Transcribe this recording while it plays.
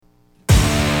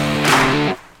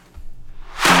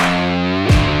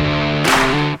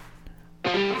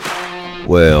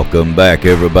Welcome back,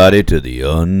 everybody, to the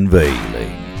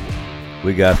Unveiling.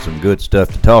 We got some good stuff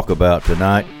to talk about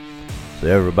tonight, so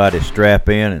everybody strap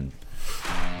in and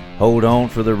hold on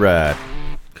for the ride.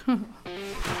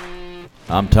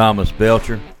 I'm Thomas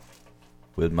Belcher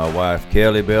with my wife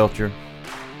Kelly Belcher.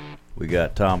 We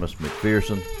got Thomas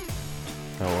McPherson.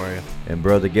 How are you? And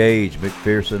Brother Gage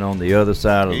McPherson on the other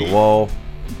side of the wall.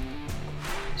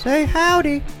 Say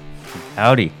howdy.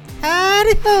 Howdy.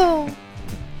 Howdy ho.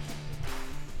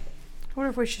 I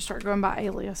wonder if we should start going by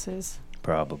aliases.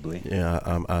 Probably.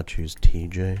 Yeah, I choose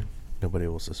TJ. Nobody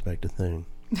will suspect a thing.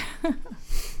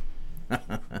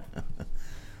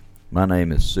 My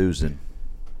name is Susan.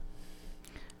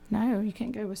 No, you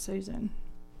can't go with Susan.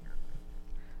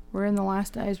 We're in the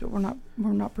last days, but we're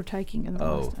not partaking in the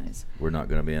last days. We're not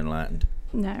going to be enlightened.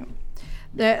 No.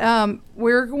 That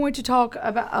we're going to talk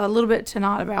about a little bit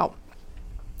tonight about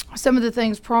some of the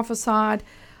things prophesied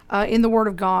in the Word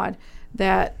of God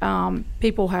that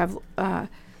people have are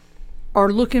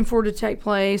looking for to take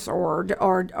place, or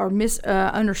are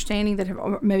misunderstanding that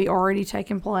have maybe already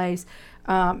taken place,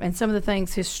 and some of the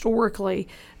things historically.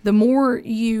 The more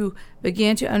you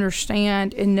begin to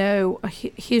understand and know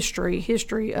history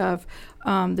of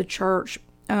the church,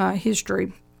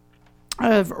 history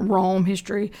of Rome,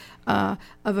 history of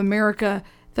America,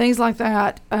 things like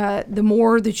that, the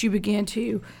more that you begin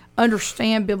to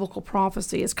understand biblical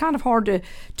prophecy. It's kind of hard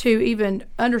to even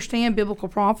understand biblical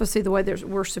prophecy the way that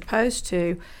we're supposed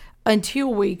to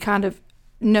until we kind of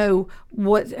know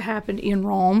what happened in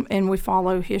Rome and we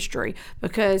follow history.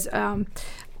 Because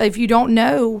if you don't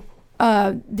know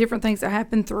different things that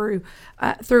happen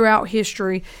throughout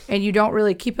history, and you don't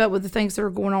really keep up with the things that are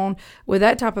going on with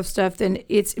that type of stuff, then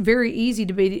it's very easy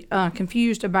to be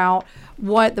confused about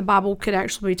what the Bible could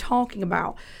actually be talking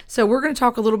about. So we're going to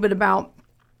talk a little bit about,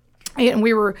 and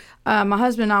we were, my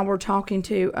husband and I were talking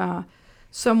to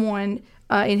someone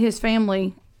in his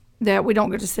family that we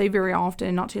don't get to see very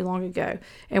often, not too long ago.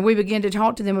 And we began to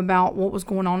talk to them about what was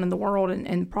going on in the world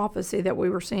and prophecy that we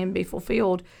were seeing be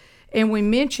fulfilled. And we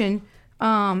mentioned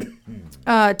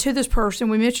to this person,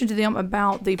 we mentioned to them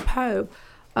about the Pope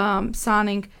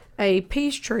signing a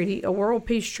peace treaty, a world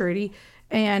peace treaty,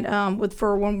 and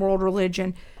for one world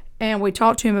religion. And we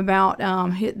talked to him about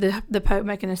the Pope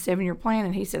making a 7-year plan,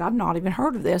 and he said, "I've not even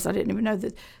heard of this. I didn't even know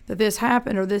that this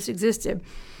happened or this existed."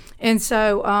 And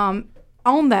so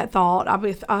on that thought,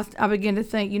 I began to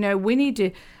think, we need to.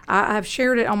 I've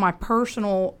shared it on my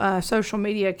personal social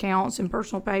media accounts and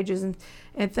personal pages and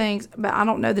things, but I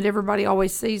don't know that everybody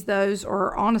always sees those,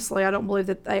 or honestly, I don't believe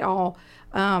that they all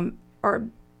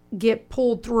get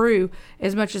pulled through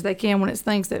as much as they can when it's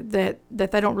things that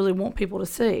they don't really want people to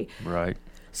see. Right.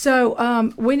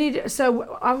 So we need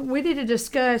to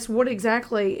discuss what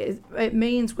exactly it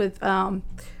means with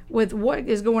what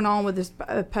is going on with this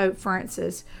Pope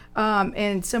Francis,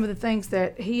 and some of the things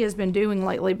that he has been doing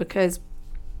lately, because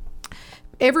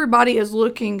everybody is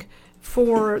looking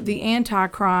for the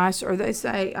Antichrist, or they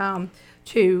say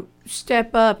to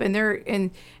step up, and they're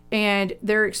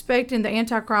expecting the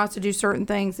Antichrist to do certain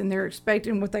things, and they're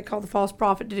expecting what they call the false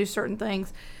prophet to do certain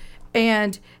things,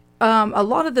 and a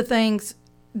lot of the things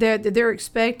that they're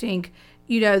expecting,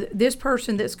 this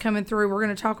person that's coming through, we're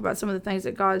going to talk about some of the things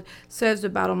that God says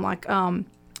about them,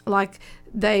 like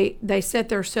they set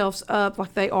themselves up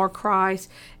like they are Christ.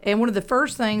 And one of the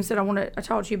first things that I want to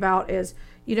talk to you about is,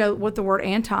 what the word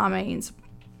anti means.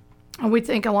 And we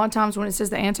think a lot of times when it says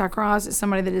the Antichrist, it's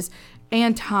somebody that is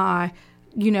anti,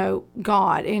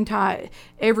 God, anti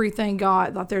everything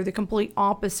God, like they're the complete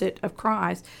opposite of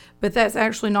Christ. But that's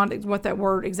actually not what that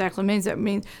word exactly means.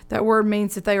 That word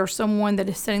means that they are someone that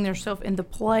is setting themselves in the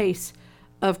place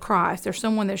of Christ. They're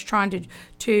someone that's trying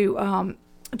to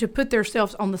put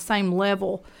themselves on the same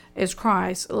level as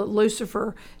Christ.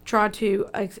 Lucifer tried to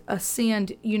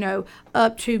ascend,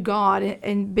 up to God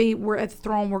and be at the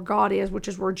throne where God is, which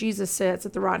is where Jesus sits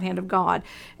at the right hand of God.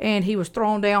 And he was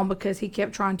thrown down because he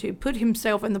kept trying to put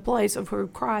himself in the place of who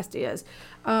Christ is,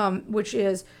 which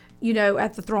is,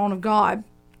 at the throne of God.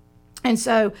 And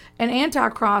so an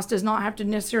Antichrist does not have to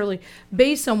necessarily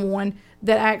be someone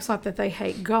that acts like that they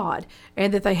hate God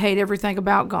and that they hate everything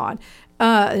about God.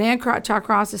 An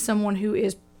Antichrist is someone who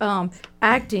is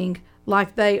acting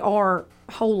like they are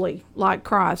holy, like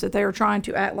Christ, that they are trying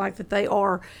to act like that they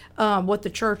are what the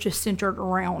church is centered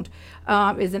around,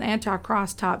 is an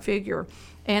Antichrist type figure.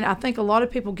 And I think a lot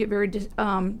of people get very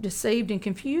deceived and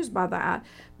confused by that,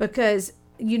 because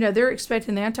they're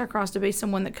expecting the Antichrist to be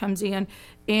someone that comes in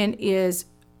and is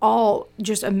all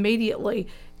just immediately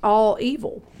all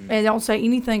evil and don't say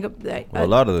anything of that. Well, a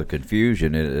lot of the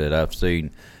confusion that I've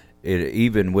seen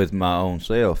even with my own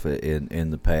self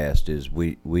in the past, is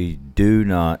we do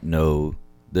not know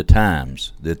the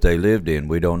times that they lived in.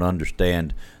 We don't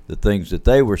understand the things that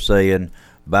they were saying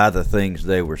by the things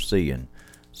they were seeing.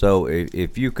 So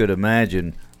if you could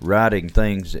imagine writing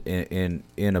things in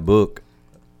a book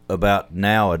about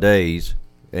nowadays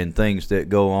and things that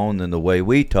go on and the way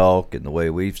we talk and the way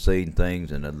we've seen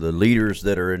things and the leaders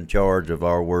that are in charge of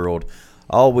our world,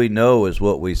 all we know is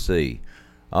what we see.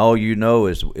 All you know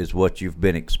is what you've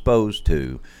been exposed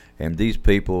to. And these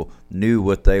people knew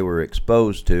what they were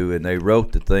exposed to, and they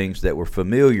wrote the things that were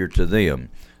familiar to them.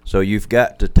 So you've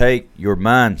got to take your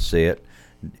mindset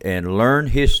and learn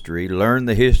history, learn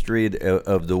the history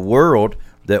of the world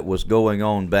that was going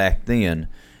on back then,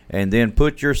 and then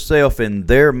put yourself in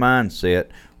their mindset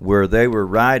where they were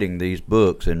writing these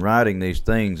books and writing these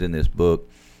things in this book.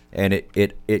 And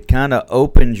it kind of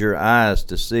opens your eyes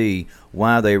to see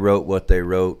why they wrote what they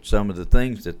wrote, some of the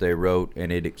things that they wrote,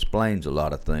 and it explains a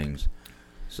lot of things.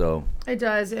 So it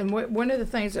does. And one of the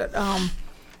things that I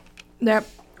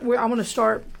want to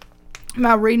start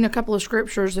by reading a couple of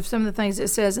scriptures of some of the things it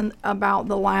says about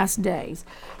the last days,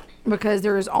 because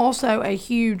there is also a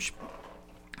huge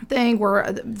thing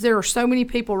where there are so many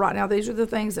people right now. These are the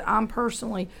things that I'm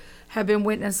personally have been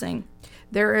witnessing.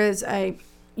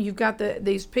 You've got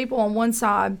these people on one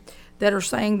side that are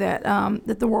saying that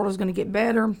that the world is going to get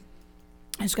better.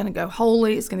 It's going to go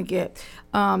holy. It's going to get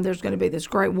there's going to be this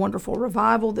great, wonderful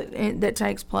revival that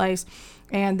takes place,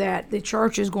 and that the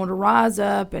church is going to rise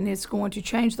up and it's going to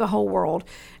change the whole world.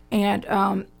 And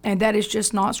that is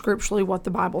just not scripturally what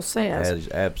the Bible says. That is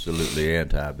absolutely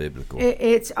anti-biblical.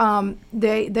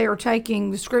 They are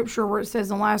taking the scripture where it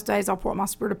says, "In the last days I'll pour out my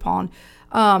spirit upon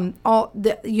your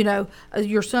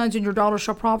sons and your daughters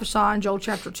shall prophesy," in Joel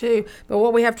chapter 2. But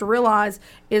what we have to realize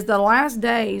is the last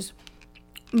days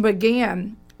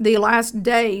began. The last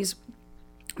days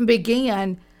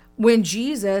began when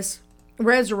Jesus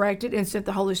resurrected and sent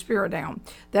the Holy Spirit down.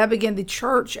 That began the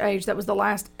church age. That was the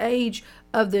last age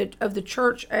of the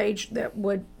church age that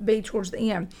would be towards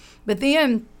the end. But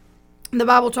then the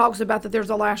Bible talks about that there's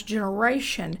a last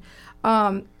generation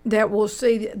that will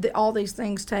see all these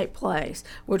things take place,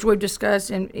 which we've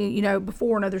discussed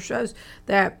before in other shows,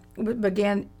 that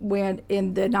began when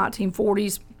in the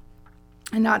 1940s.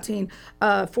 In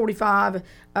 1945,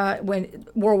 when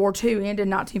World War II ended, in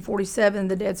 1947,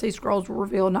 the Dead Sea Scrolls were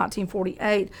revealed. In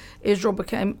 1948, Israel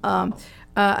became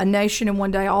a nation, and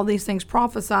one day all these things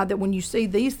prophesied that when you see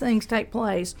these things take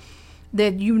place,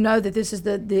 that you know that this is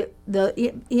the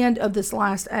end of this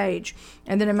last age.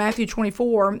 And then in Matthew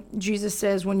 24, Jesus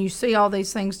says, when you see all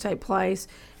these things take place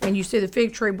and you see the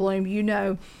fig tree bloom, you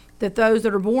know that those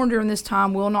that are born during this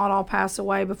time will not all pass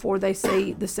away before they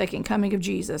see the second coming of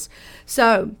Jesus.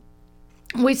 So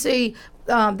we see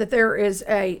that there is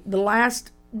the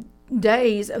last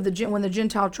days of when the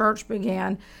Gentile church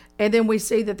began, and then we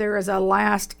see that there is a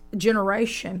last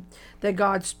generation that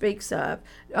God speaks of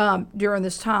during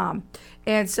this time.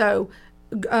 And so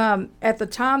at the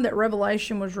time that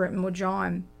Revelation was written with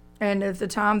John, and at the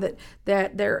time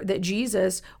that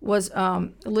Jesus was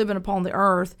living upon the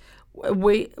earth,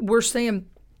 we're seeing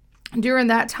during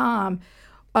that time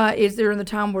is during the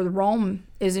time where Rome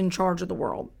is in charge of the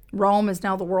world. Rome is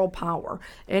now the world power,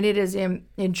 and it is in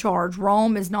charge.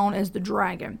 Rome is known as the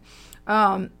dragon.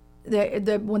 When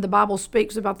the Bible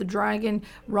speaks about the dragon,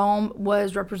 Rome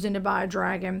was represented by a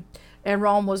dragon, and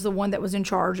Rome was the one that was in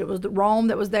charge. It was the Rome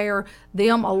that was there,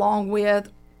 them along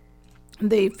with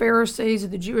the Pharisees,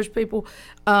 the Jewish people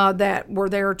that were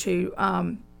there to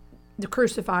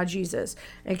crucify Jesus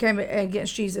and came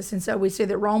against Jesus. And so we see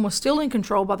that Rome was still in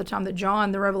control by the time that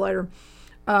John the Revelator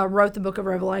wrote the book of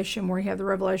Revelation, where you have the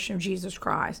revelation of Jesus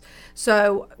Christ.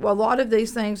 So a lot of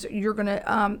these things you're going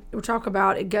to we'll talk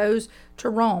about, it goes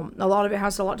to Rome. A lot of it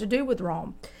has a lot to do with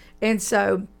Rome. And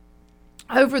so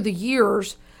over the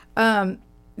years,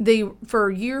 for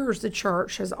years the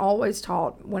church has always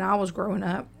taught, when I was growing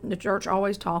up, the church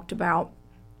always talked about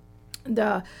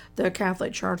the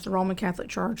Catholic Church, the Roman Catholic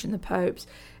Church, and the popes,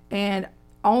 and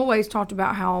always talked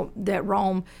about how that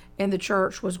Rome and the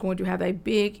church was going to have a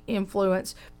big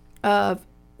influence of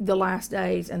the last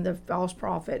days and the false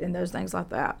prophet and those things like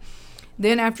that.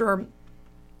 Then after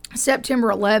September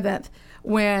 11th,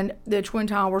 when the Twin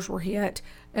Towers were hit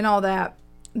and all that,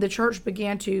 the church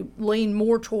began to lean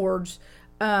more towards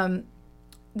the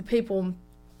people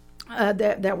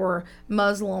that were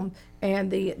Muslim,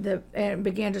 and and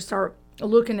began to start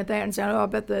looking at that and saying, "Oh, I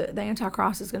bet the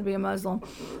Antichrist is going to be a Muslim,"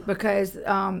 because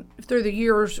through the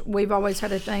years we've always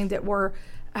had a thing that we're,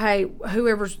 hey,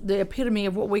 whoever's the epitome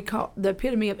of what we call the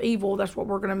epitome of evil, that's what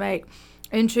we're going to make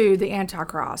into the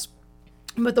Antichrist.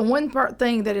 But the one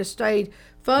thing that has stayed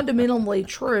fundamentally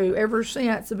true ever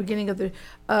since the beginning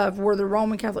of where the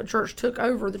Roman Catholic Church took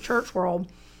over the church world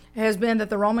has been that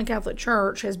the Roman Catholic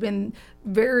Church has been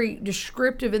very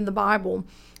descriptive in the Bible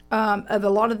of a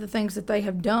lot of the things that they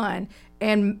have done,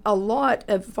 and a lot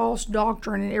of false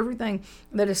doctrine and everything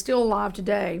that is still alive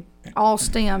today all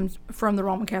stems from the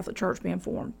Roman Catholic Church being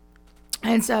formed.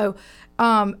 And so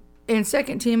in 2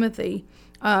 Timothy,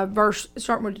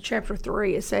 starting with chapter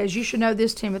 3, it says, "You should know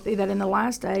this, Timothy, that in the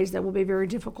last days there will be very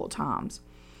difficult times.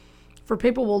 For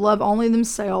people will love only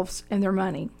themselves and their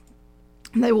money.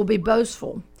 And they will be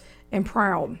boastful and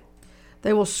proud.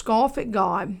 They will scoff at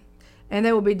God, and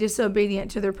they will be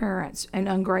disobedient to their parents and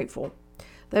ungrateful.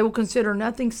 They will consider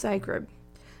nothing sacred.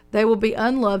 They will be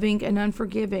unloving and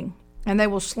unforgiving, and they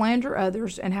will slander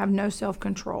others and have no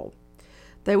self-control.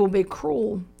 They will be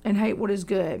cruel and hate what is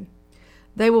good.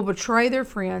 They will betray their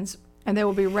friends, and they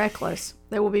will be reckless.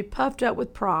 They will be puffed up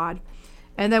with pride,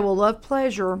 and they will love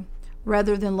pleasure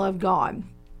rather than love God.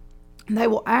 They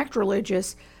will act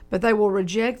religious, but they will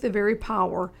reject the very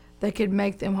power that could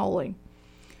make them holy."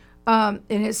 And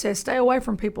it says, stay away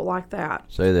from people like that.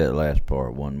 Say that last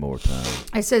part one more time.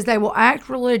 It says they will act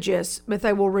religious, but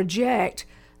they will reject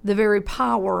the very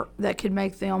power that could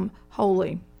make them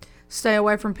holy. Stay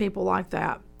away from people like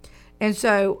that. And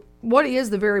so, what is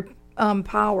the very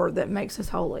power that makes us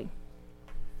holy?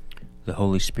 The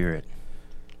Holy Spirit.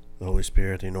 The Holy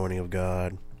Spirit, the anointing of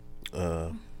God,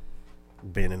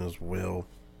 being in His will.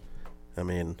 I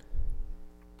mean,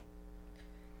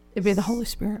 It'd be the Holy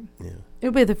Spirit. yeah. It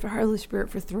would be the Holy Spirit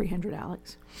for 300,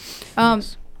 Alex.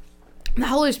 Yes. The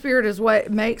Holy Spirit is what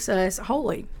makes us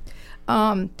holy.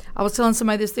 I was telling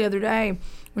somebody this the other day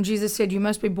when Jesus said, "You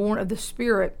must be born of the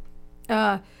Spirit."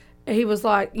 He was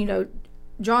like,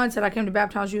 John said, "I came to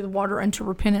baptize you with water unto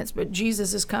repentance," but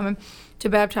Jesus is coming to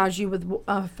baptize you with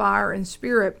fire and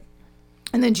Spirit.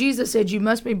 And then Jesus said, "You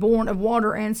must be born of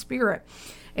water and Spirit."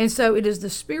 And so it is the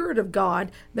Spirit of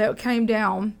God that came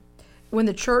down when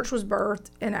the church was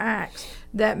birthed in Acts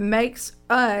that makes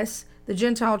us, the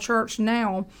Gentile church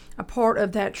now, a part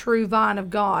of that true vine of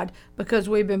God, because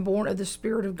we've been born of the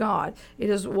Spirit of God. It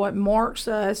is what marks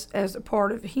us as a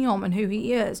part of Him and who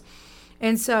He is.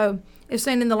 And so it's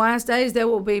saying in the last days there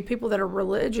will be people that are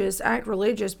religious, act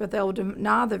religious, but they'll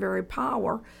deny the very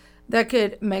power that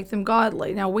could make them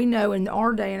godly. Now, we know in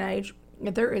our day and age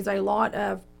that there is a lot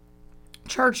of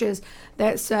churches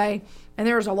that say, and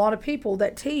there's a lot of people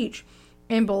that teach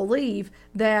and believe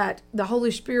that the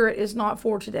Holy Spirit is not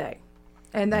for today.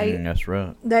 And That's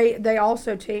right. they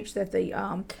also teach that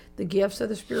the gifts of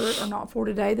the Spirit are not for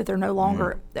today, that they're no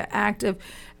longer active,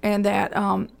 and that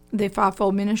the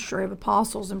fivefold ministry of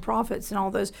apostles and prophets and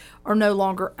all those are no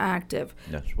longer active.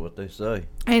 That's what they say.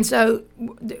 And so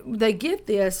they get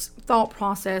this thought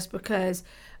process because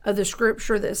of the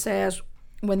scripture that says,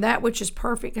 when that which is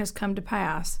perfect has come to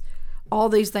pass, all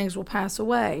these things will pass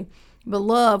away, but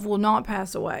love will not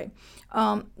pass away.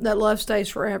 That love stays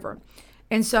forever.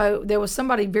 And so there was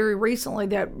somebody very recently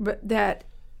that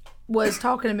was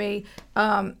talking to me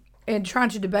and trying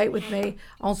to debate with me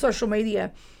on social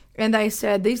media. And they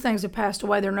said, these things have passed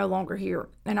away. They're no longer here.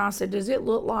 And I said, does it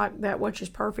look like that which is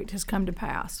perfect has come to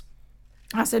pass?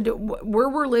 I said, where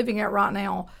we're living at right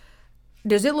now,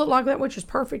 does it look like that which is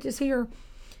perfect is here?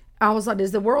 I was like,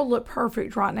 does the world look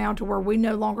perfect right now to where we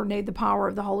no longer need the power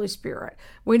of the Holy Spirit?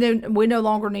 We no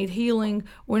longer need healing.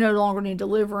 We no longer need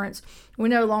deliverance. We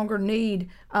no longer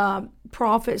need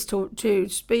prophets to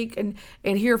speak and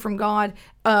hear from God.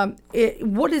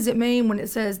 What does it mean when it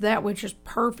says that which is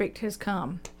perfect has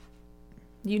come?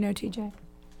 You know, TJ?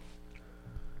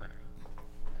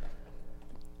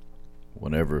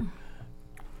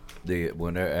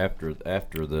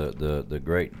 After the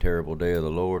great and terrible day of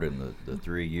the Lord and the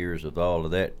 3 years of all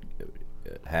of that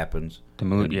happens, The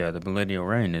millennial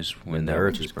reign is when the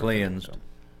earth is cleansed,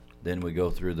 then we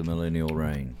go through the millennial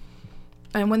reign.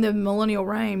 And when the millennial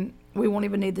reign, we won't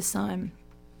even need the sun,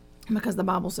 because the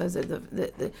Bible says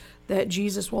that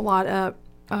Jesus will light up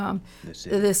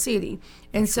the city.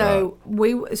 And so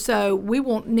we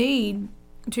won't need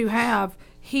to have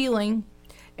healing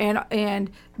and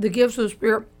the gifts of the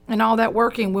Spirit and all that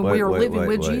working when we are living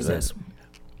with Jesus.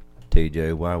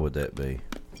 TJ, why would that be?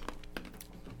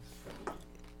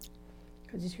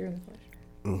 Because he's here in the flesh.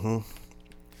 Mm-hmm.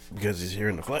 Because He's here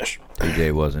in the flesh.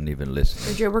 TJ wasn't even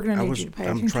listening. TJ, we're going to need you to pay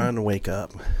attention. I'm trying to wake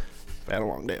up. I've had a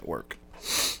long day at work.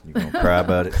 You gonna cry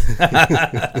about it?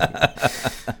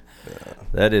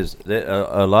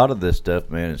 A lot of this stuff,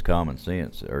 man, is common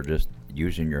sense, or just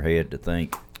using your head to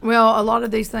think. Well, a lot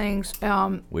of these things.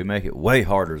 We make it way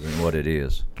harder than what it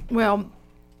is. Well,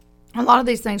 A lot of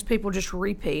these things people just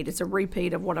repeat. It's a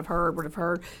repeat of what I've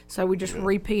heard. So we just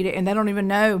repeat it, and they don't even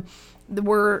know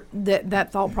where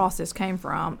that thought process came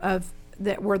from, of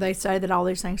that, where they say that all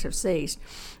these things have ceased.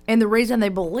 And the reason they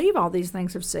believe all these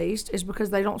things have ceased is because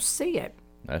they don't see it.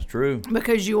 That's true.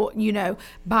 Because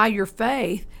by your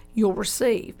faith, you'll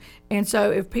receive. And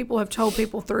so if people have told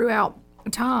people throughout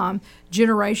time,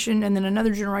 generation and then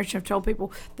another generation have told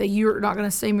people that you're not going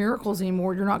to see miracles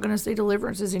anymore, you're not going to see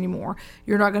deliverances anymore,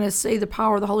 you're not going to see the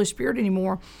power of the Holy Spirit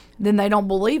anymore, then they don't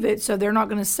believe it, so they're not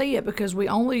going to see it, because we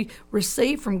only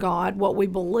receive from God what we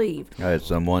believe. I had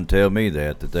someone tell me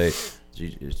that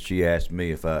she asked me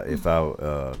if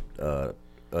I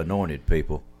anointed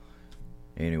people.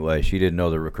 Anyway, she didn't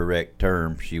know the correct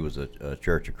term. She was a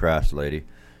Church of Christ lady.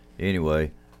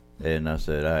 Anyway, and I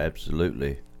said, I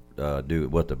absolutely do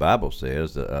what the Bible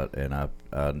says,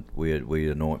 and we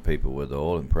anoint people with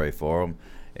oil and pray for them,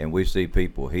 and we see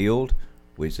people healed.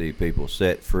 We see people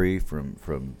set free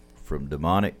from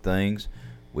demonic things.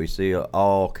 We see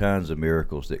all kinds of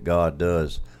miracles that God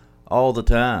does all the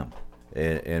time,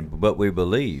 but we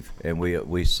believe and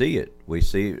we see it. We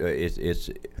see it's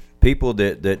people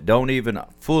that don't even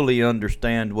fully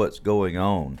understand what's going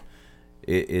on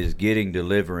is getting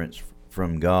deliverance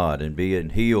from God and being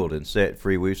healed and set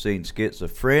free. We've seen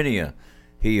schizophrenia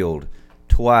healed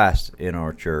twice in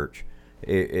our church.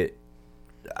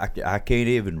 I can't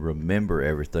even remember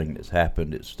everything that's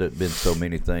happened. It's been so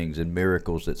many things and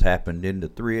miracles that's happened in the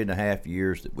 3.5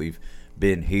 years that we've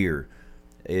been here.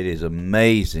 It is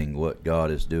amazing what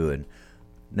God is doing.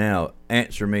 Now,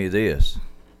 answer me this.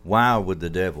 Why would the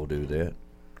devil do that?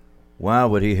 Why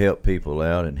would he help people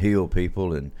out and heal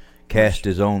people and cast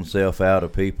his own self out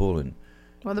of people? And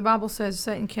Well, the Bible says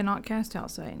Satan cannot cast out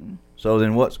Satan. so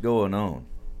then what's going on?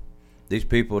 These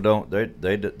people they're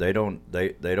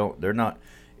not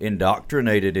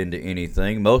indoctrinated into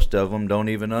anything. Most of them don't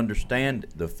even understand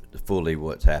fully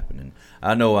what's happening.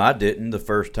 I know I didn't the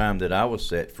first time that I was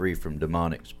set free from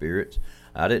demonic spirits.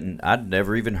 I'd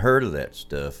never even heard of that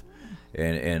stuff.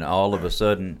 And all of a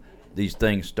sudden these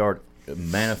things start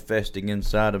manifesting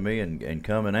inside of me and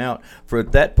coming out. For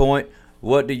at that point,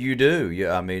 what do?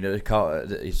 I mean,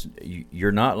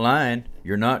 you're not lying.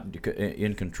 You're not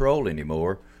in control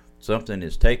anymore. Something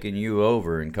is taking you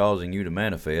over and causing you to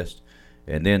manifest.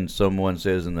 And then someone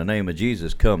says, in the name of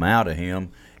Jesus, come out of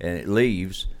him, and it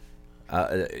leaves.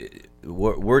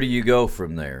 Where do you go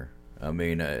from there? I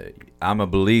mean, I'm a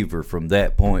believer from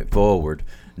that point forward.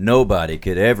 Nobody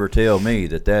could ever tell me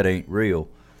that ain't real,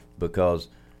 because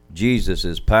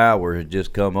Jesus' power has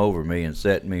just come over me and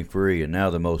set me free, and now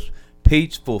the most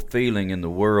peaceful feeling in the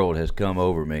world has come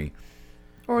over me.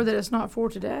 Or that it's not for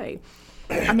today.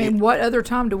 I mean, what other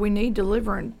time do we need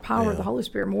deliverance power of the Holy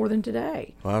Spirit more than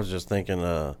today? Well, I was just thinking,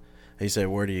 he said,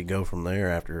 where do you go from there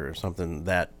after something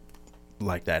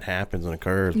like that happens and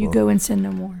occurs? You go and sin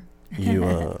no more.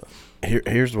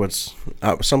 Here's what's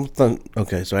something.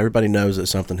 Okay, so everybody knows that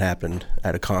something happened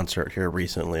at a concert here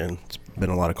recently, and it's been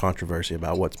a lot of controversy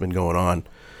about what's been going on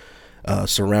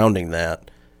surrounding that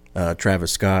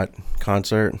Travis Scott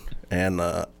concert. And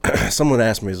someone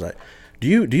asked me, he's like,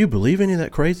 Do you believe any of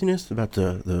that craziness about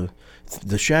the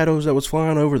shadows that was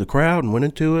flying over the crowd and went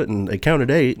into it, and they counted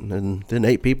 8, and then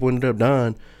 8 people ended up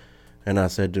dying? And I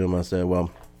said to him,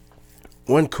 well,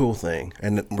 one cool thing,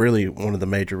 and really one of the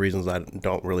major reasons I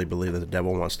don't really believe that the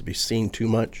devil wants to be seen too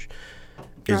much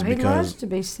is he because loves to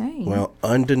be seen. Well,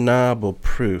 undeniable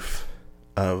proof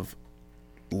of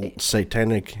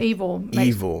satanic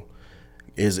evil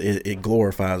is it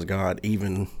glorifies God,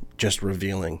 even just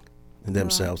revealing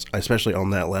themselves, especially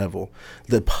on that level.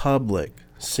 The public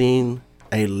seeing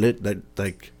the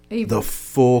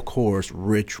full course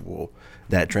ritual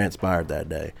that transpired that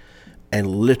day, and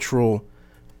literal.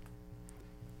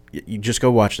 You just go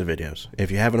watch the videos.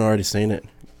 If you haven't already seen it,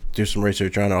 do some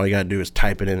research on it. All you got to do is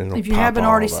type it in, and it'll if you pop haven't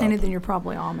all already up. seen it, then you're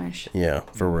probably Amish. Yeah,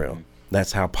 for real.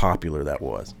 That's how popular that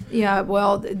was. Yeah,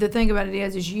 well, the thing about it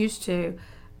is used to,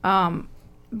 I've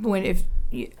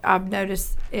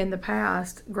noticed in the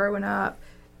past, growing up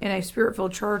in a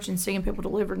spirit-filled church and seeing people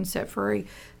delivered and set free,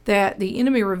 that the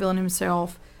enemy revealing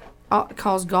himself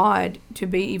caused God to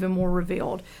be even more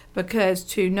revealed, because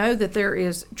to know that there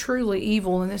is truly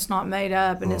evil and it's not made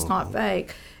up and it's not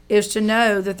fake is to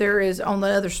know that there is, on the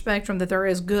other spectrum, that there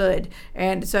is good.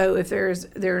 And so if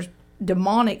there's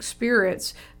demonic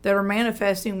spirits that are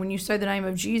manifesting when you say the name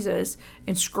of Jesus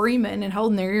and screaming and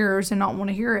holding their ears and not want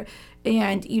to hear it.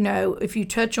 And, if you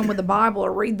touch them with the Bible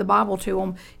or read the Bible to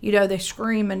them, they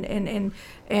scream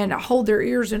and hold their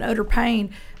ears in utter pain.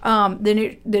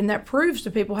 Then that proves to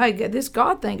people, hey, this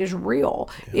God thing is real.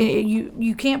 Yeah.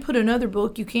 You can't put another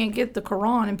book, you can't get the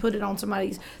Quran and put it on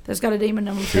somebody's that's got a demon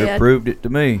in their head. Proved it to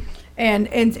me. And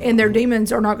their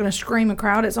demons are not going to scream and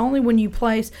cry out. It's only when you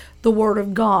place the Word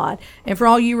of God. And for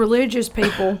all you religious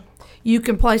people, you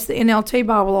can place the NLT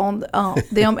Bible on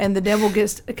them, and the devil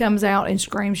comes out and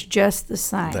screams just the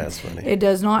same. That's funny. It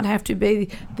does not have to be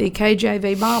the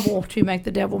KJV Bible to make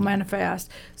the devil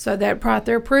manifest. So that right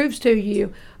there proves to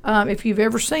you, if you've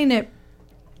ever seen it,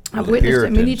 I've witnessed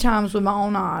it many times with my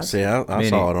own eyes. See, I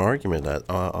saw an argument that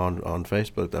on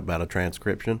Facebook about a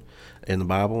transcription in the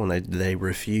Bible, and they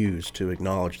refused to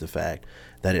acknowledge the fact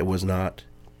that it was not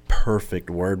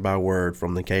perfect word by word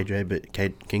from the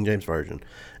King James Version.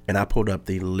 And I pulled up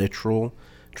the literal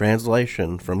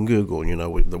translation from Google.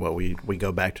 We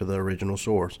go back to the original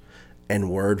source, and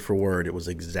word for word, it was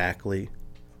exactly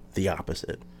the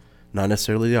opposite. Not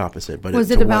necessarily the opposite, but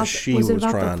was it about what she was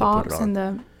trying the fox to put it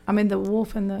on. and the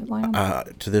wolf and the lamb?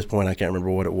 To this point, I can't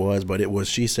remember what it was, but it was.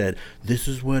 She said, "This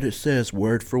is what it says,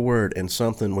 word for word," and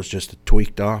something was just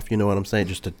tweaked off. You know what I'm saying?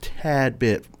 Just a tad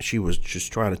bit. She was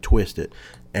just trying to twist it,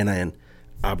 and then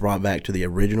I brought back to the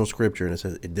original scripture, and it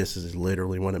says, "This is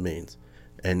literally what it means."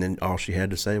 And then all she had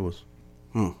to say was,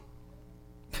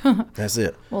 That's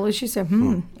it. Well, at least she said,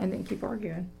 and then keep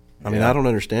arguing. I mean, I don't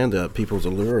understand people's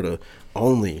allure to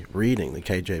only reading the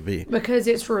KJV. Because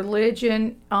it's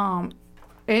religion, and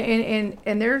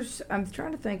there's, I'm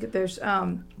trying to think if there's...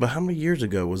 But how many years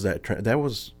ago was that? That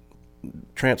was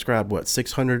transcribed,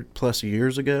 600 plus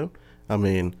years ago? I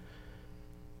mean,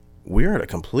 we're at a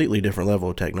completely different level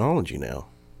of technology now.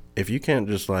 If you can't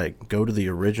just, go to the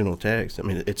original text, I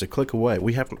mean, it's a click away.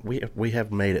 We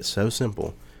have made it so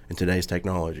simple in today's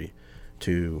technology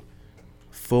to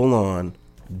full-on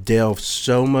delve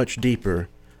so much deeper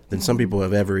than some people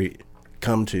have ever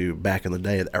come to back in the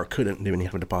day, or couldn't even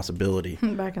have the possibility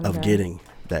of getting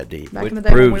that deep. Which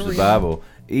proves the Bible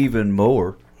even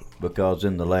more, because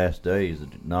in the last days, the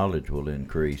knowledge will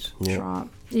increase. That's right.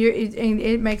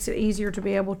 It makes it easier to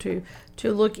be able to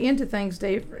look into things,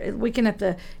 Dave. We can, at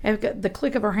the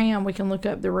click of our hand, we can look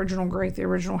up the original Greek, the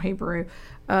original Hebrew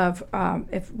of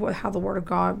how the Word of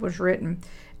God was written.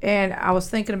 And I was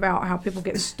thinking about how people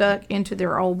get stuck into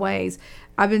their old ways.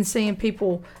 I've been seeing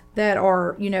people that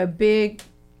are, big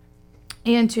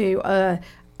into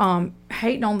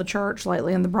hating on the church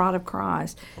lately and the bride of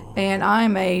Christ. And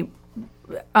I'm a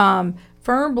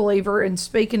firm believer in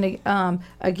speaking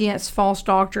against false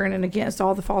doctrine and against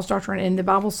all the false doctrine. And the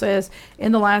Bible says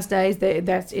in the last days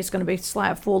that it's going to be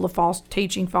slap full of false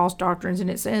teaching, false doctrines. And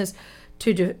it says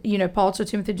Paul told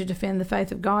Timothy to defend the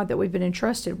faith of God that we've been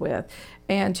entrusted with,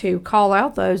 and to call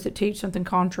out those that teach something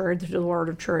contrary to the word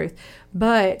of truth.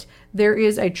 But there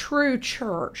is a true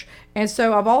church, and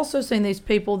so I've also seen these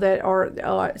people that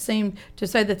are seem to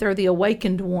say that they're the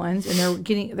awakened ones, and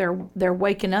they're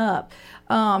waking up.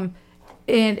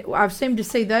 And I've seemed to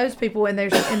see those people, and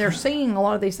they're seeing a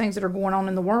lot of these things that are going on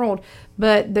in the world,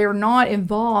 but they're not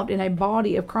involved in a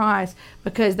body of Christ,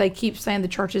 because they keep saying the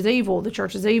church is evil. The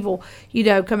church is evil.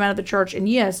 Come out of the church, and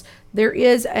yes, there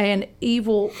is an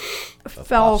evil,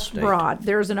 false bride.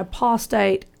 There's an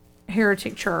apostate,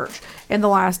 heretic church in the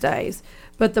last days.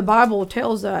 But the Bible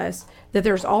tells us that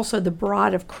there's also the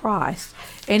bride of Christ,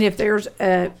 and if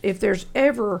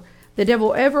the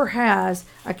devil ever has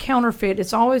a counterfeit,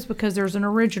 it's always because there's an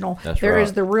original. There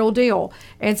is the real deal.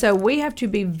 And so we have to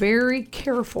be very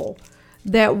careful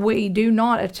that we do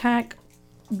not attack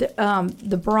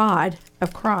the bride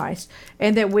of Christ,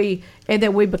 and that we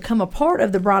become a part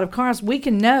of the bride of Christ. We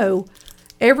can know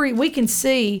we can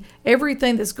see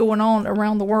everything that's going on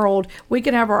around the world. We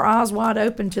can have our eyes wide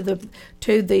open to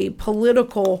the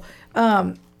political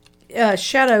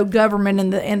shadow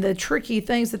government and the tricky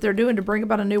things that they're doing to bring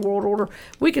about a new world order.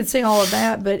 We can see all of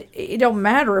that, but it don't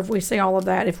matter if we see all of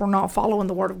that if we're not following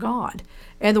the Word of God.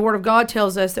 And the Word of God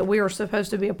tells us that we are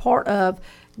supposed to be a part of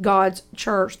God's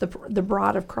church, the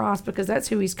bride of Christ, because that's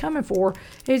who He's coming for.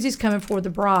 He's coming for the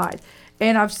bride.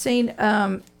 And I've seen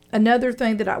another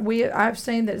thing that I've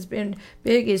seen that has been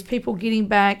big is people getting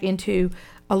back into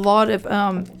a lot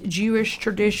of Jewish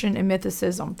tradition and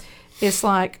mythicism. It's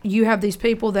like you have these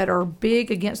people that are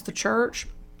big against the church,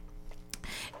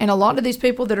 and a lot of these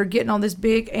people that are getting on this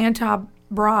big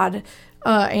anti-bride,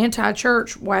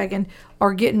 anti-church wagon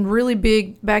are getting really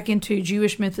big back into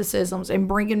Jewish mythicisms and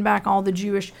bringing back all the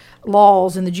Jewish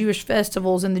laws and the Jewish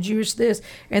festivals and the Jewish this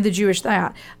and the Jewish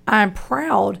that. I'm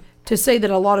proud to see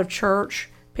that a lot of church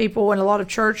people and a lot of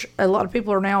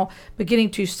people are now beginning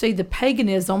to see the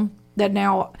paganism that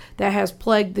has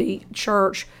plagued the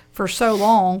church for so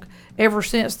long. Ever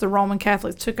since the Roman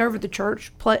Catholics took over the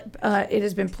church, it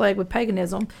has been plagued with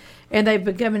paganism, and they've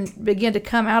begin to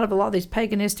come out of a lot of these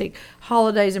paganistic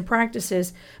holidays and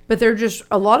practices. But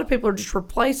a lot of people are just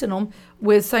replacing them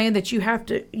with saying that you have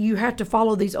to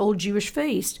follow these old Jewish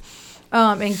feasts,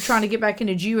 and trying to get back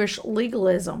into Jewish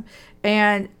legalism.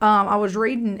 And I was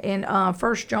reading in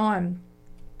 1 John,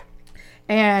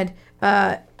 and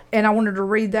I wanted to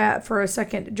read that for a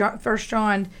second. 1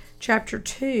 John chapter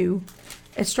 2.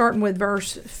 It's starting with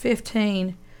verse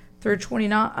 15 through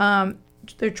 29.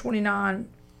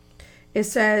 It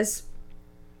says,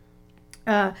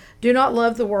 "Do not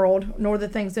love the world, nor the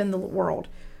things in the world.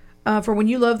 For when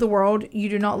you love the world, you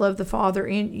do not have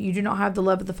the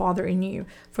love of the Father in you.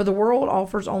 For the world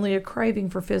offers only a craving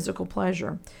for physical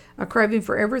pleasure, a craving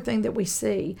for everything that we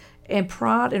see, and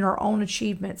pride in our own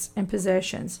achievements and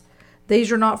possessions. These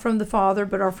are not from the Father,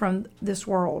 but are from this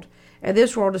world. And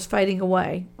this world is fading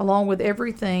away, along with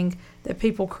everything that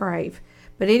people crave.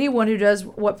 But anyone who does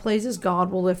what pleases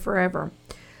God will live forever.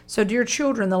 So, dear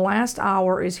children, the last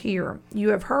hour is here. You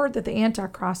have heard that the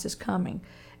Antichrist is coming,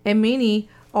 and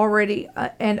already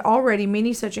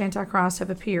many such Antichrists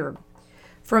have appeared.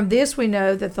 From this we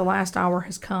know that the last hour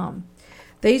has come.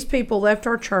 These people left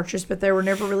our churches, but they were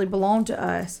never really belonged to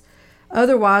us.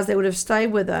 Otherwise, they would have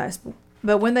stayed with us.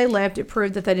 But when they left, it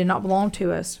proved that they did not belong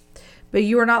to us. But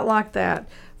you are not like that,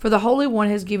 for the Holy One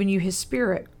has given you his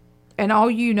Spirit, and all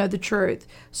you know the truth.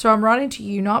 So I'm writing to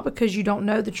you not because you don't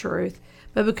know the truth,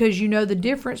 but because you know the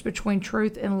difference between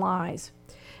truth and lies.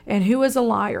 And who is a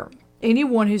liar?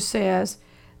 Anyone who says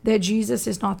that Jesus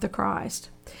is not the Christ.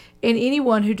 And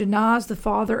anyone who denies the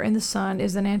Father and the Son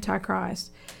is an Antichrist.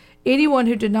 Anyone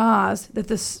who denies that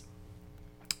the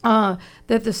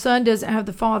Son doesn't have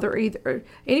the Father either.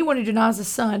 Anyone who denies the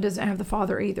Son doesn't have the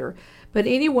Father either. But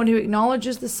anyone who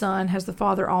acknowledges the Son has the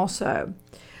Father also.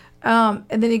 And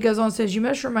then he goes on and says, you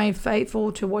must remain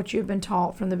faithful to what you have been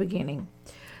taught from the beginning.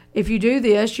 If you do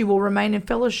this, you will remain in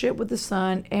fellowship with the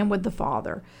Son and with the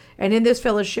Father. And in this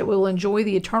fellowship, we will enjoy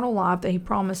the eternal life that he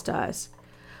promised us.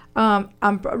 I'm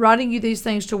writing you these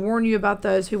things to warn you about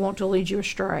those who want to lead you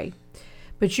astray.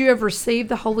 But you have received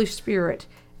the Holy Spirit,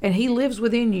 and he lives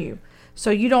within you.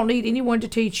 So you don't need anyone to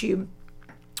teach you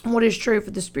what is true,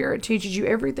 for the Spirit teaches you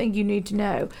everything you need to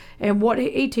know, and what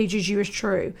he teaches you is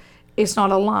true. It's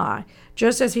not a lie,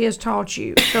 just as he has taught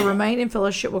you. So remain in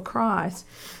fellowship with Christ.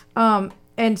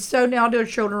 And so now, dear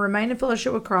children, remain in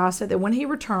fellowship with Christ, so that when he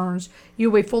returns,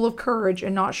 you will be full of courage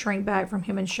and not shrink back from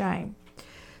him in shame.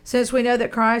 Since we know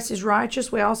that Christ is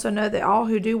righteous, we also know that all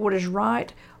who do what is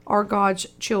right are God's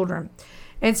children.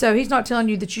 And so he's not telling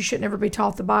you that you should never be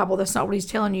taught the Bible. That's not what he's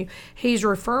telling you. He's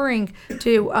referring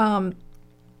to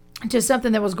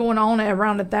something that was going on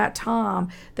around at that time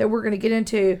that we're going to get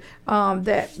into,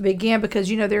 that began because,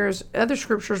 there's other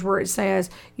scriptures where it says,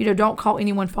 don't call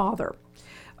anyone father.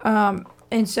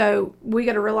 And so we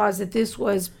got to realize that this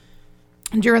was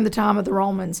during the time of the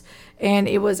Romans, and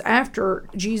it was after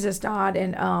Jesus died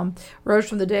and rose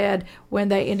from the dead when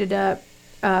they ended up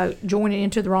joining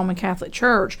into the Roman Catholic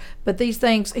Church. But these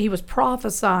things he was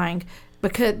prophesying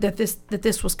because that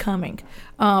this was coming,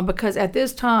 because at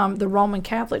this time the Roman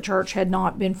Catholic Church had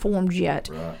not been formed yet.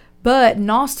 Right. But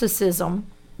Gnosticism,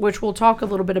 which we'll talk a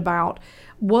little bit about,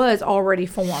 was already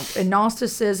formed. And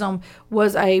Gnosticism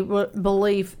was a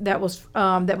belief that was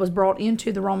brought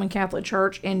into the Roman Catholic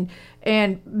Church and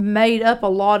made up a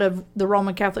lot of the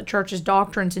Roman Catholic Church's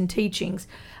doctrines and teachings.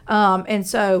 And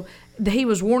so he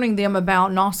was warning them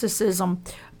about Gnosticism,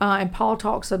 and Paul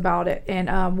talks about it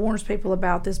and warns people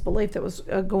about this belief that was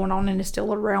going on and is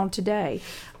still around today.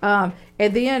 And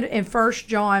then in 1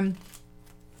 John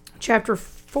chapter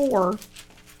 4,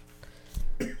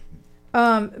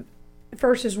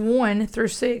 verses 1 through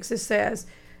 6, it says,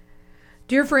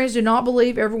 Dear friends, do not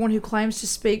believe everyone who claims to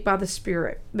speak by the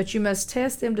Spirit, but you must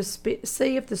test them to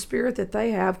see if the Spirit that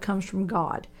they have comes from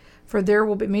God. For there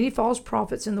will be many false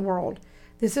prophets in the world.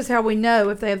 This is how we know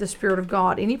if they have the Spirit of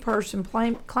God. Any person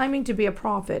claiming to be a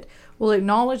prophet will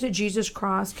acknowledge that Jesus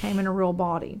Christ came in a real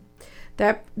body.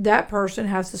 That person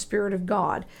has the Spirit of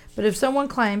God. But if someone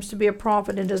claims to be a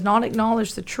prophet and does not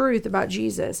acknowledge the truth about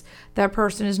Jesus, that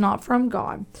person is not from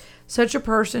God. Such a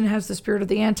person has the spirit of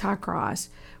the Antichrist,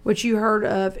 which you heard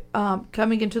of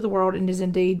coming into the world and is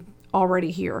indeed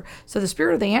already here. So the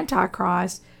spirit of the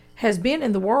Antichrist has been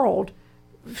in the world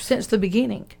since the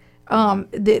beginning.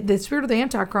 The spirit of the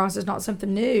Antichrist is not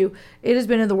something new. It has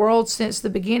been in the world since the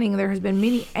beginning. There has been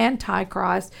many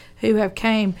Antichrists who have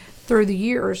came through the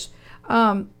years.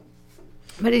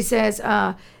 But he says,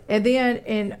 and then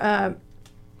in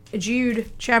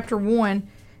Jude chapter 1,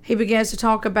 he begins to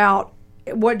talk about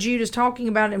what Jude is talking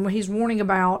about, and what he's warning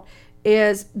about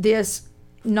is this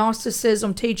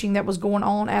Gnosticism teaching that was going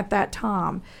on at that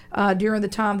time. During the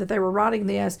time that they were writing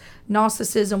this,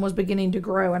 Gnosticism was beginning to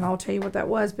grow, and I'll tell you what that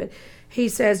was. But he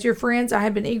says, "Dear friends, I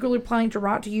have been eagerly planning to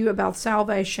write to you about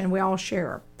salvation we all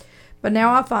share. But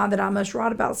now I find that I must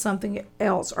write about something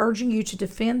else, urging you to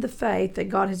defend the faith that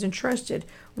God has entrusted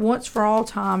once for all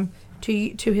time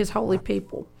to his holy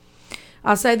people.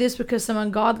 I say this because some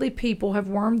ungodly people have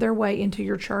wormed their way into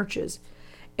your churches,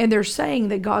 and they're saying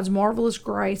that God's marvelous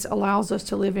grace allows us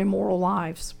to live immoral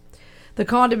lives. The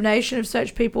condemnation of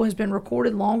such people has been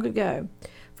recorded long ago,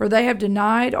 for they have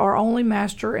denied our only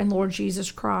Master and Lord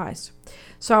Jesus Christ.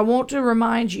 So I want to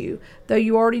remind you, though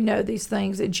you already know these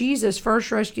things, that Jesus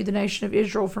first rescued the nation of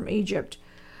Israel from Egypt,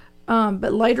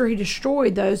 but later he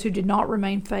destroyed those who did not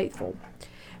remain faithful.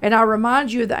 And I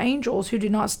remind you of the angels who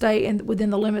did not stay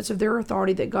within the limits of their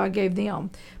authority that God gave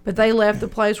them, but they left the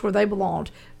place where they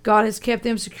belonged. God has kept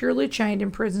them securely chained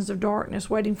in prisons of darkness,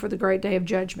 waiting for the great day of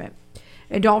judgment.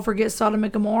 And don't forget Sodom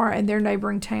and Gomorrah and their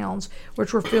neighboring towns,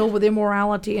 which were filled with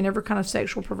immorality and every kind of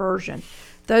sexual perversion.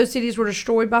 Those cities were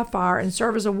destroyed by fire and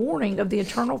serve as a warning of the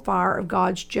eternal fire of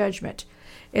God's judgment.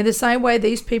 In the same way,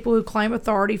 these people who claim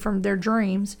authority from their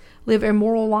dreams live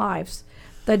immoral lives.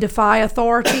 They defy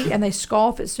authority and they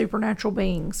scoff at supernatural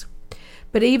beings.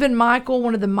 But even Michael,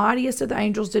 one of the mightiest of the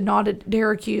angels, did not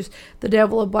dare accuse the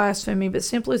devil of blasphemy, but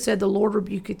simply said, 'The Lord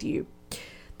rebuketh you.'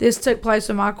 This took place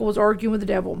when Michael was arguing with the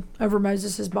devil over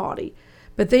Moses' body.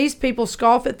 But these people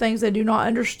scoff at things they do not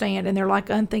understand, and they're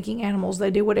like unthinking animals. They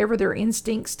do whatever their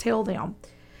instincts tell them.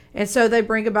 And so they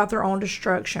bring about their own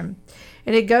destruction."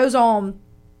 And it goes on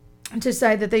to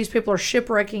say that these people are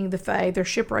shipwrecking the faith. They're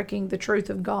shipwrecking the truth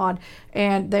of God,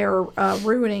 and they're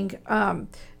ruining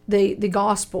the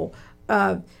gospel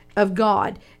of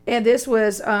God. And this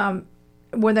was...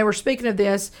 when they were speaking of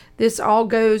this all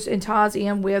goes and ties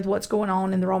in with what's going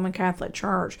on in the Roman Catholic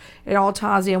Church. It all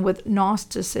ties in with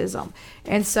Gnosticism.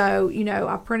 And so,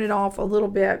 I printed off a little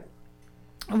bit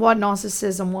what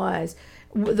Gnosticism was.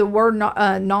 The word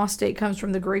Gnostic comes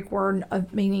from the Greek word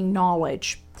meaning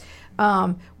knowledge,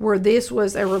 where this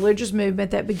was a religious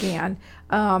movement that began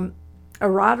right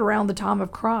around the time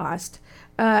of Christ.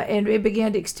 And it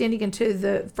began extending into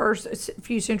the first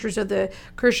few centuries of the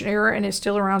Christian era, and it's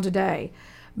still around today.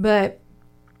 But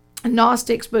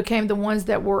Gnostics became the ones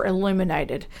that were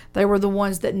illuminated. They were the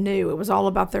ones that knew. It was all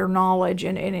about their knowledge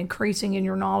and increasing in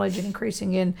your knowledge and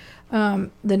increasing in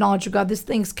the knowledge of God. These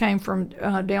things came from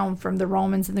down from the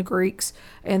Romans and the Greeks,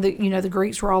 and the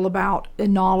Greeks were all about the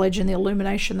knowledge and the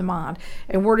illumination of the mind.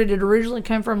 And where did it originally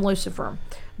come from? Lucifer,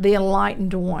 the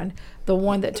enlightened one, the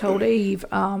one that told Eve,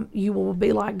 "You will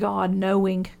be like God,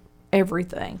 knowing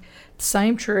everything."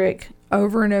 Same trick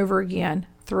over and over again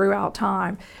throughout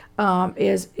time.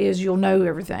 Is you'll know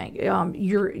everything.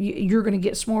 You're going to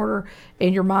get smarter,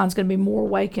 and your mind's going to be more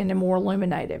awakened and more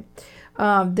illuminated.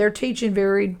 Their teaching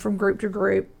varied from group to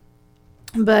group,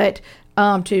 but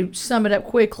to sum it up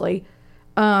quickly,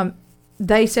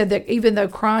 they said that even though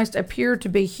Christ appeared to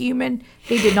be human,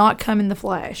 he did not come in the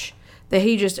flesh. That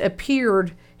he just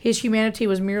appeared. His humanity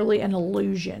was merely an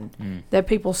illusion that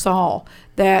people saw,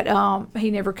 that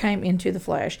he never came into the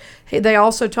flesh. They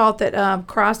also taught that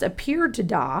Christ appeared to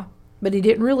die, but he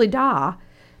didn't really die,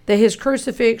 that his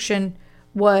crucifixion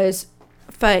was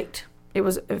faked. It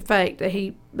was faked,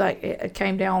 that it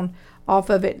came down off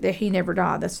of it, that he never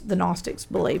died. That's the Gnostics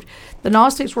believed. The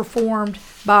Gnostics were formed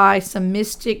by some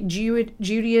mystic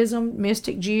Judaism,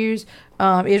 mystic Jews,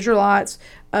 Israelites,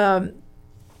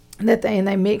 that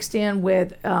they mixed in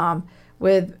with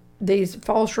these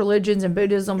false religions and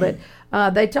Buddhism,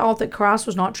 but they taught that Christ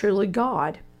was not truly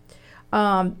God,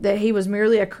 that he was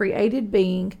merely a created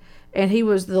being, and he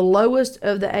was the lowest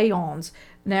of the aeons.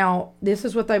 Now, this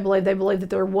is what they believe. They believe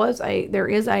that there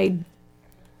is a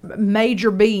major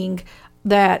being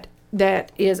that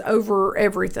is over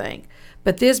everything.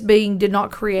 But this being did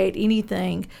not create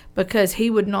anything, because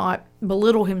he would not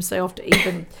belittle himself to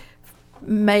even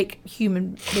make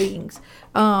human beings.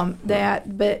 That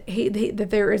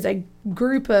there is a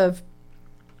group of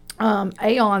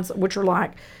aeons, which are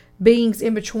like beings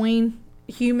in between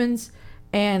humans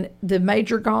and the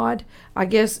major God. I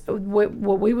guess what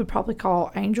we would probably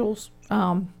call angels.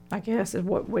 I guess is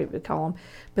what we would call them.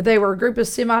 But they were a group of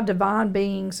semi-divine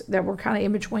beings that were kind of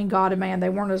in between God and man. They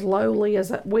weren't as lowly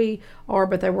as we are,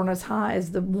 but they weren't as high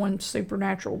as the one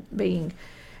supernatural being.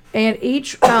 And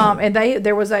each and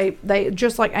they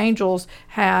just like angels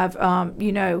have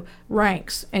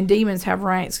ranks, and demons have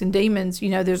ranks, and demons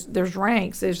there's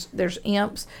ranks, there's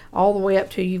imps all the way up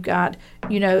to you've got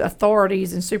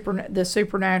authorities and the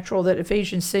supernatural that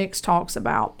Ephesians 6 talks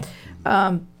about.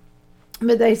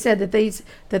 But they said that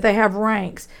they have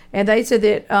ranks, and they said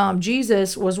that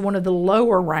Jesus was one of the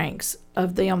lower ranks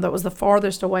of them, that was the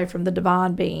farthest away from the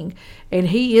divine being, and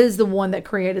he is the one that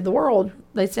created the world.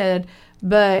 They said,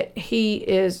 but he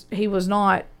was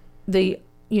not the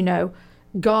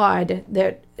God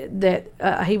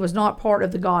that he was not part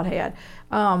of the Godhead.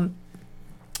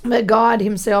 But God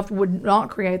himself would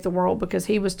not create the world because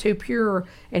he was too pure,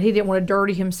 and he didn't want to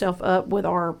dirty himself up with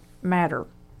our matter,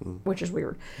 which is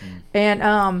weird.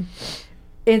 And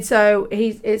so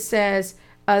it says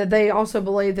they also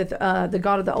believe that the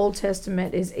God of the Old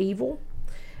Testament is evil,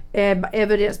 and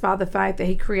evidenced by the fact that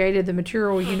he created the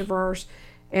material universe,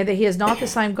 and that he is not the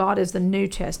same God as the New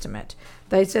Testament.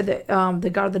 They said that the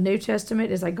God of the New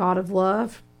Testament is a God of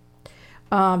love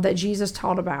that Jesus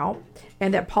taught about,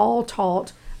 and that Paul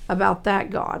taught about that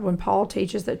God. When Paul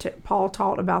teaches that Paul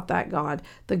taught about that God,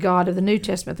 the God of the New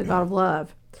Testament, the God of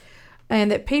love.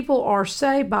 And that people are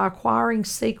saved by acquiring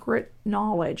secret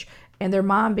knowledge and their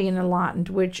mind being enlightened,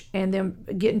 and them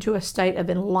getting to a state of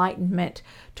enlightenment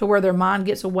to where their mind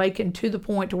gets awakened to the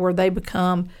point to where they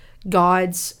become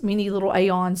gods, many little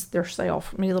aeons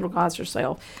theirself, many little gods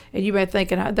theirself. And you may be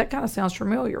thinking, that kind of sounds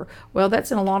familiar. Well,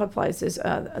 that's in a lot of places.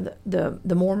 The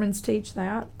Mormons teach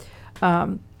that.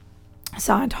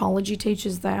 Scientology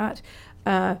teaches that.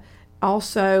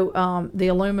 Also, the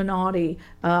Illuminati,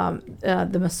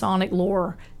 the Masonic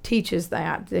lore teaches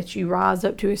that you rise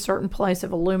up to a certain place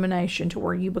of illumination to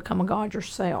where you become a god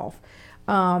yourself.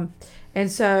 And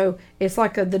so it's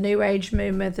like the New Age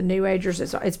movement, the New Agers.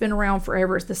 It's been around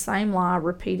forever. It's the same lie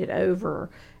repeated over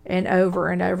and over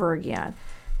and over again.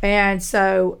 And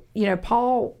so,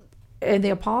 Paul and the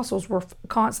apostles were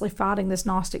constantly fighting this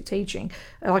Gnostic teaching.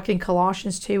 Like in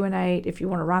Colossians 2 and 8, if you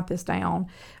want to write this down,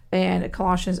 and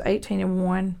Colossians 18 and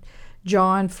 1,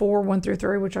 John 4, 1 through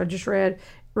 3, which I just read,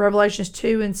 Revelations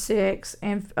 2 and 6,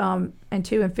 and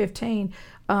 2 and 15,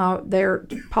 there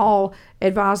Paul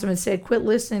advised them and said, quit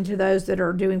listening to those that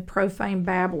are doing profane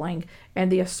babbling and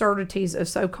the absurdities of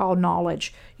so-called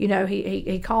knowledge.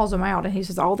 He calls them out, and he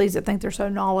says, all these that think they're so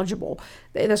knowledgeable.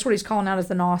 That's what he's calling out as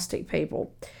the Gnostic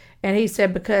people. And he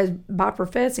said, because by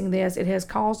professing this, it has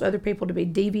caused other people to be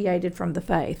deviated from the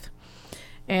faith.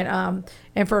 And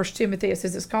in 1 Timothy, it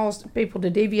says it's caused people to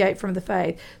deviate from the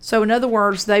faith. So in other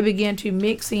words, they begin to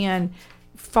mix in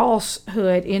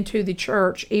falsehood into the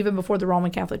church even before the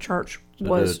Roman Catholic Church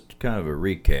was. So kind of a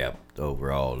recap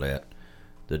over all that.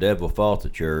 The devil fought the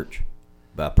church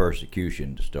by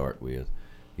persecution to start with.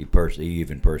 He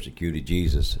even persecuted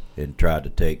Jesus and tried to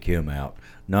take him out,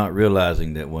 not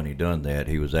realizing that when he done that,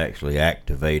 he was actually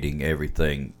activating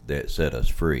everything that set us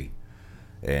free.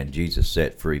 And Jesus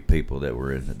set free people that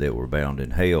were bound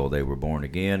in hell. They were born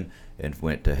again and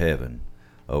went to heaven.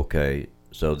 Okay,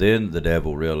 so then the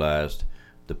devil realized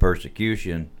the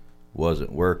persecution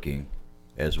wasn't working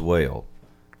as well.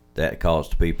 That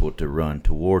caused people to run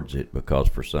towards it because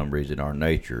for some reason our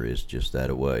nature is just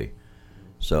that way.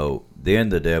 So then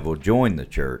the devil joined the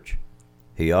church.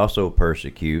 He also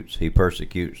persecutes. He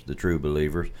persecutes the true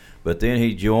believers. But then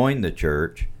he joined the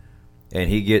church, and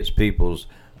he gets people's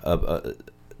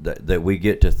that we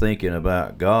get to thinking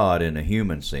about God in a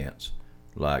human sense.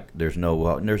 Like there's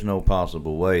no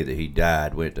possible way that he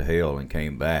died, went to hell, and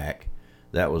came back.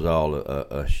 That was all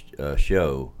a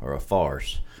show or a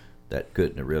farce. That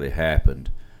couldn't have really happened.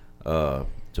 So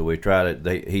he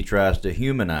tries to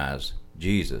humanize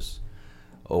Jesus,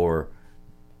 or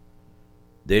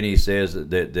then he says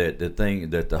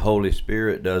that the Holy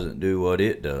Spirit doesn't do what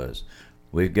it does.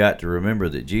 We've got to remember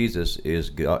that Jesus is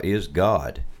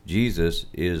God. Jesus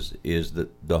is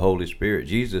the Holy Spirit.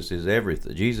 Jesus is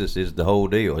everything. Jesus is the whole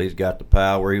deal. He's got the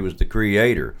power. He was the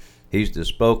creator. He's the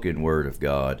spoken word of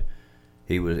God.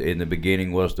 He was in the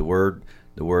beginning was the Word.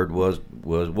 The Word was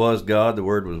God. The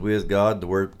Word was with God. The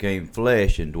Word became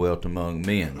flesh and dwelt among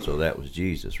men. So that was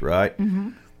Jesus, right?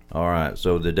 Mm-hmm. All right.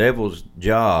 So the devil's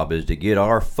job is to get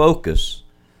our focus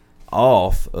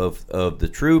off of the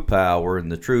true power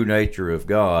and the true nature of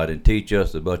God and teach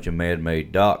us a bunch of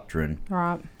man-made doctrine.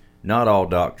 Right. Not all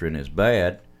doctrine is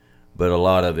bad, but a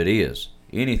lot of it is.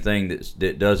 Anything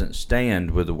that doesn't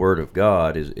stand with the Word of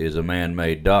God is a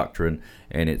man-made doctrine,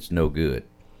 and it's no good.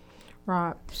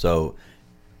 Right. So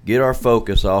get our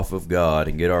focus off of God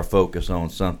and get our focus on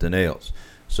something else.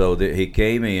 So that he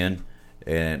came in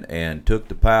and took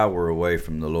the power away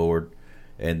from the Lord.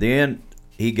 And then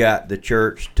he got the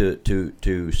church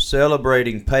to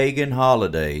celebrating pagan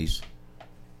holidays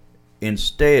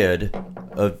instead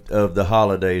of the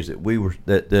holidays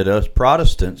that us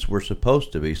Protestants were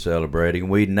supposed to be celebrating.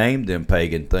 We named them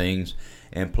pagan things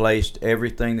and placed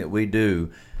everything that we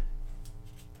do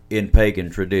in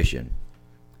pagan tradition.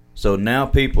 So now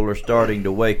people are starting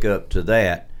to wake up to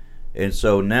that, and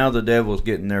so now the devil's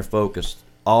getting their focus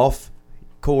off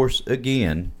course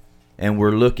again, and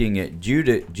we're looking at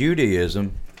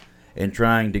Judaism and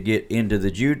trying to get into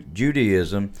the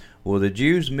Judaism. Well, the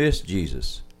Jews missed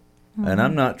Jesus. And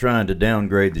I'm not trying to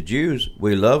downgrade the Jews.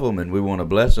 We love them and we want to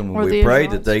bless them. And we pray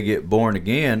that they get born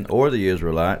again, or the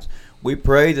Israelites. We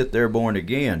pray that they're born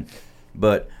again.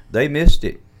 But they missed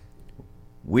it.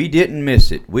 We didn't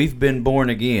miss it. We've been born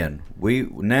again.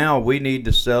 Now we need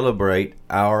to celebrate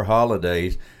our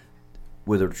holidays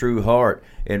with a true heart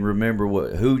and remember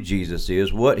who Jesus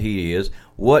is, what he is,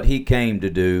 what he came to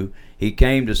do. He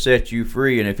came to set you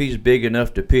free, and if he's big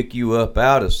enough to pick you up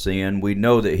out of sin, we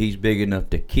know that he's big enough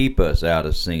to keep us out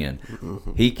of sin.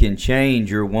 Mm-hmm. He can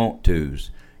change your want-tos.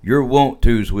 Your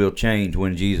want-tos will change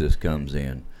when Jesus comes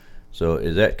in. So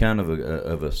is that kind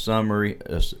of a summary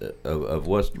of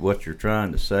what you're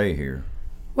trying to say here?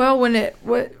 Well,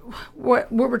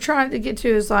 what we're trying to get to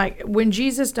is like when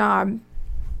Jesus died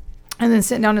and then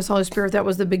sent down his Holy Spirit, that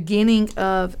was the beginning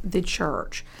of the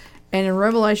church. And in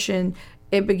Revelation,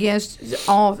 it begins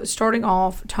starting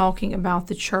off talking about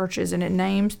the churches, and it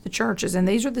names the churches. And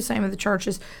these are the same of the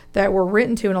churches that were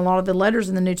written to in a lot of the letters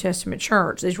in the New Testament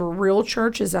church. These were real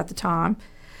churches at the time.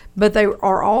 But they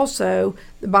are also,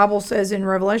 the Bible says in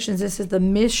Revelations, this is the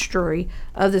mystery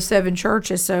of the seven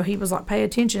churches. So he was like, pay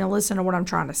attention and listen to what I'm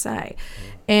trying to say.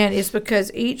 And it's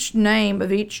because each name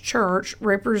of each church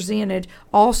represented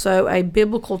also a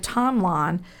biblical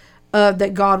timeline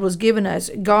that God was giving us.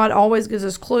 God always gives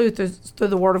us clues through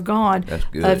the Word of God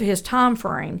of his time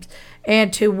frames.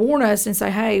 And to warn us and say,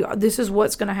 hey, this is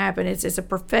what's going to happen. It's a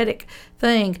prophetic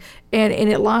thing, and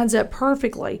it lines up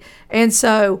perfectly. And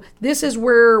so this is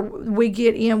where we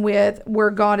get in with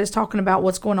where God is talking about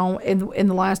what's going on in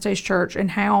the last days church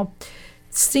and how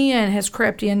sin has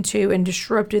crept into and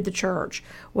disrupted the church.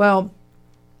 Well,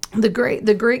 the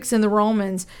Greeks and the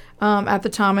Romans at the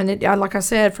time, and like I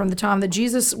said, from the time that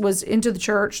Jesus was into the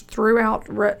church throughout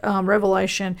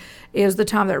Revelation, is the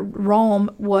time that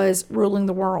Rome was ruling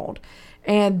the world.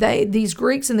 And these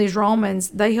Greeks and these Romans,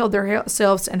 they held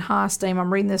themselves in high esteem.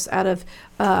 I'm reading this out of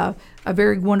a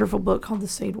very wonderful book called The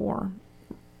Seed War,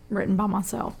 written by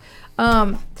myself.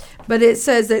 But it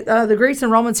says that the Greeks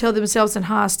and Romans held themselves in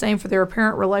high esteem for their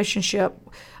apparent relationship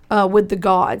with the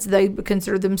gods. They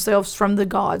considered themselves from the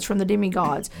gods, from the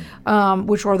demigods,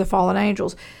 which are the fallen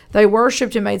angels. They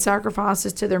worshipped and made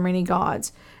sacrifices to their many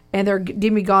gods and their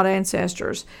demigod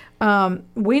ancestors.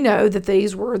 We know that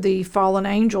these were the fallen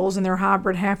angels and their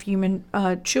hybrid half-human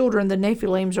children, the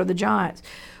Nephilims or the giants.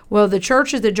 Well, the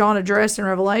churches that John addressed in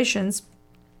Revelations,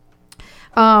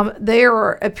 they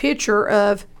are a picture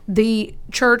of the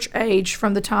church age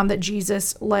from the time that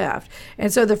Jesus left.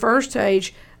 And so the first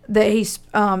age that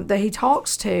he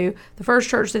talks to, the first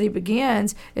church that he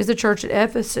begins, is the church at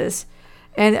Ephesus.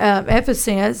 And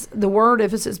Ephesus, the word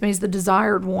Ephesus means the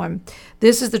desired one.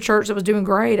 This is the church that was doing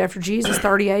great after Jesus,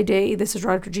 30 A.D. This is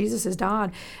right after Jesus has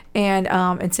died, and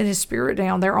sent his Spirit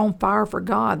down. They're on fire for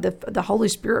God. The Holy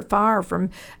Spirit fire from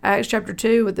Acts chapter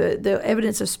 2 with the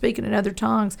evidence of speaking in other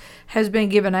tongues has been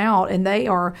given out, and they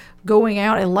are going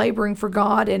out and laboring for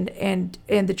God, and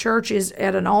the church is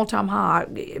at an all-time high.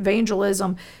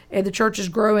 Evangelism, and the church is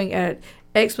growing at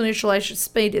exponential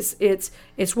speed.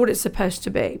 It's what it's supposed to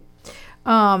be.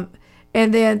 And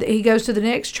then he goes to the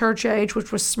next church age,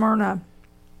 which was Smyrna.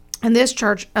 And this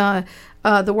church,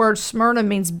 the word Smyrna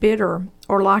means bitter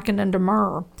or likened unto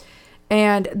myrrh.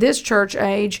 And this church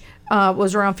age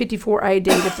was around 54 AD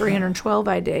to 312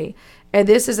 AD. And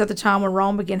this is at the time when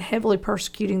Rome began heavily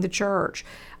persecuting the church.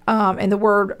 And the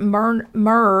word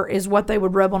myrrh is what they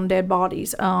would rub on dead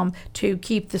bodies to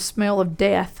keep the smell of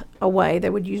death away.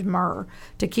 They would use myrrh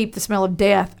to keep the smell of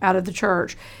death out of the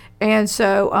church. And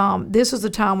so this was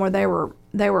the time where they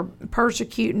were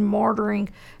persecuting, martyring,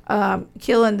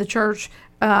 killing the church,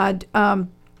 and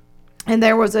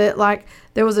there was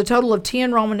a total of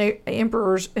 10 Roman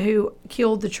emperors who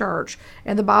killed the church.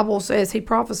 And the Bible says, he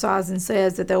prophesies and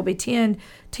says that there will be 10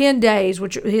 days,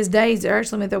 which his days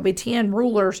actually meant there'll be 10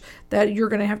 rulers that you're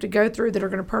going to have to go through that are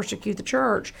going to persecute the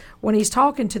church, when he's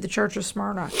talking to the church of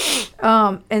Smyrna.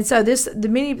 And so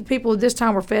many people at this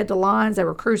time were fed to lions, they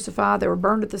were crucified, they were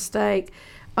burned at the stake.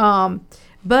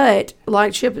 But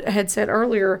like Chip had said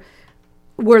earlier,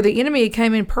 where the enemy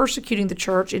came in persecuting the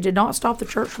church, it did not stop the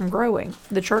church from growing.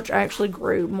 The church actually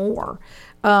grew more.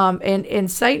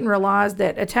 And Satan realized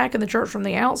that attacking the church from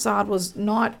the outside was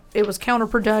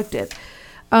counterproductive.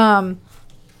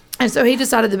 And so he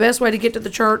decided the best way to get to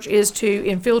the church is to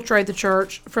infiltrate the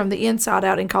church from the inside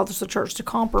out and cause the church to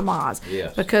compromise.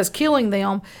 Yes. Because killing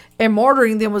them and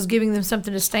martyring them was giving them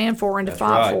something to stand for and to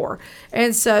fight right. for.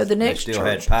 And so the next They still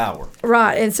church, had power.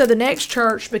 right? And so the next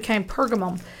church became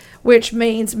Pergamum, which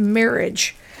means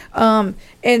marriage. And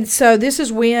so this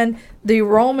is when the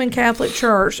Roman Catholic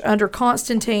Church under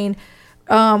Constantine,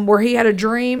 where he had a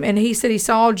dream and he said he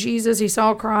saw Jesus, he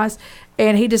saw Christ,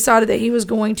 and he decided that he was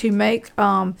going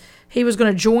to he was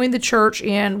going to join the church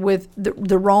in with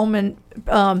the Roman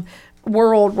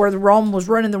world, where the Rome was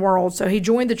running the world. So he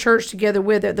joined the church together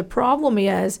with it. The problem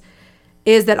is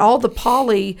that all the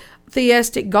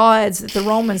polytheistic gods that the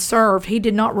Romans served, he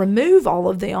did not remove all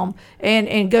of them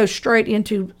and go straight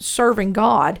into serving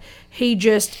God. He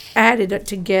just added it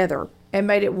together and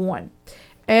made it one.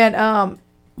 And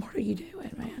what are you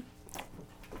doing, man?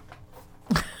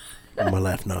 My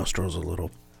left nostril's a little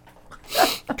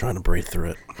trying to breathe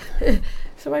through it.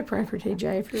 Somebody pray for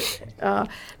TJ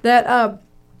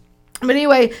but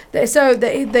anyway, so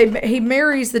he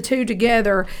marries the two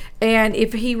together, and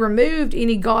if he removed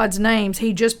any god's names,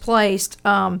 he just placed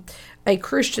a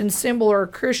Christian symbol or a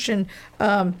Christian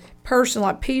person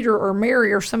like Peter or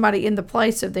Mary or somebody in the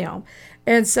place of them.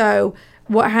 And so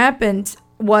what happened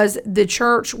was the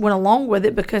church went along with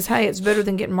it because, hey, it's better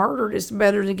than getting murdered. It's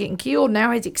better than getting killed. Now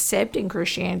he's accepting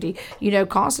Christianity.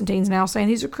 Constantine's now saying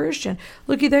he's a Christian.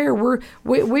 Looky there,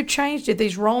 we've changed it.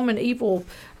 These Roman evil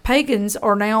pagans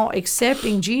are now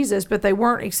accepting Jesus, but they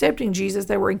weren't accepting Jesus.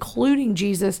 They were including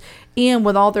Jesus in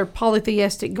with all their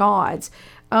polytheistic gods.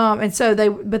 And so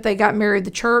they got married.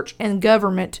 The church and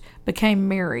government became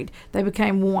married. They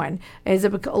became one as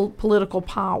a political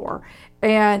power.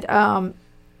 And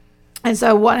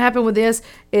so what happened with this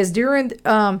is during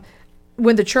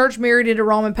when the church married into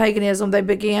Roman paganism, they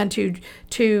began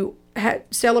to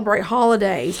celebrate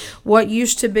holidays. What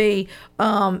used to be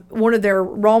one of their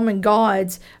Roman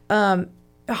gods'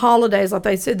 holidays, like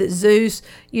they said that Zeus,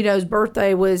 his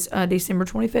birthday was December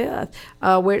 25th,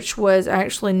 which was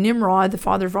actually Nimrod, the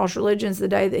father of false religions, the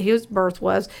day that his birth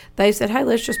was. They said, hey,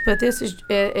 let's just put this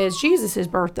as Jesus'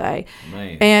 birthday.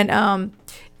 Man. And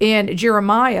in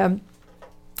Jeremiah,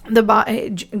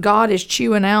 God is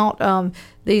chewing out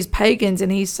these pagans,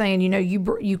 and he's saying,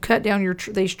 you cut down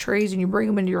these trees and you bring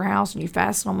them into your house and you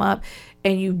fasten them up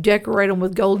and you decorate them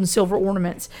with gold and silver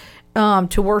ornaments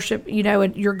to worship,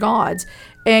 your gods.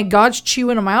 And God's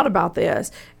chewing them out about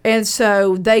this. And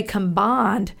so they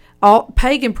combined all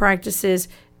pagan practices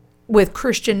with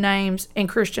Christian names and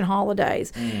Christian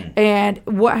holodays. And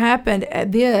what happened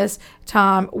at this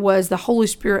time was the Holy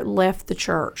Spirit left the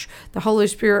church. The Holy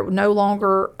Spirit no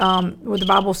longer, what the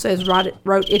Bible says,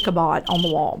 wrote Ichabod on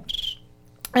the wall.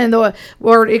 And the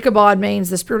word Ichabod means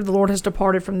the Spirit of the Lord has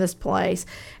departed from this place.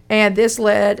 And this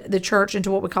led the church into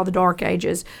what we call the Dark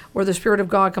Ages, where the Spirit of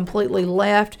God completely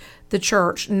left the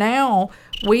church. Now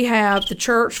we have the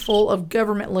church full of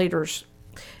government leaders.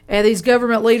 And these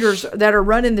government leaders that are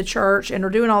running the church and are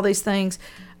doing all these things,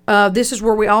 this is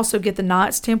where we also get the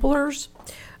Knights Templars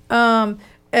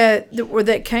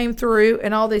that came through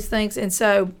and all these things. And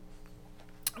so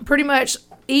pretty much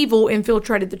evil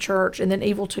infiltrated the church, and then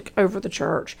evil took over the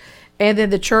church. And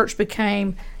then the church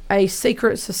became a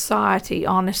secret society,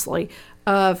 honestly,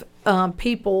 of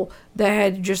people that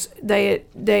had just, they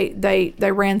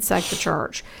ransacked the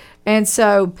church. And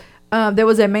so there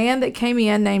was a man that came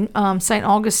in named St.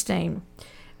 Augustine,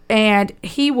 and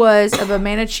he was of a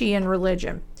Manichaean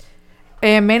religion.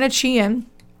 And Manichaean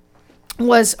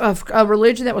was a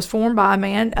religion that was formed by a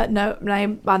man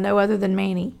named by no other than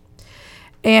Mani.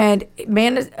 And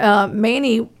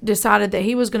Mani decided that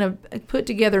he was going to put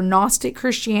together Gnostic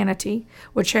Christianity,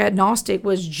 which had Gnostic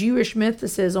was Jewish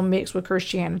mysticism mixed with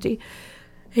Christianity.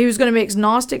 He was going to mix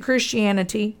Gnostic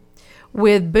Christianity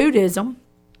with Buddhism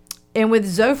and with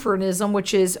Zophranism,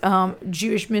 which is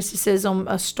Jewish mysticism,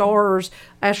 stars,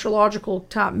 astrological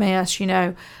type mess,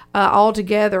 all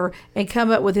together, and come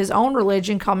up with his own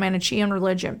religion called Manichaean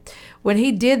religion. When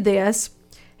he did this,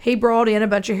 he brought in a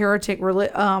bunch of heretic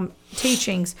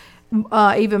teachings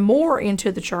even more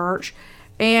into the church.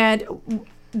 And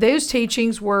those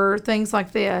teachings were things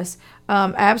like this: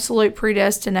 absolute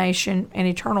predestination and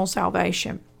eternal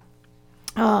salvation.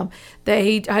 That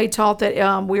he taught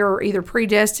that we are either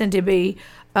predestined to be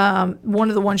one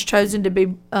of the ones chosen to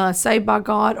be saved by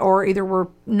God, or either we're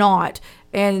not,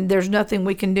 and there's nothing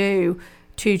we can do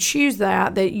to choose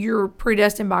that you're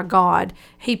predestined by God.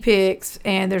 He picks,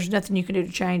 and there's nothing you can do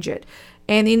to change it.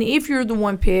 And then if you're the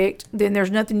one picked, then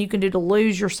there's nothing you can do to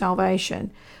lose your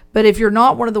salvation. But if you're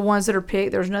not one of the ones that are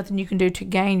picked, there's nothing you can do to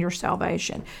gain your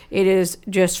salvation. It is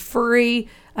just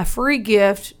a free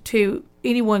gift to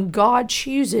anyone God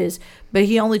chooses, but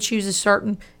he only chooses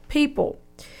certain people.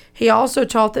 He also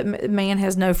taught that man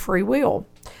has no free will.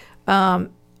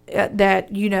 That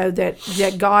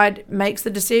God makes the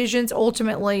decisions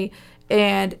ultimately,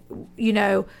 and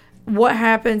what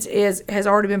happens has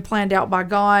already been planned out by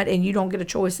God, and you don't get a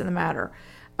choice in the matter.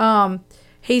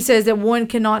 He says that one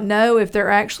cannot know if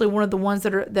they're actually one of the ones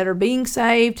that are being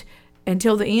saved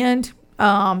until the end.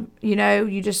 I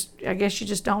guess you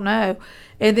just don't know.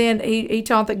 And then he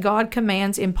taught that God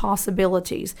commands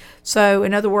impossibilities. So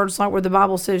in other words, like where the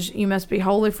Bible says, you must be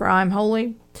holy for I am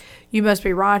holy. You must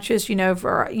be righteous,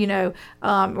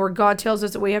 where God tells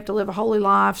us that we have to live a holy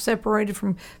life separated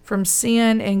from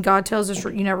sin. And God tells us,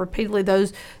 repeatedly,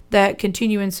 those that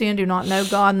continue in sin do not know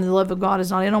God, and the love of God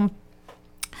is not in them.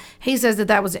 He says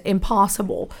that was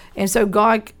impossible. And so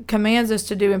God commands us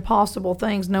to do impossible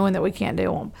things knowing that we can't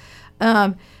do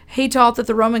them. He taught that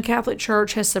the Roman Catholic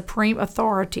Church has supreme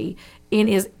authority and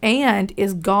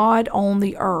is God on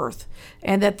the earth,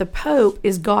 and that the Pope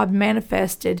is God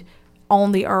manifested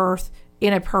on the earth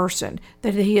in a person,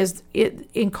 that he is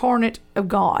incarnate of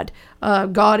God,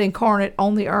 God incarnate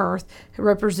on the earth, who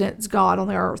represents God on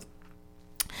the earth.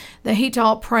 That he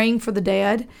taught praying for the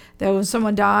dead, that when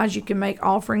someone dies, you can make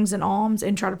offerings and alms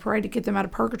and try to pray to get them out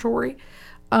of purgatory.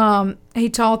 He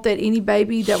taught that any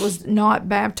baby that was not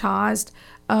baptized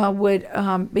would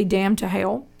be damned to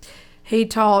hell. He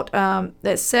taught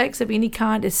that sex of any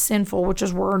kind is sinful, which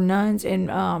is where nuns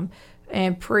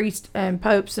and priests and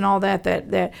popes and all that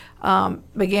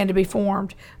began to be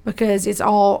formed, because it's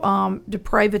all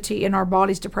depravity in our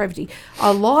body's depravity.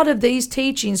 A lot of these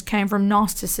teachings came from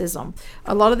Gnosticism.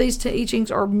 A lot of these teachings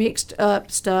are mixed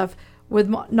up stuff with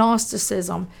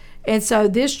Gnosticism. And so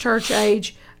this church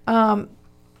age,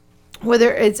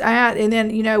 whether it's at, and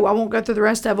then, I won't go through the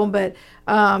rest of them, but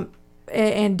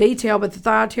in detail, but the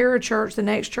Thyatira church, the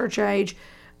next church age,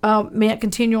 meant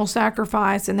continual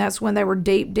sacrifice, and that's when they were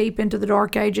deep into the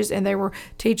Dark Ages, and they were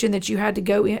teaching that you had to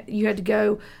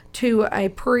go to a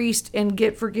priest and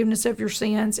get forgiveness of your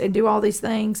sins and do all these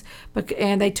things,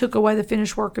 and they took away the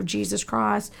finished work of Jesus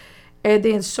Christ. And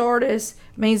then Sardis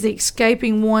means the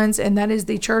escaping ones, and that is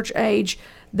the church age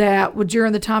that was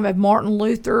during the time of Martin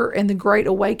Luther and the Great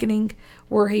Awakening,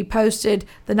 where he posted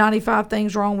the 95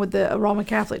 things wrong with the Roman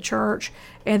Catholic Church,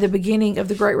 and the beginning of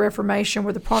the Great Reformation,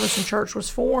 where the Protestant Church was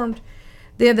formed.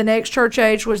 Then the next church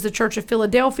age was the Church of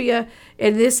Philadelphia,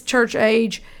 and this church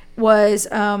age was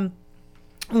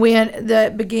when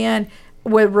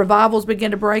revivals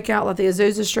began to break out, like the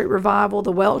Azusa Street Revival,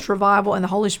 the Welsh Revival, and the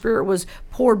Holy Spirit was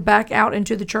poured back out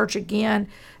into the church again.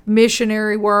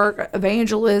 Missionary work,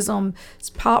 evangelism,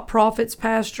 prophets,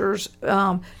 pastors,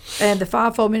 and the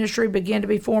fivefold ministry began to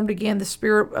be formed again. The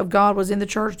Spirit of God was in the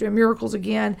church doing miracles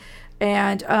again,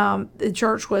 and the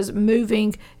church was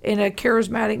moving in a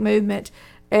charismatic movement.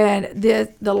 And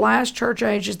the last church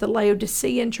age is the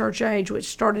Laodicean church age, which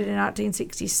started in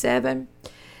 1967.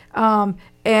 And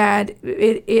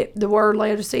the word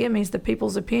Laodicea means the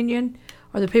people's opinion,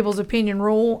 or the people's opinion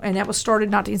rule, and that was started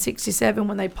in 1967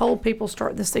 when they polled people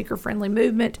starting the seeker-friendly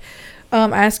movement,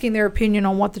 asking their opinion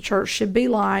on what the church should be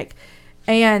like.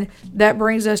 And that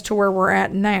brings us to where we're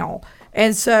at now.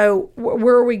 And so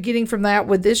where are we getting from that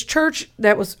with this church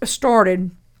that was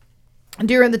started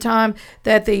during the time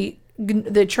that the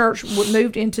church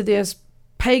moved into this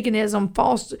paganism,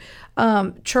 false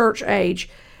church age?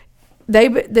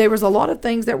 There was a lot of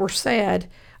things that were said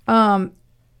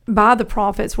by the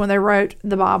prophets when they wrote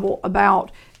the Bible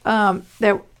about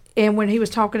that, and when he was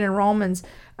talking in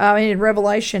in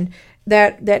Revelation,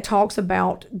 that talks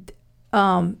about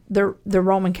the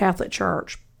Roman Catholic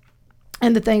Church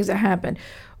and the things that happened.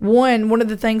 One of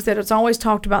the things that it's always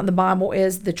talked about in the Bible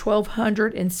is the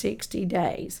 1260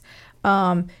 days.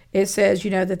 It says,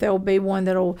 that there will be one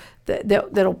that'll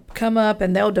come up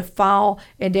and they'll defile.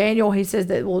 In Daniel, he says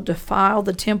that will defile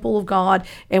the temple of God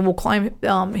and will claim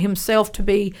himself to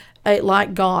be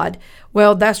like God.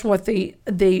 Well, that's what the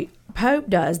Pope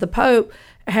does. The Pope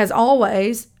has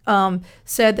always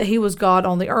said that he was God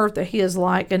on the earth, that he is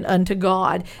like unto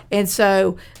God. And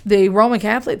so the Roman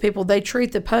Catholic people, they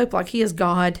treat the Pope like he is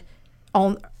God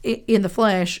in the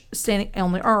flesh, standing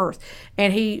on the earth.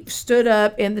 And he stood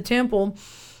up in the temple,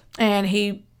 and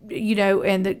he,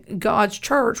 and God's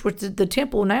church, which the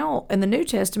temple now in the New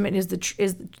Testament is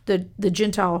the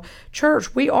Gentile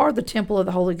church. We are the temple of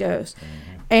the Holy Ghost.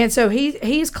 And so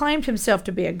he's claimed himself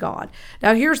to be a god.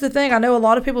 Now, here's the thing. I know a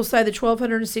lot of people say the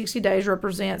 1,260 days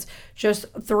represents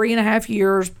just 3.5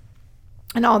 years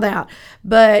and all that.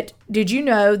 But did you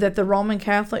know that the Roman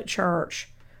Catholic Church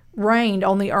reigned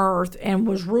on the earth and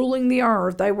was ruling the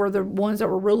earth? They were the ones that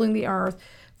were ruling the earth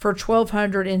for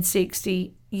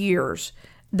 1,260 years.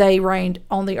 They reigned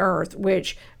on the earth,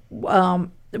 which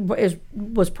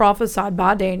was prophesied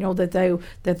by Daniel that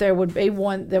there would be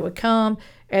one that would come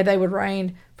and they would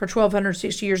reign for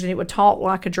 1,260 years, and it would talk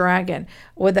like a dragon.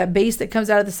 With that beast that comes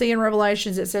out of the sea in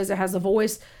Revelations, it says it has a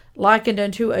voice likened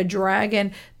unto a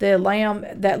dragon. The lamb,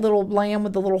 that little lamb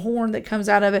with the little horn that comes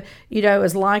out of it,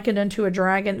 is likened unto a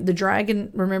dragon. The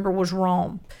dragon, remember, was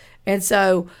Rome. And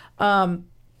so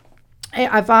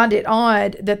I find it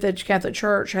odd that the Catholic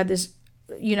Church had this,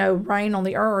 reign on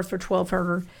the earth for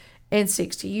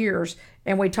 1,260 years.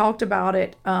 And we talked about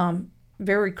it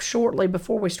very shortly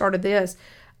before we started this,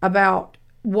 about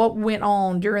what went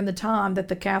on during the time that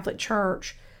the Catholic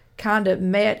Church kind of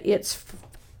met its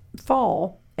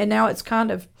fall, and now it's kind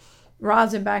of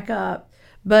rising back up.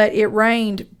 But it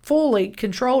reigned fully,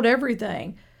 controlled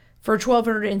everything for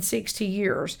 1,260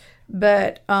 years.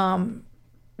 But y'all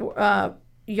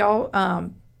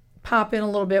pop in a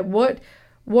little bit. What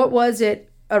was it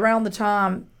around the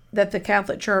time that the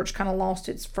Catholic Church kind of lost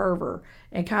its fervor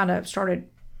and kind of started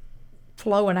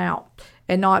flowing out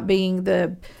and not being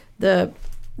the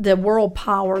world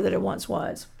power that it once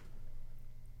was?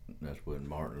 That's when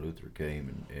Martin Luther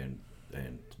came and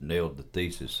nailed the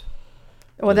thesis.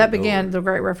 Well, that began the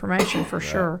Great Reformation for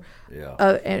sure. Yeah.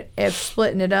 And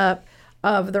splitting it up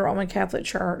of the Roman Catholic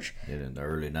Church. And in the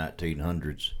early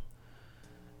 1900s,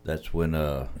 that's when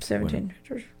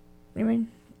 1700s. You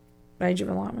mean Age of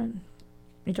Enlightenment?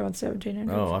 You talking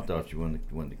 1700s? Oh, I thought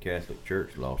when the Catholic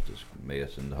Church lost its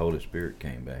mess and the Holy Spirit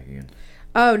came back in.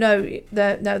 Oh no,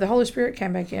 the Holy Spirit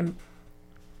came back in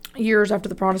years after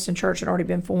the Protestant Church had already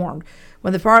been formed.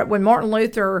 When Martin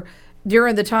Luther,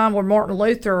 during the time when Martin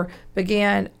Luther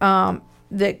began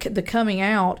the coming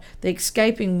out, the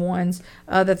escaping ones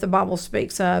that the Bible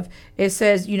speaks of, it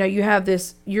says, you have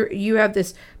this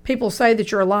people say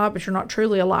that you're alive, but you're not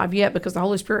truly alive yet, because the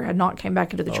Holy Spirit had not came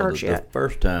back into the church yet. The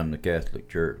first time the Catholic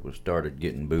Church was started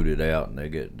getting booted out, and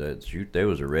they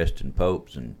was arresting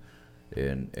popes and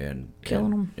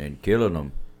killing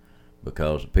them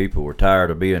because people were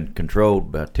tired of being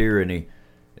controlled by tyranny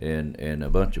and a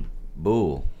bunch of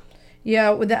bull. Yeah,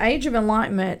 when the Age of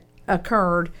Enlightenment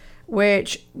occurred,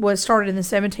 which was started in the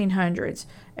 1700s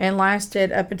and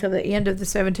lasted up until the end of the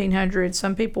 1700s.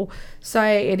 Some people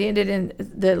say it ended in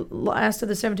the last of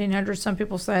the 1700s. Some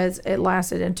people say it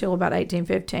lasted until about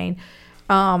 1815.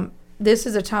 This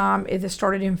is a time, it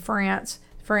started in France.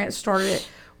 France started it,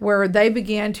 where they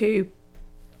began to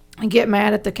get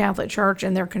mad at the Catholic Church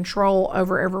and their control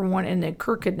over everyone and the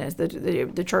crookedness.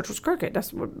 The church was crooked.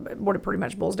 That's what it pretty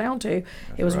much boils down to.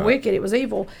 It was wicked. It was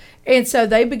evil. And so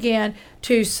they began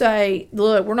to say,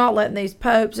 look, we're not letting these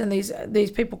popes and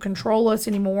these people control us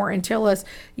anymore and tell us,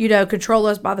 control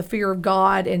us by the fear of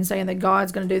God and saying that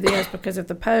God's going to do this, because if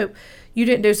the Pope, you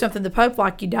didn't do something to the Pope,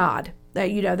 like, you died.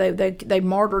 They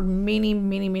martyred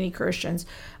many Christians.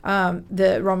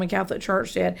 The Roman Catholic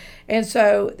Church did. And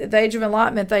so the Age of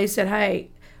Enlightenment, they said, hey,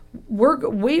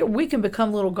 we can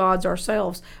become little gods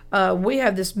ourselves. We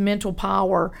have this mental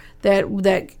power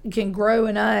that can grow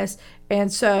in us,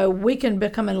 and so we can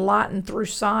become enlightened through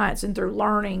science and through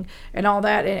learning and all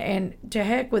that. And to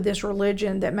heck with this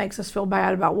religion that makes us feel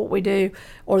bad about what we do,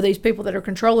 or these people that are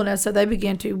controlling us. So they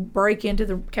began to break into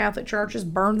the Catholic churches,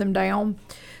 burn them down,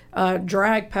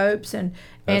 drag popes, and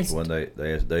that's when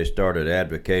they started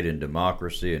advocating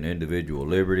democracy and individual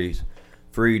liberties,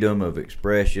 freedom of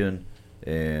expression,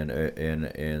 and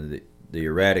the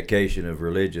eradication of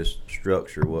religious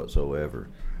structure whatsoever.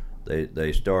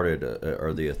 They started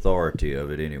or the authority of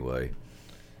it anyway.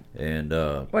 And wait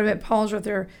a minute, pause right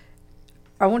there.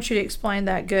 I want you to explain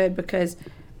that good, because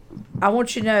I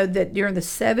want you to know that during the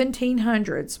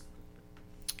 1700s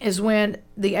is when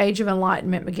the Age of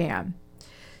Enlightenment began.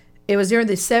 It was during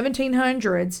the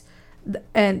 1700s,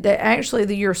 and actually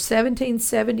the year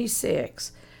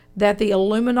 1776, that the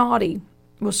Illuminati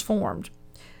was formed.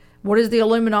 What is the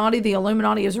Illuminati? The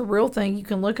Illuminati is a real thing. You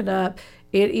can look it up.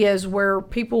 It is where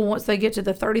people, once they get to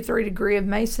the 33rd degree of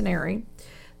Masonry,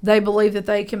 they believe that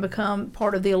they can become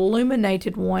part of the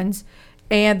illuminated ones,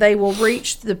 and they will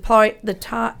reach the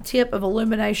tip of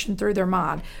illumination through their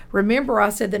mind. Remember,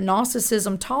 I said that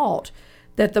Gnosticism taught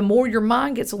that the more your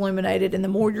mind gets illuminated and the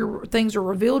more your things are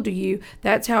revealed to you,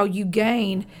 that's how you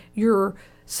gain your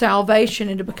salvation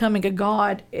into becoming a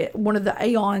god, one of the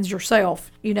aeons yourself,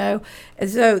 And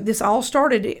so this all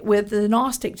started with the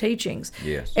Gnostic teachings.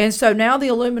 Yes. And so now the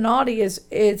Illuminati is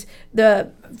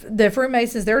the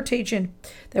Freemasons, they're teaching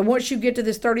that once you get to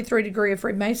this 33 degree of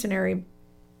Freemasonry,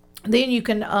 then you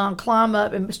can climb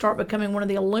up and start becoming one of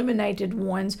the illuminated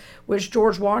ones, which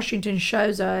George Washington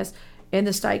shows us in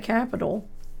the state capitol,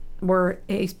 where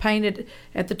he's painted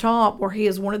at the top, where he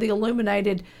is one of the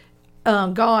illuminated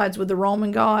gods, with the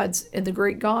Roman gods and the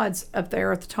Greek gods up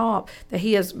there at the top, that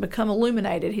he has become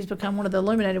illuminated. He's become one of the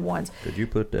illuminated ones. Could you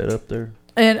put that up there?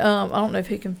 And I don't know if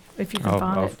you can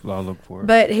find it. I'll look for it.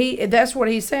 But that's what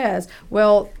he says.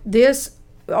 Well,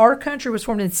 our country was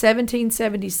formed in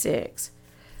 1776.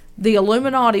 The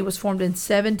Illuminati was formed in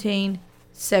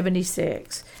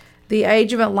 1776. The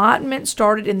Age of Enlightenment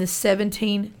started in the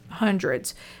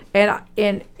 1700s. And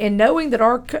knowing that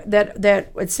at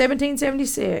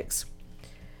 1776,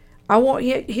 I want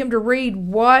him to read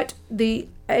what the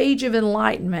Age of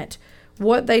Enlightenment,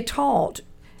 what they taught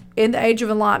in the Age of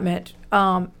Enlightenment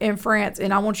in France,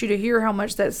 and I want you to hear how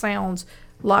much that sounds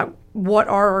like what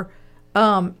our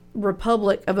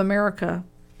Republic of America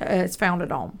is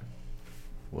founded on.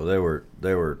 Well,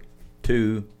 there were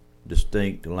two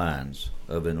distinct lines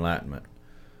of enlightenment.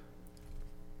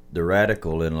 The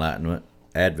radical enlightenment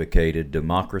advocated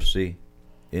democracy,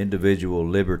 individual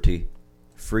liberty,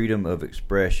 freedom of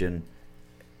expression,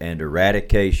 and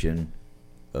eradication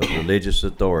of religious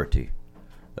authority.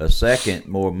 A second,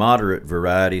 more moderate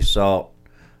variety sought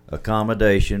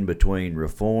accommodation between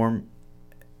reform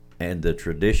and the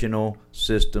traditional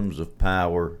systems of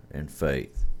power and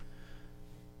faith.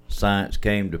 Science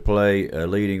came to play a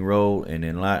leading role in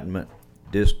Enlightenment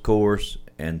discourse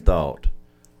and thought.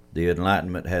 The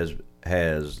Enlightenment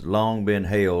has long been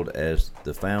hailed as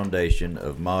the foundation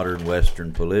of modern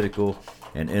Western political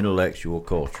and intellectual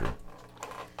culture.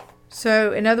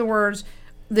 So, in other words,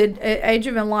 the Age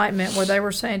of Enlightenment, where they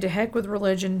were saying to heck with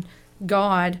religion,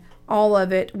 God, all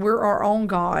of it, we're our own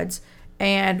gods,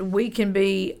 and we can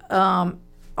be,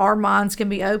 our minds can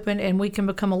be open, and we can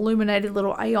become illuminated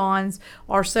little aeons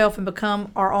ourselves and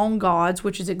become our own gods,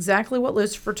 which is exactly what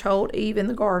Lucifer told Eve in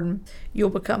the garden. You'll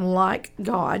become like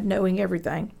God, knowing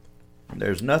everything.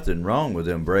 There's nothing wrong with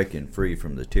them breaking free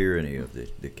from the tyranny of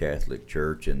the Catholic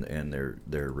Church and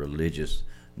their religious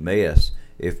mess.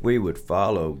 If we would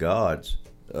follow God's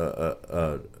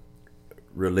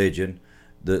religion,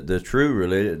 the true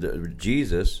religion,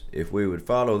 Jesus, if we would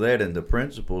follow that and the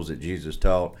principles that Jesus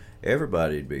taught,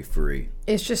 everybody'd be free.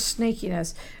 It's just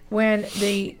sneakiness. When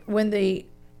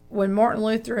Martin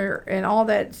Luther and all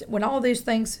that, when all these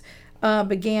things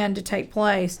began to take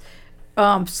place,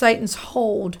 Satan's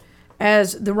hold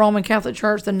as the Roman Catholic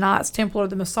Church, the Knights Templar,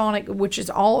 the Masonic, which is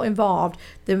all involved,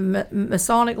 the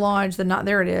Masonic Lodge,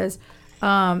 there it is.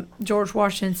 George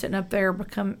Washington sitting up there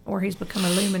where he's become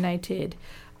illuminated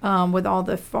with all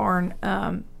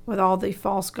the with all the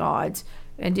false gods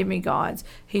and demigods.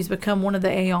 He's become one of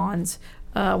the aeons,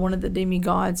 one of the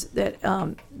demigods that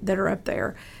are up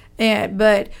there.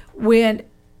 But when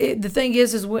the thing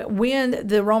is when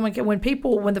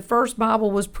the first Bible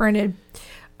was printed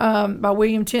by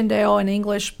William Tyndale in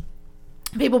English,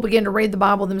 people began to read the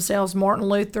Bible themselves. Martin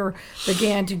Luther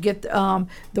began to get the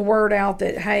word out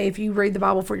that, hey, if you read the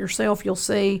Bible for yourself, you'll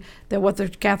see that what the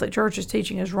Catholic Church is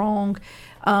teaching is wrong.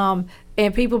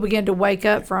 And people began to wake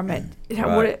up from it.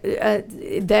 Right.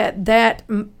 That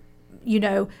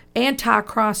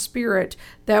Antichrist spirit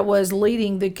that was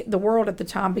leading the world at the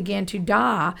time began to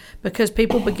die, because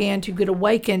people began to get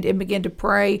awakened and begin to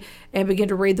pray and begin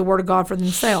to read the Word of God for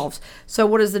themselves. So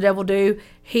what does the devil do?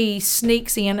 He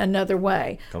sneaks in another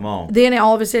way. Come on. Then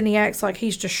all of a sudden he acts like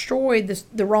he's destroyed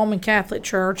the Roman Catholic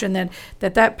Church, and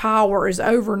that power is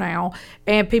over now,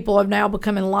 and people have now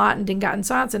become enlightened and gotten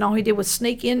science, and all he did was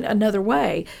sneak in another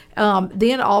way.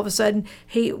 Then all of a sudden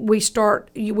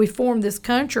we form this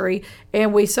country,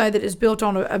 and we say that it's built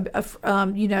on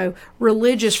a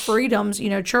religious freedoms,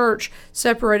 church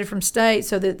separated from state,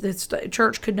 so that the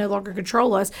church could no longer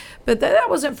control us. But that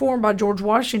wasn't formed by George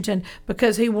Washington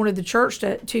because he wanted the church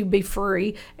to be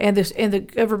free and the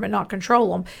government not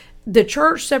control them. The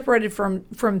church separated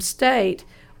from state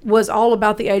was all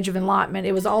about the Age of Enlightenment.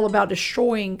 It was all about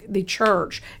destroying the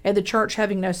church and the church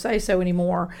having no say-so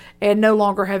anymore and no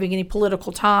longer having any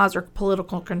political ties or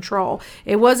political control.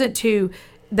 It wasn't to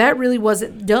that really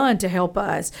wasn't done to help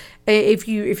us. If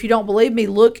you don't believe me,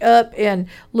 look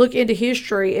into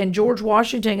history. And George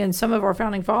Washington and some of our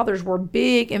founding fathers were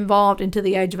big involved into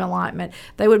the Age of Enlightenment.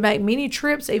 They would make many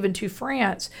trips even to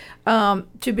France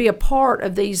to be a part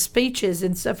of these speeches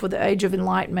and stuff with the Age of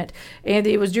Enlightenment. And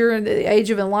it was during the Age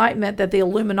of Enlightenment that the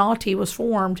Illuminati was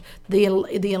formed, the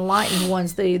enlightened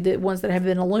ones, the ones that have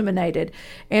been illuminated.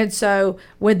 And so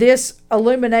when this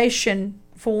illumination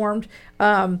formed,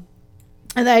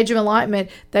 in the Age of Enlightenment,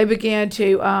 they began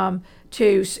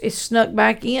it snuck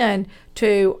back in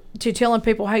to telling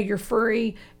people, hey, you're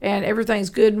free and everything's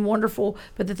good and wonderful.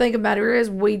 But the thing about it is,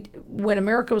 when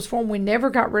America was formed, we never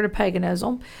got rid of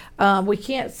paganism. We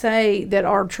can't say that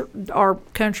our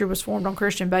country was formed on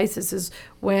Christian basis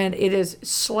when it is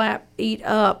eat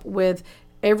up with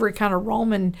every kind of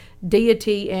Roman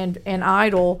deity and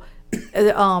idol.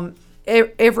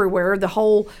 Everywhere, the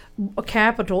whole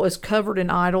capital is covered in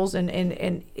idols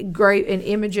and great and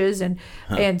images and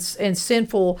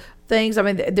sinful things. I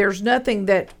mean, there's nothing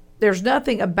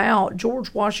about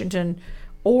George Washington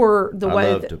or the way.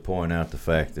 I love to point out the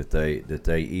fact that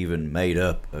they even made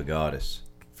up a goddess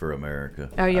for America.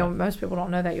 Oh yeah, most people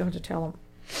don't know that. You have to tell them.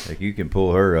 Like you can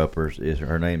pull her up.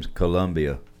 Her name's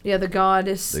Columbia. Yeah, the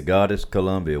goddess. The goddess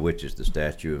Columbia, which is the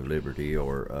Statue of Liberty,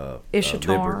 or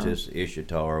Ishtar. Libertas,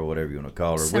 Ishtar, or whatever you want to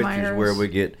call her, Semiris. which is where we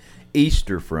get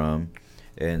Easter from,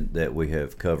 and that we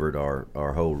have covered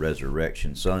our whole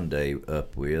Resurrection Sunday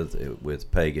up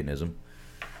with paganism.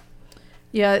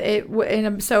 Yeah,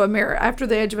 so after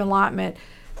the Age of Enlightenment,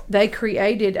 they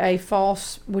created a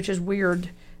false, which is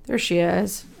weird. There she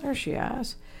is.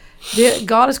 The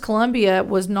goddess Columbia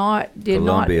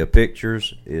Columbia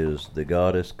Pictures is the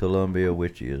goddess Columbia,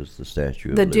 which is the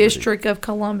Statue of Liberty. The District of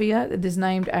Columbia is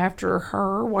named after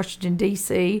her, Washington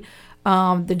D.C.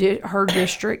 Her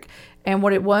district, and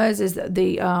what it was is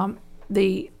the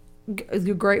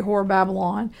Great Whore of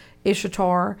Babylon,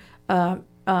 Ishtar,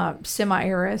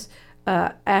 Semiris,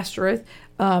 Astareth,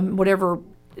 whatever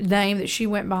name that she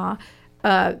went by.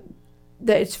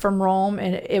 That's from Rome,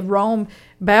 and Rome,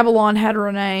 Babylon had her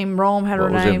a name. Rome had her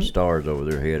a name. What was them stars over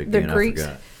their head again? I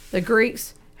forgot. The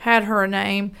Greeks had her a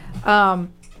name.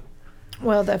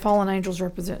 Well, the fallen angels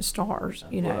represent stars,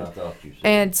 you know. I thought you said.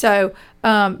 And so,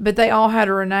 but they all had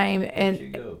her a name, Where'd she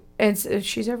go? and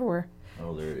she's everywhere.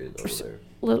 Oh, there it is over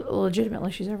there.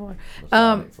 Legitimately, she's everywhere.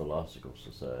 Masonic Philosophical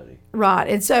Society. Right,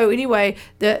 and so anyway,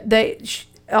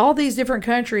 all these different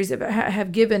countries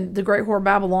have given the Great Whore of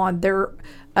Babylon their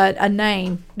a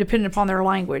name depending upon their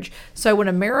language. So when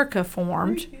America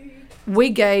formed, we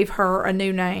gave her a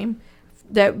new name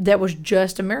that was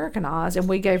just Americanized, and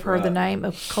we gave her the name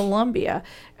of Columbia.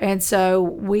 And so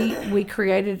we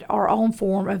created our own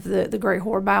form of the Great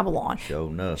Whore of Babylon. Sure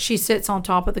enough. She sits on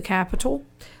top of the Capitol.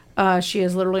 She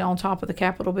is literally on top of the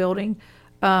Capitol building.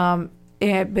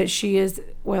 But she is,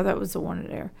 well, that was the one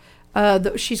there.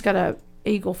 She's got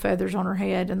eagle feathers on her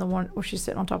head, and the one where she's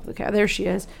sitting on top of the Capitol. There she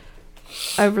is.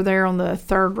 Over there on the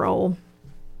third row,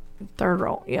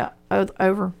 yeah,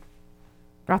 over,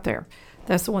 right there.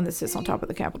 That's the one that sits on top of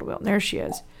the Capitol building. There she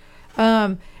is.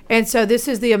 And so this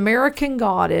is the American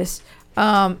goddess,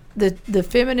 the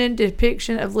feminine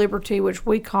depiction of liberty, which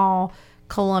we call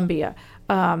Columbia,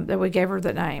 that we gave her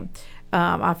the name.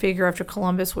 I figure after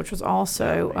Columbus, which was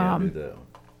also do that one.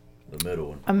 The middle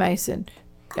one. a Mason.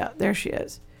 Yeah, there she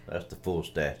is. That's the full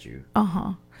statue.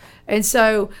 And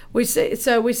so we see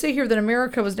here that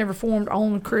America was never formed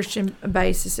on Christian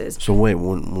bases. So wait,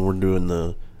 when we're doing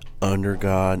the under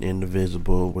God,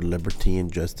 indivisible, with liberty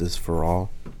and justice for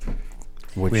all,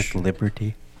 With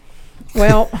liberty.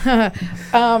 Well,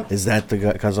 is that the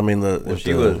God? Because I mean, the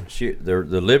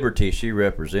liberty she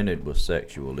represented was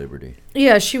sexual liberty.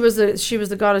 yeah, she was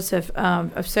the goddess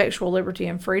of sexual liberty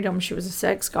and freedom. She was a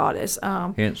sex goddess.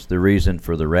 Hence the reason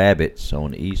for the rabbits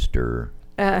on Easter.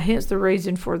 Hence the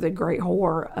reason for the Great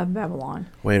Whore of Babylon.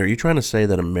 Wait, are you trying to say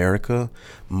that America,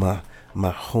 my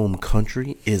home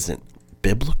country, isn't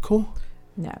biblical?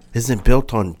 No. Isn't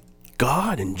built on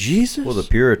God and Jesus? Well, the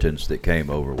Puritans that came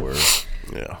over were.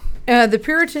 Yeah. The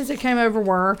Puritans that came over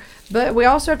were, but we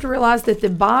also have to realize that the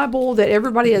Bible that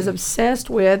everybody is obsessed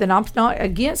with, and I'm not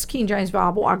against King James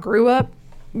Bible. I grew up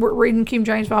reading King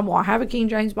James Bible. I have a King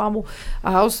James Bible,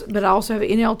 but I also have an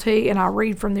NLT, and I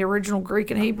read from the original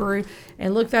Greek and Hebrew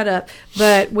and look that up.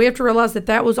 But we have to realize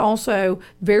that was also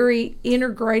very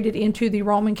integrated into the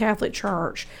Roman Catholic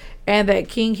Church, and that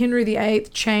King Henry VIII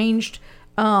changed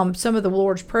some of the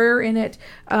Lord's Prayer in it.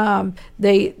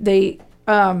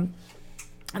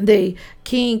 the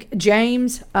King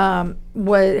James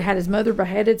had his mother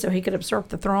beheaded so he could usurp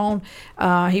the throne.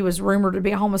 He was rumored to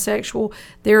be a homosexual.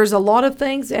 There's a lot of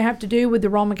things that have to do with the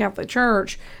Roman Catholic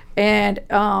Church, and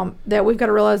that we've got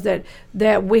to realize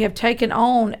that we have taken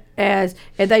on and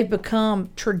they've become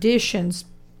traditions,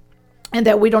 and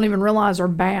that we don't even realize are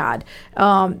bad,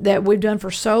 that we've done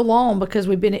for so long because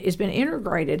it's been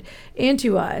integrated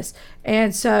into us.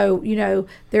 And so,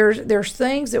 there's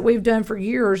things that we've done for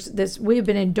years that we've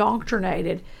been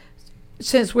indoctrinated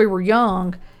since we were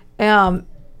young, and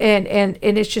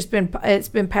it's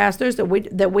been passed through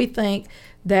that we think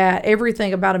that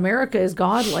everything about America is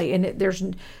godly,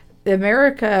 and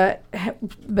America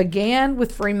began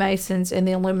with Freemasons and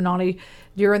the Illuminati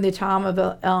during the time of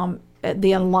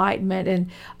the Enlightenment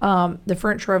and the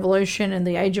French Revolution and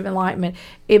the Age of Enlightenment.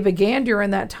 It began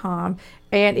during that time,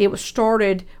 and it was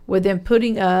started with them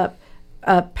putting up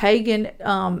a pagan,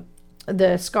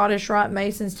 the Scottish Rite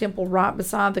Masons temple right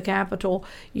beside the Capitol.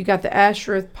 You got the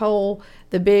Ashereth pole,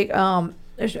 the big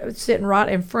sitting right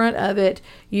in front of it.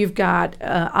 You've got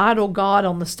idol god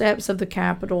on the steps of the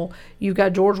Capitol. You've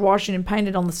got George Washington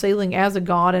painted on the ceiling as a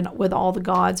god and with all the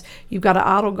gods. You've got an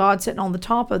idol god sitting on the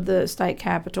top of the state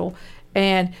capitol.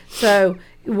 And so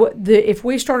if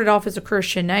we started off as a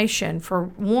Christian nation, for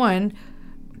one,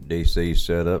 DC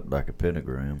set up like a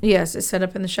pentagram. Yes, it's set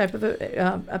up in the shape of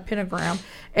a pentagram,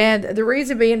 and the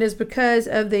reason being is because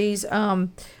of these the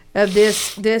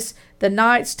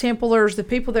Knights Templars, the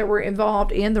people that were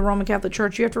involved in the Roman Catholic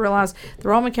Church. You have to realize the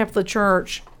Roman Catholic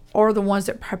Church are the ones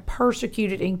that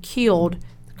persecuted and killed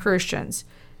Christians.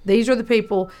 These are the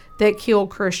people that killed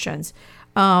Christians.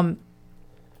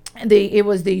 It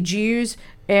was the Jews,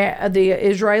 the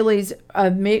Israelis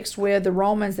mixed with the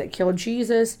Romans that killed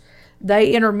Jesus.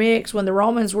 They intermixed when the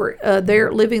Romans were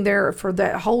living there for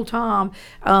that whole time.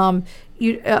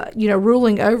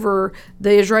 Ruling over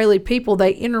the Israeli people,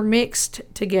 they intermixed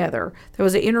together. There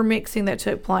was an intermixing that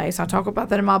took place. I talk about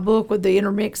that in my book with the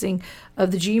intermixing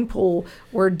of the gene pool,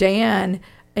 where Dan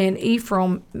and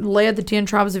Ephraim led the 10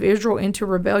 tribes of Israel into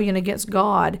rebellion against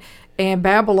God, and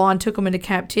Babylon took them into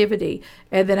captivity.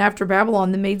 And then after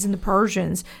Babylon, the Medes and the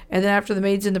Persians, and then after the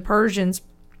Medes and the Persians,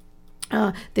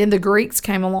 then the Greeks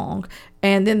came along,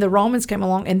 and then the Romans came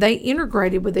along, and they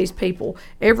integrated with these people.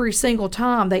 Every single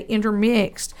time they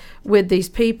intermixed with these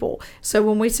people. So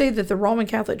when we see that the Roman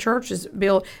Catholic Church is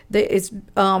built, that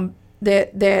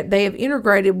they have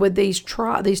integrated with these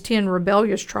 10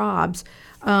 rebellious tribes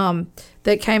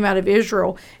that came out of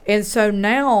Israel. And so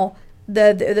now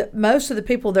the most of the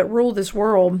people that rule this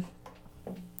world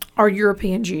are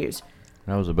European Jews.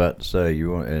 I was about to say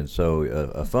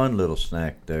a fun little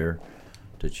snack there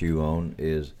to chew on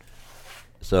is,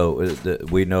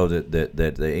 we know that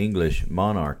the English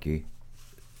monarchy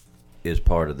is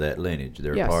part of that lineage.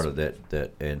 They're Yes. part of that,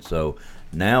 and so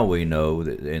now we know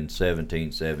that in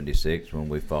 1776, when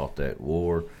we fought that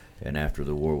war, and after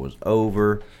the war was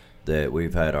over, that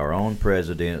we've had our own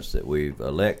presidents that we've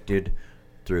elected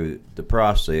through the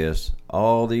process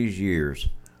all these years.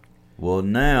 Well,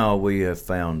 now we have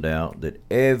found out that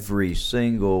every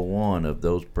single one of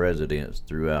those presidents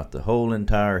throughout the whole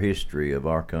entire history of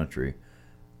our country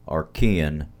are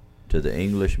kin to the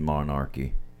English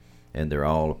monarchy, and they're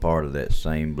all a part of that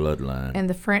same bloodline. And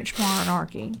the French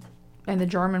monarchy, and the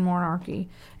German monarchy,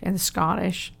 and the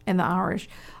Scottish, and the Irish.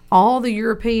 All the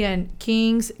European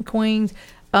kings, queens,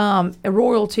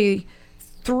 royalty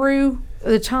through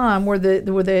the time where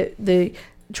the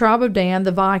tribe of Dan,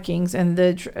 the Vikings, and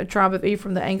the tribe of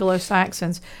Ephraim, the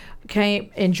Anglo-Saxons,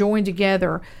 came and joined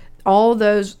together. All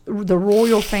those, the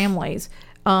royal families,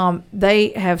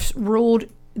 they have ruled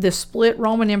the split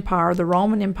Roman Empire,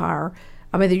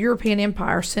 the European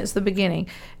Empire since the beginning.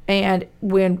 And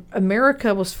when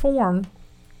America was formed,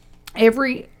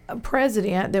 every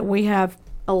president that we have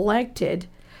elected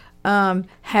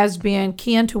has been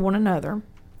kin to one another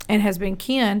and has been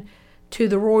kin to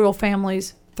the royal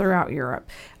families throughout Europe,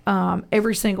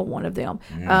 every single one of them.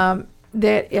 I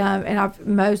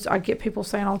get people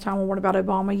saying all the time, "Well, what about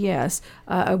Obama?" Yes,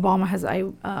 Obama has a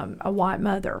white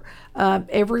mother.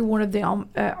 Every one of them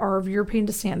are of European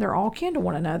descent. They're all kin to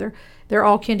one another. They're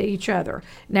all kin to each other.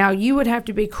 Now, you would have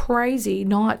to be crazy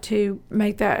not to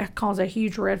make that cause a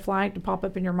huge red flag to pop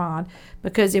up in your mind,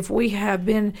 because if we have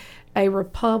been a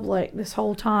republic this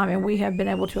whole time and we have been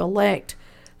able to elect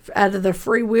out of the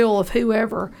free will of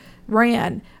whoever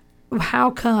ran, how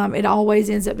come it always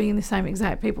ends up being the same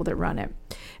exact people that run it?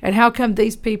 And how come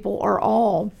these people are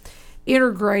all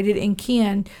integrated and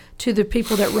kin to the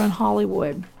people that run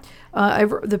Hollywood?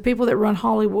 The people that run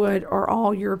Hollywood are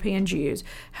all European Jews.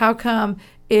 How come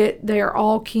they are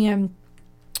all kin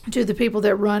to the people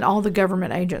that run all the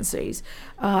government agencies.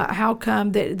 How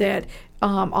come that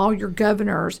all your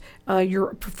governors,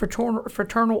 your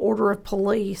fraternal order of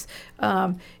police,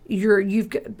 are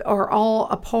all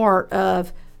a part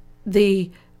of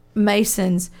the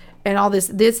Masons and all this.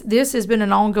 This has been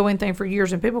an ongoing thing for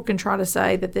years, and people can try to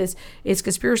say that this is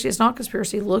conspiracy. It's not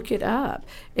conspiracy. Look it up.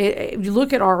 You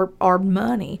look at our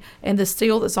money and the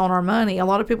seal that's on our money. A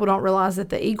lot of people don't realize that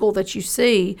the eagle that you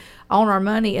see on our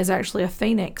money is actually a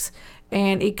phoenix,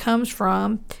 and it comes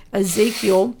from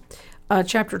Ezekiel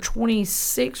chapter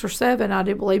 26 or 7, I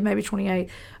do believe, maybe 28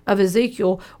 of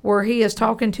Ezekiel, where he is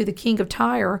talking to the king of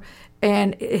Tyre.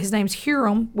 And his name's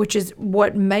Hiram, which is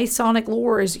what Masonic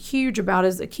lore is huge about,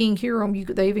 is the King Hiram.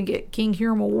 They even get King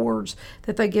Hiram awards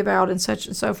that they give out and such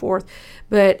and so forth.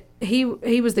 But he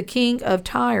was the king of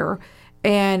Tyre,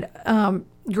 and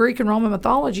Greek and Roman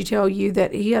mythology tell you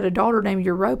that he had a daughter named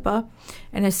Europa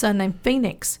and a son named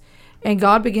Phoenix. And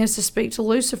God begins to speak to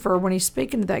Lucifer when he's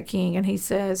speaking to that king, and he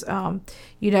says, I'm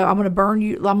going to burn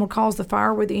you. I'm going to cause the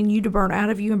fire within you to burn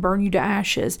out of you and burn you to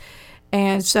ashes.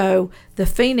 And so the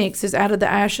phoenix is out of the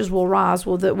ashes will rise.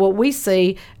 Well, what we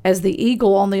see as the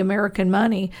eagle on the American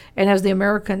money and as the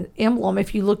American emblem,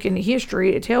 if you look in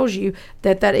history, it tells you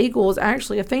that eagle is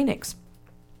actually a phoenix.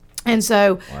 And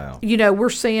so, wow. We're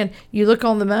seeing, you look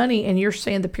on the money and you're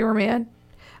seeing the pyramid,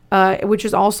 which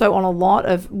is also on a lot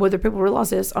of, whether people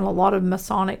realize this, on a lot of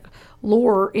Masonic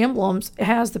lore emblems, it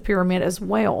has the pyramid as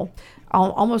well,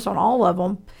 almost on all of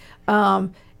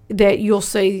them. That you'll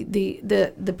see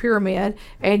the pyramid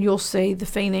and you'll see the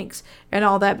phoenix and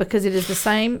all that, because it is the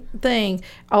same thing.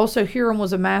 Also, Hiram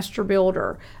was a master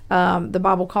builder. The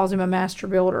Bible calls him a master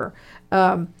builder.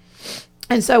 And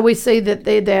so we see that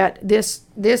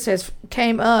this has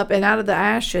came up, and out of the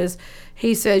ashes,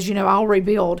 he says, I'll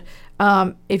rebuild.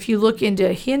 If you look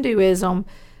into Hinduism,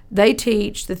 they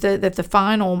teach that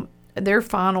their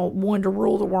final one to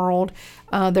rule the world,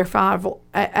 their final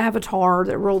avatar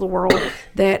that rule the world,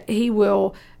 that he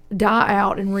will die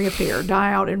out and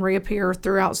reappear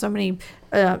throughout so many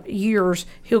years.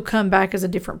 He'll come back as a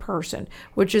different person,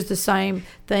 which is the same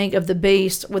thing of the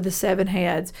beast with the 7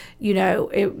 heads.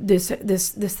 This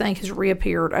thing has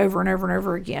reappeared over and over and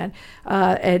over again.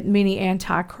 And many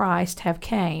Antichrist have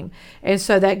came, and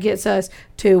so that gets us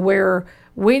to where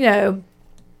we know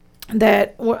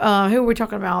that who are we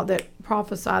talking about that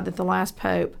prophesied that the last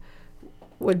pope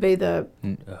would be the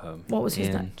what was his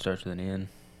name? Starts with an N.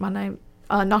 My name,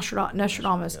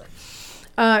 Nostradamus.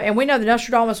 And we know that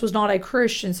Nostradamus was not a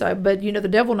Christian, but the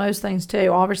devil knows things too,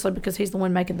 obviously, because he's the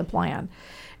one making the plan.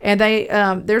 And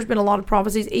there's been a lot of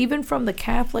prophecies, even from the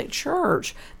Catholic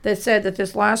Church, that said that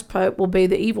this last pope will be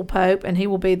the evil pope, and he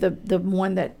will be the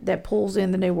one that pulls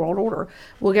in the New World Order.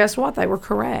 Well, guess what? They were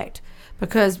correct,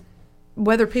 because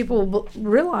whether people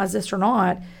realize this or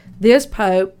not, this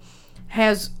pope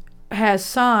has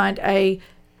signed a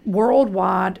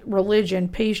worldwide religion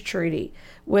peace treaty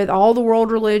with all the world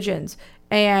religions,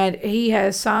 and he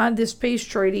has signed this peace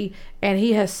treaty, and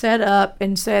he has set up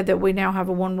and said that we now have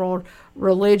a one world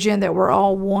religion, that we're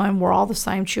all one, we're all the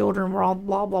same children, we're all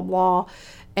blah blah blah.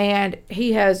 And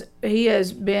he has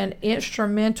been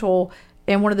instrumental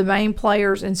and one of the main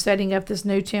players in setting up this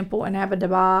new temple in Abu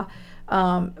Dhabi.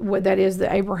 That is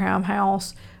the Abraham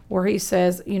house, where he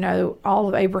says, all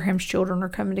of Abraham's children are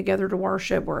coming together to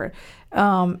worship. Where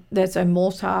that's a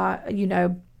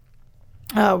multi,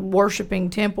 worshiping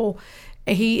temple.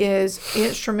 He is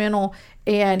instrumental,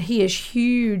 and he is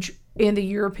huge in the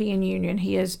European Union.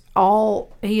 He is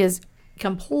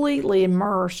completely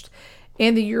immersed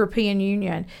in the European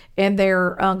Union and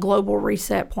their global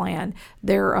reset plan,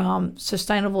 their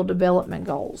sustainable development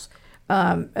goals.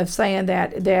 Of saying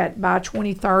that by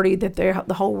 2030 that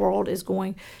the whole world is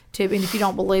going to, and if you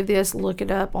don't believe this, look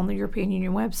it up on the European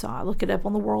Union website, look it up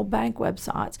on the World Bank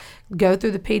websites, go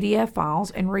through the PDF files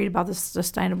and read about the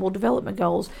sustainable development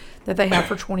goals that they have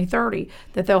for 2030,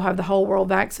 that they'll have the whole world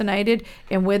vaccinated,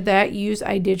 and with that use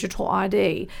a digital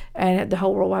ID, and the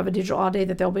whole world will have a digital ID,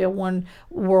 that there'll be a one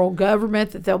world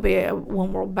government, that there'll be a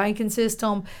one world banking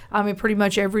system. I mean, pretty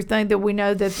much everything that we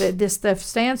know that this stuff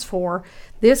stands for,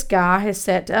 this guy has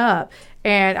set up.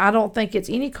 And I don't think it's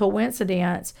any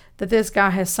coincidence that this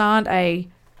guy has signed a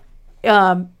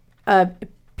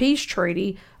peace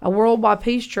treaty, a worldwide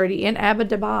peace treaty in Abu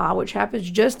Dhabi, which happens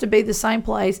just to be the same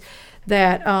place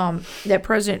that that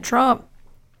President Trump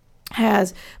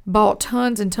has bought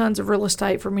tons and tons of real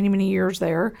estate for many, many years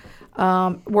there,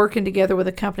 working together with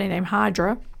a company named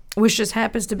Hydra, which just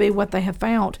happens to be what they have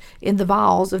found in the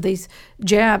vials of these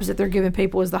jabs that they're giving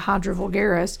people is the Hydra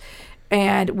vulgaris,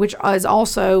 and which is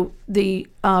also the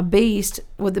beast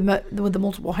with the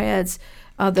multiple heads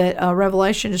that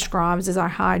Revelation describes as a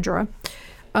hydra.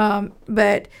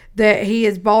 But that he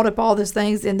has bought up all these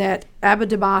things, and that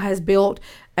Abba-Dabah has built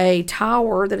a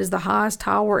tower that is the highest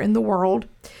tower in the world,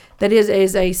 that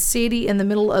is a city in the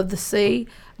middle of the sea,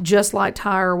 just like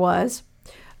Tyre was.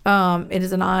 It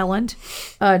is an island,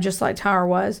 just like Tyre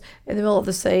was, in the middle of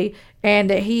the sea.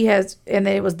 And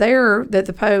it was there that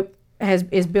the Pope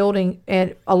is building,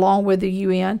 and along with the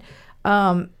UN,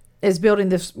 is building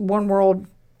this one world,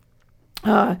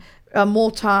 a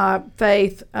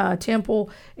multi-faith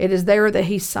temple. It is there that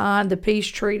he signed the peace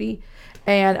treaty,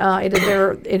 and it is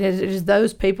there. It is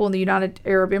those people in the United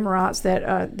Arab Emirates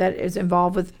that is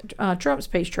involved with Trump's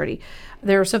peace treaty.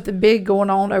 There's something big going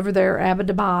on over there.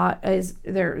 Abba-Dabah is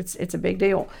there. It's a big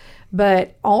deal,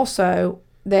 but also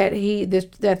that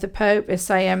that the Pope is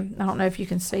saying. I don't know if you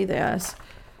can see this.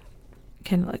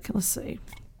 Let's see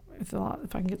if I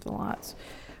can get the lights,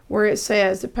 where it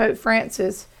says that Pope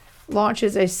Francis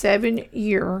launches a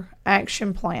 7-year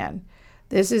action plan.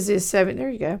 This is his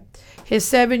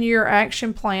 7-year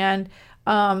action plan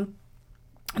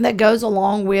that goes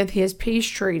along with his peace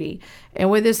treaty. And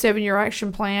with this 7-year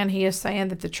action plan, he is saying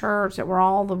that the church, that we're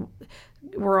all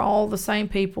the same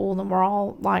people, and we're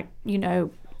all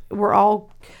we're all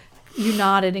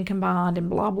united and combined and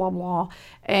blah, blah, blah.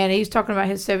 And he's talking about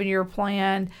his 7-year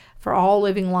plan for all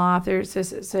living life. There it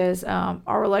says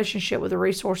our relationship with the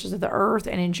resources of the earth,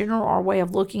 and in general our way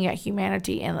of looking at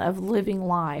humanity and of living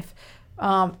life.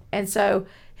 And so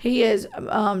he is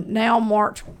now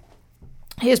marked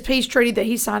his peace treaty that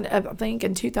he signed, I think,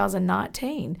 in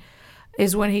 2019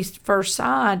 is when he first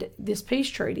signed this peace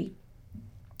treaty.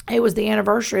 It was the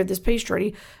anniversary of this peace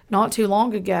treaty not too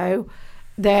long ago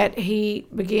that he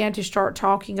began to start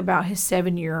talking about his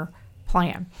 7-year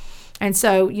plan. And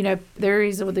so, there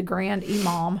he's with the Grand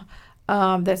Imam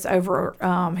that's over.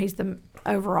 He's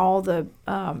over all the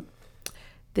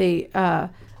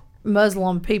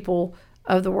Muslim people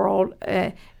of the world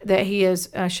that he is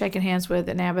shaking hands with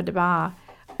in Abba-Dabah.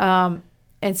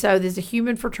 And so there's a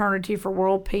human fraternity for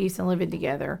world peace and living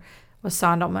together was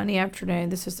signed on Monday afternoon.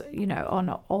 This is, on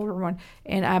an older one,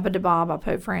 in Abba-Dabah by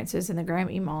Pope Francis and the Grand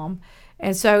Imam.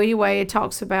 And so anyway, it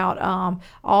talks about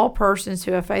all persons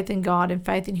who have faith in God and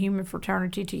faith in human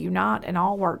fraternity to unite and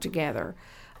all work together.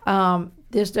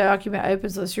 This document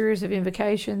opens with a series of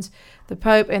invocations. The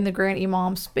Pope and the Grand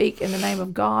Imam speak in the name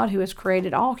of God, who has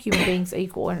created all human beings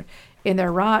equal in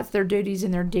their rights, their duties,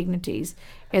 and their dignities.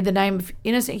 In the name of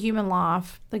innocent human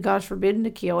life that God is forbidden to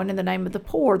kill, and in the name of the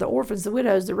poor, the orphans, the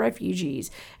widows, the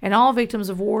refugees, and all victims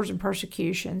of wars and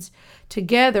persecutions.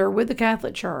 Together with the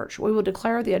Catholic Church, we will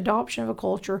declare the adoption of a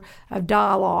culture of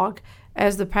dialogue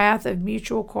as the path of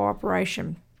mutual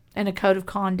cooperation and a code of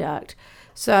conduct.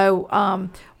 So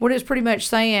what it's pretty much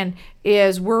saying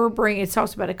is it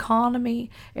talks about economy,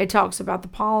 it talks about the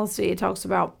policy, it talks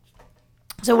about.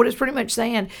 So what it's pretty much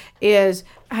saying is,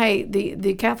 hey,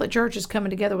 the Catholic Church is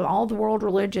coming together with all the world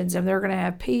religions, and they're going to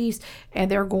have peace, and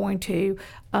they're going to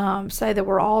say that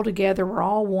we're all together, we're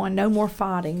all one, no more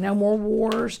fighting, no more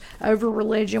wars over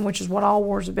religion, which is what all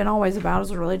wars have been always about,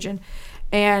 is religion.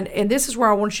 And this is where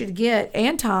I want you to get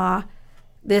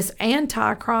this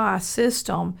anti-Christ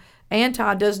system.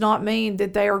 Anti does not mean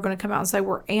that they are going to come out and say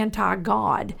we're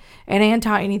anti-God and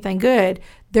anti-anything good.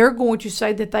 They're going to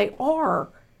say that they are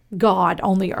God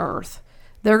on the earth.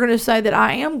 They're going to say that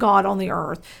I am God on the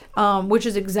earth, which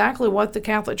is exactly what the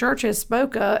Catholic Church has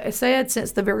said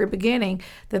since the very beginning,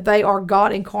 that they are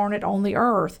God incarnate on the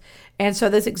earth. And so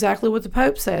that's exactly what the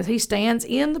Pope says. He stands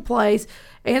in the place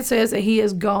and says that he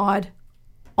is God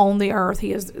on the earth.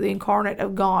 He is the incarnate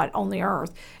of God on the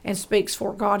earth and speaks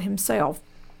for God himself.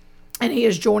 And he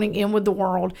is joining in with the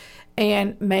world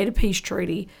and made a peace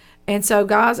treaty. And so,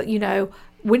 guys,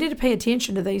 we need to pay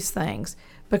attention to these things.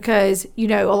 Because,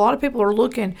 a lot of people are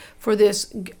looking for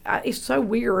this. It's so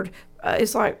weird.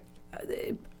 It's like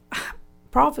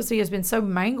prophecy has been so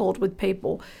mangled with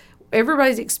people.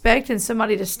 Everybody's expecting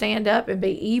somebody to stand up and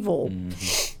be evil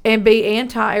and be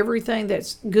anti everything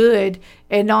that's good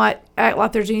and not act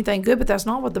like there's anything good. But that's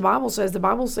not what the Bible says. The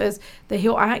Bible says that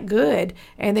he'll act good,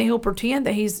 and then he'll pretend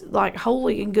that he's like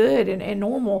holy and good and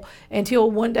normal until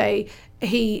one day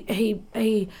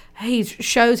he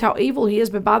shows how evil he is.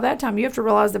 But by that time, you have to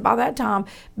realize that by that time,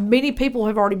 many people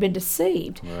have already been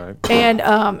deceived. Right. And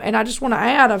I just want to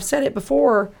add, I've said it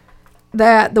before,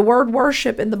 that the word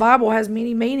worship in the Bible has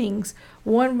many meanings.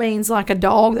 One means like a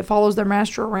dog that follows their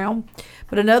master around,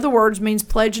 but in other words means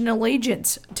pledging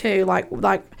allegiance to,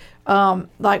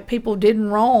 like people did in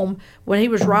Rome when he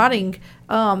was writing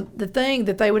the thing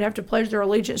that they would have to pledge their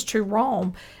allegiance to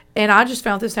Rome. And I just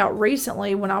found this out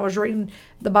recently when I was reading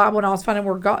the Bible, and I was finding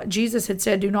where Jesus had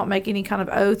said, do not make any kind of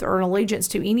oath or an allegiance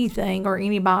to anything or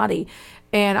anybody.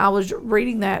 And I was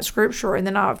reading that scripture, and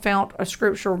then I found a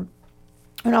scripture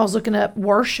when I was looking up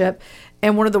worship,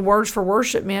 and one of the words for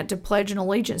worship meant to pledge an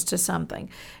allegiance to something.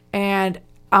 And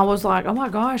I was like, oh my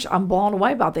gosh, I'm blown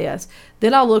away by this.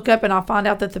 Then I look up and I find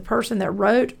out that the person that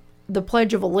wrote the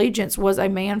Pledge of Allegiance was a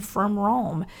man from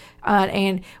Rome.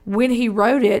 And when he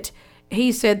wrote it,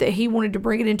 he said that he wanted to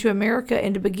bring it into America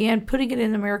and to begin putting it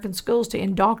in American schools to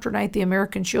indoctrinate the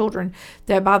American children,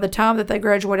 that by the time that they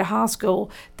graduated high school,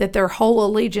 that their whole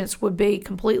allegiance would be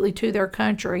completely to their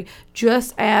country,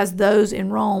 just as those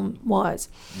in Rome was.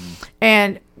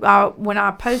 And when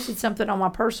I posted something on my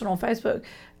personal Facebook,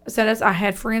 I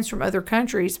had friends from other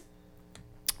countries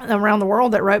around the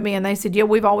world that wrote me, and they said, yeah,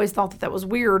 we've always thought that was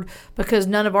weird because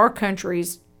none of our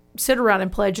countries sit around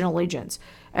and pledge an allegiance.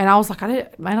 And I was like, I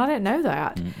didn't know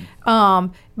that.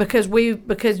 Because it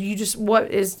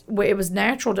was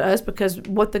natural to us, because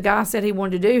what the guy said he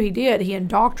wanted to do, he did. He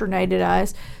indoctrinated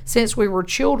us since we were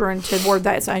children to where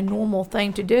that's a normal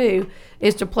thing to do,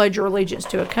 is to pledge your allegiance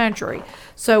to a country.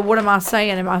 So what am I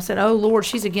saying? Am I saying, oh, Lord,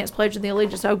 she's against pledging the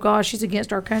allegiance. Oh, gosh, she's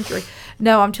against our country.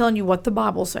 No, I'm telling you what the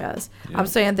Bible says. Yeah. I'm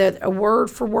saying that a word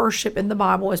for worship in the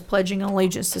Bible is pledging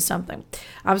allegiance to something.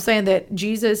 I'm saying that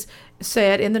Jesus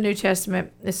said in the New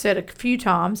Testament, it said a few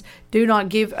times, do not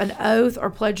give an oath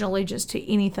or pledge an allegiance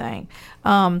to anything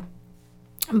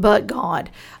but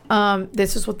God.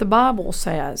 This is what the Bible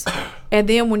says. And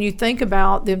then when you think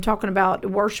about them talking about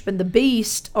worshiping the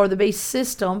beast or the beast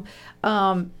system,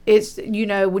 it's,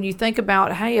 when you think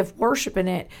about, hey, if worshiping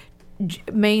it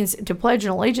means to pledge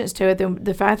an allegiance to it, then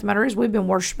the fact of the matter is we've been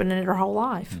worshiping it our whole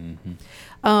life.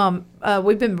 Mm-hmm.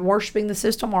 We've been worshiping the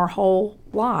system our whole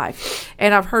life,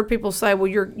 and I've heard people say, "Well,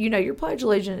 your pledge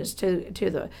allegiance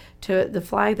to the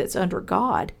flag that's under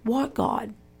God." What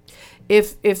God?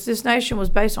 If this nation was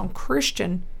based on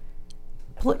Christian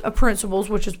principles,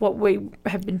 which is what we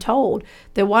have been told,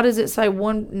 then why does it say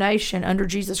one nation under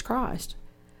Jesus Christ?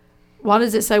 Why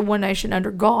does it say one nation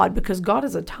under God? Because God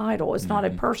is a title; it's not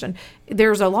a person.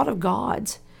 There's a lot of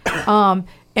gods.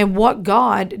 And what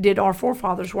God did our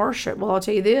forefathers worship? Well, I'll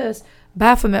tell you this: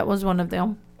 Baphomet was one of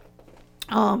them,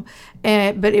 but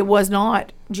it was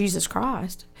not Jesus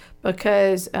Christ.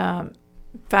 Because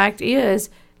fact is,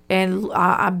 and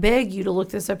I beg you to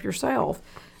look this up yourself,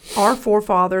 our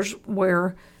forefathers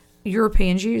were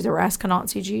European Jews. They were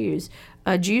Ashkenazi Jews.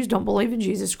 Jews don't believe in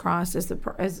Jesus Christ as the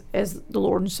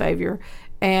Lord and Savior,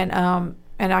 and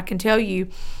I can tell you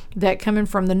that coming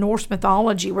from the Norse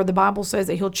mythology, where the Bible says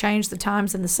that He'll change the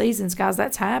times and the seasons, guys,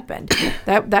 that's happened.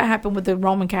 That happened with the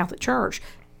Roman Catholic Church.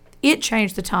 It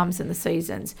changed the times and the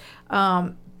seasons.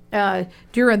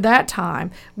 During that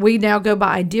time, we now go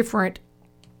by a different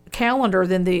calendar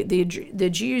than the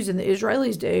Jews and the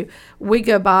Israelis do. We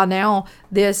go by now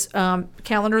this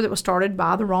calendar that was started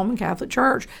by the Roman Catholic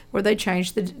Church, where they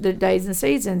changed the days and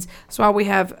seasons. So why we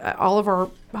have all of our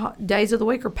days of the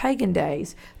week are pagan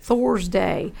days. Thor's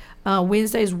Day,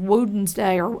 Wednesday's Woden's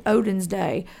Day or Odin's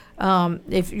Day.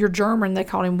 If you're German, they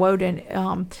call him Woden.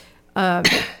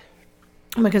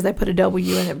 Because they put a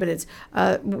W in it, but it's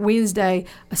Wednesday,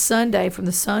 a Sunday from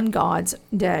the sun god's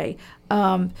day.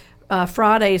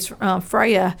 Friday's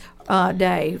Freya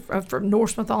Day from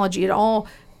Norse mythology.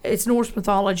 It's Norse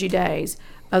mythology days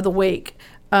of the week.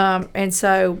 And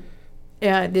so,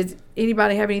 did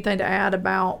anybody have anything to add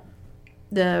about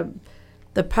the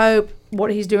Pope,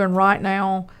 what he's doing right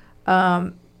now,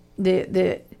 how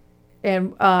the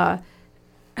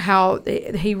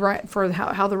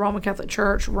Roman Catholic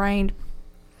Church reigned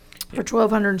for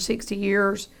 1,260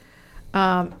 years,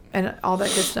 and all that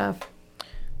good stuff?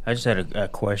 I just had a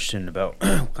question about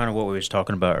kind of what we was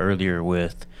talking about earlier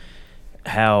with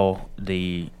how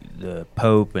the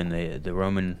Pope and the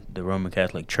Roman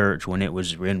Catholic Church, when it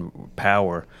was in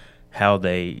power, how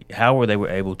were they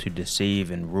able to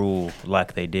deceive and rule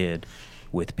like they did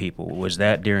with people. Was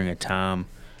that during a time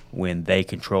when they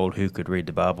controlled who could read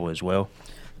the Bible as well?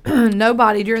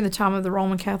 Nobody during the time of the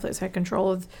Roman Catholics had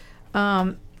control of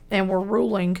and were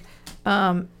ruling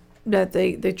that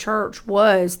the church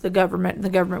was the government and the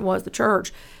government was the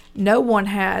church. No one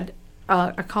had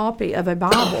a copy of a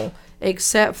Bible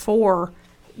except for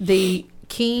the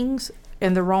kings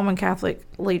and the Roman Catholic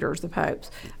leaders, the popes.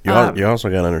 You also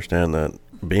got to understand that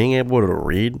being able to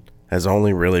read has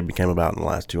only really become about in the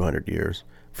last 200 years.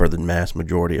 For the mass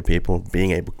majority of people,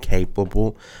 being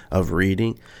capable of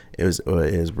reading is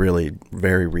really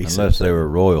very recent. Unless they were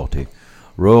royalty.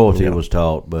 royalty Yeah. was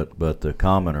taught, but the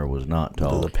commoner was not The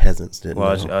taught. peasants didn't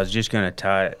Well, know. I was just going to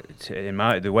tie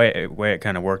it the way it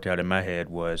kind of worked out in my head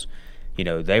was,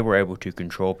 they were able to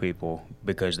control people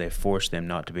because they forced them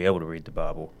not to be able to read the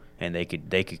Bible, and they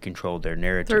could control their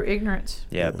narrative Through ignorance.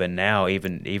 Yeah, but now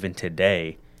even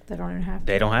today They don't even have to.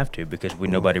 they don't have to because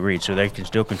nobody reads, so they can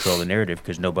still control the narrative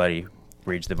because nobody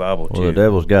reads the Bible Well, too. the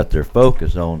devil's got their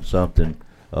focus on something,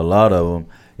 a lot of them,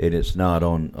 and it's not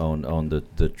on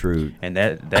the true. And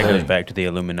that goes back to the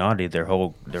Illuminati. Their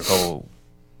whole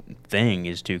thing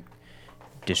is to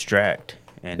distract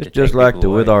and It's to just take like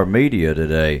people with away. our media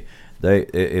today.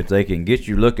 If they can get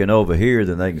you looking over here,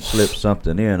 then they can slip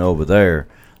something in over there.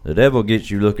 The devil gets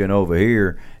you looking over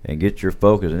here and get your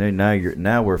focus, and then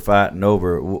now we're fighting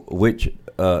over which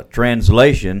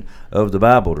translation of the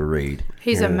Bible to read.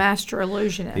 He's a master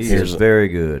illusionist. He is very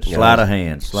good. Sleight of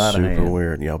hand. Super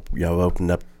weird. Y'all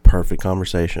opened up perfect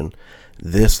conversation.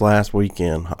 This last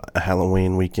weekend,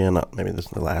 Halloween weekend, maybe this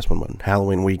is the last one, but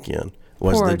Halloween weekend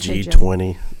was Poor the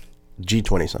attention.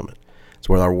 G20 summit. It's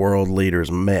where our world leaders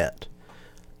met.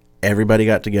 Everybody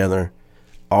got together.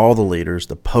 All the leaders.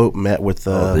 The Pope met with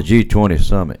the G20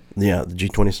 summit. Yeah, the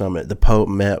G20 summit. The Pope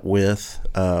met with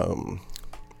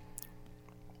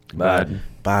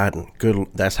Biden. Good.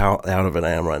 That's how out of it I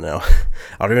am right now.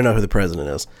 I don't even know who the president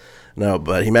is. No,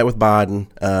 but he met with Biden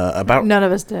about. None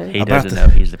of us do. He about doesn't know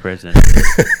he's the president.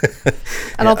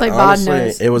 I don't think honestly, Biden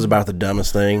knows. It was about the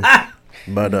dumbest thing.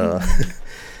 But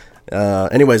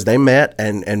anyways, they met,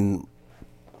 and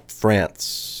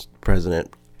France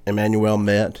President Emmanuel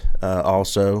met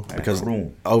also because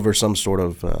over some sort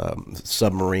of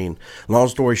submarine. Long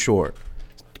story short,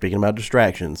 speaking about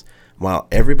distractions, while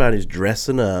everybody's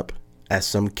dressing up as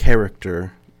some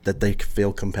character that they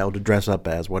feel compelled to dress up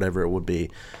as, whatever it would be,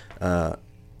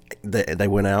 they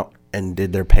went out and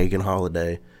did their pagan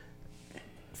holiday,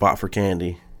 fought for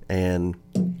candy, and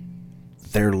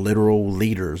their literal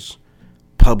leaders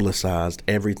publicized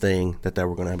everything that they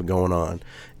were going to have going on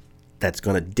that's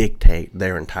going to dictate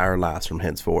their entire lives from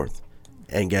henceforth.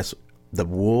 And guess the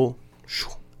wool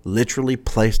literally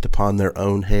placed upon their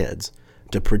own heads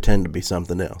to pretend to be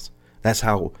something else. That's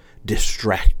how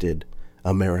distracted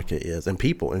America is, and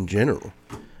people in general.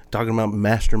 Talking about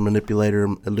master manipulator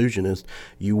illusionist,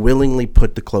 you willingly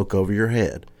put the cloak over your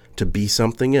head to be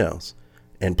something else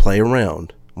and play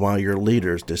around while your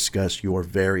leaders discuss your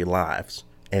very lives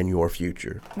and your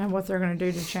future. And what they're going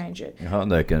to do to change it.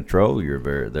 They control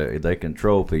they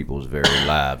control people's very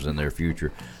lives and their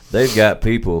future. They've got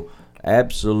people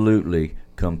absolutely,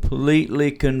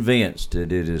 completely convinced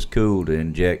that it is cool to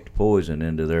inject poison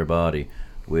into their body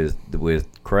with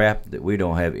crap that we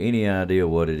don't have any idea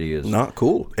what it is. Not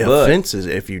cool. It But offenses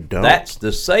if you don't. That's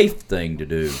the safe thing to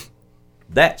do.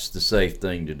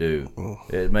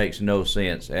 It makes no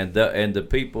sense. And the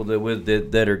people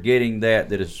that are getting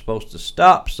that is supposed to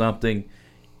stop something,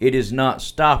 it is not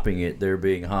stopping it. They're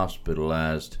being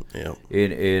hospitalized. Yeah.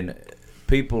 And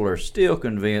people are still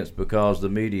convinced because the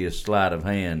media's sleight of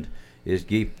hand is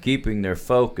keeping their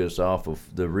focus off of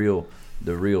the real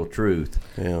truth.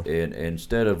 Yeah. And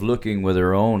instead of looking with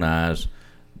their own eyes,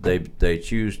 they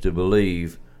choose to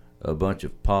believe a bunch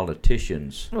of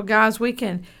politicians. Well, guys, we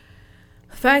can.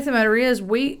 The fact of the matter is,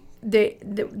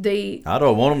 I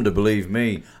don't want them to believe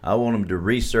me. I want them to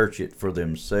research it for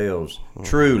themselves.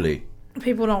 Truly.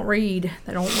 people don't read.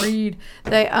 They don't read.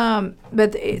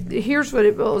 Here's what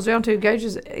it boils down to. Gage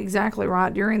is exactly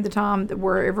right. During the time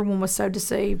where everyone was so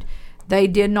deceived, they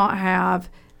did not have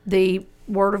the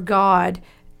Word of God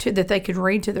that they could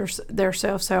read to their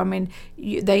self. So I mean,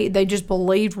 they just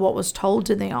believed what was told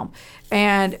to them,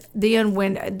 and then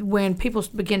when people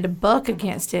began to buck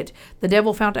against it, the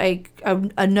devil found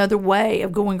another way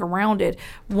of going around it.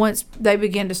 Once they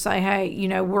began to say,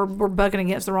 "Hey, we're bucking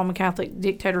against the Roman Catholic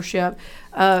dictatorship,"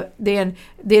 then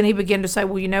he began to say,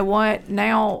 "Well, you know what?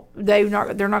 Now they're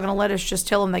not going to let us just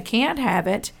tell them they can't have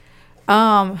it."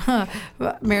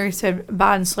 Mary said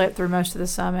Biden slept through most of the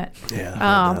summit.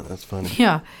 Yeah, that's funny.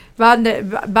 Yeah,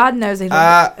 Biden knows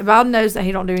Biden knows that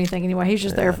he don't do anything anyway. He's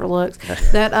just there for looks.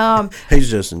 That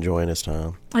He's just enjoying his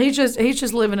time. he's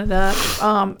just living it up.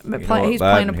 He's playing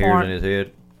a Hears part. in his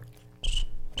head.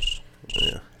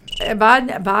 Yeah.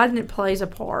 Biden plays a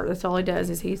part. That's all he does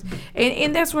is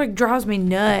and that's what drives me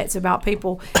nuts about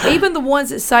people. Even the ones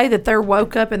that say that they're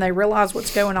woke up and they realize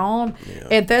what's going on. Yeah.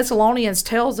 And Thessalonians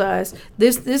tells us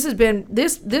this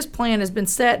plan has been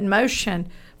set in motion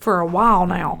for a while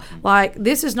now. Like,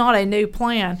 this is not a new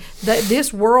plan.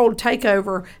 This world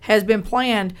takeover has been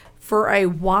planned for a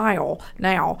while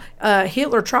now.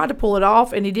 Hitler tried to pull it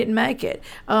off, and he didn't make it.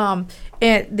 But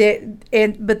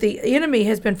the enemy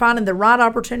has been finding the right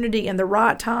opportunity and the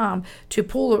right time to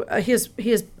pull his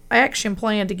action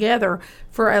plan together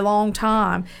for a long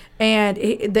time, and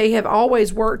they have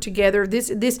always worked together.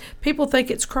 This people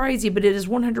think it's crazy, but it is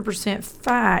 100%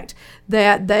 fact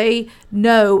that they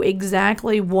know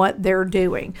exactly what they're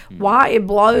doing. Why it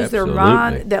blows their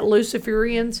mind that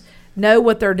Luciferians know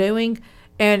what they're doing.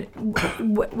 And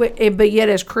but yet,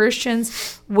 as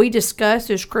Christians, we discuss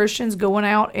as Christians going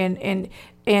out and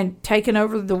taking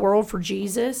over the world for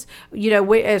Jesus. We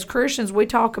as Christians, we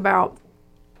talk about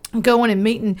going and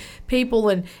meeting people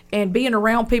and being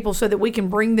around people so that we can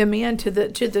bring them into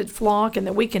the flock, and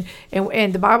that we can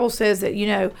and the Bible says that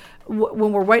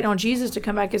when we're waiting on Jesus to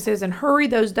come back, it says, and hurry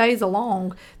those days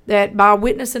along, that by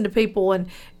witnessing to people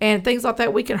and things like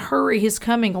that, we can hurry his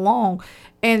coming along.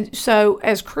 And so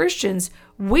as Christians,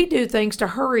 we do things to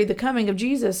hurry the coming of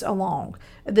Jesus along,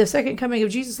 the second coming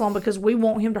of Jesus along, because we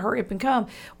want him to hurry up and come.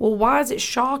 Well, why does it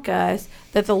shock us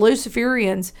that the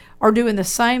Luciferians are doing the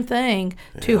same thing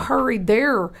to hurry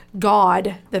their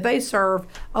God that they serve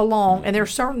along? And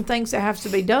there's certain things that have to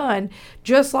be done,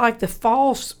 just like the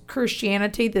false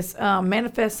Christianity, this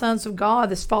manifest sons of God,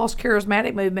 this false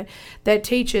charismatic movement that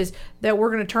teaches that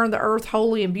we're going to turn the earth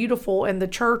holy and beautiful, and the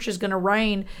church is going to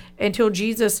reign until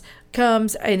Jesus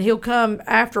comes, and he'll come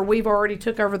after we've already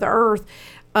took over the earth,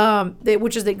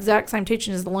 which is the exact same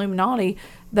teaching as the Illuminati.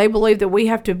 They believe that we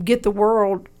have to get the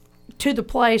world to the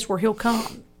place where he'll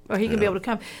come, or he can be able to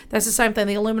come. That's the same thing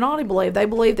the Illuminati believe. They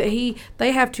believe that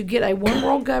they have to get a one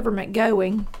world government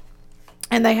going,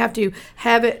 and they have to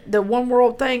have it, the one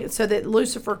world thing, so that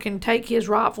Lucifer can take his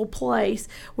rightful place,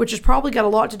 which has probably got a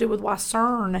lot to do with why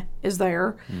CERN is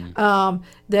there.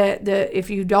 If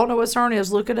you don't know what CERN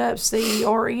is, look it up,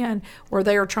 CERN, where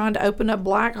they are trying to open up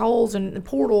black holes and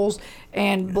portals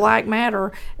and black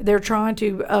matter. They're trying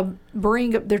to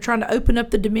they're trying to open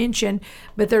up the dimension,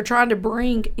 but they're trying to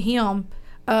bring him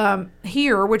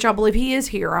here, which I believe he is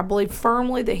here. I believe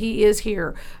firmly that he is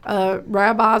here.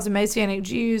 Rabbis and Messianic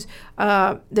Jews,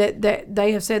 that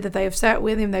they have said that they have sat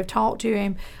with him, they've talked to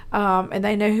him, and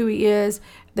they know who he is,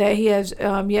 that he has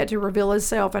yet to reveal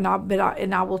himself. And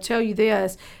I will tell you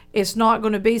this: it's not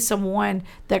going to be someone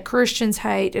that Christians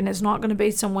hate, and it's not going to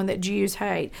be someone that Jews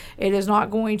hate. It is not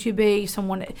going to be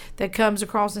someone that comes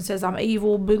across and says, I'm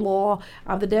evil, boo,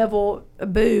 I'm the devil,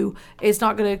 boo. It's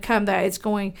not going to come that. It's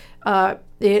going,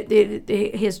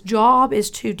 his job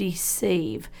is to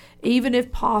deceive, even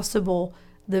if possible,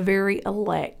 the very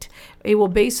elect. It will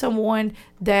be someone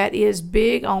that is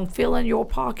big on filling your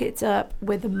pockets up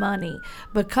with money,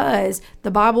 because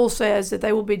the Bible says that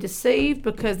they will be deceived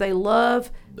because they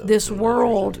love this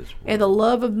world, and the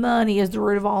love of money is the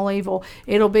root of all evil.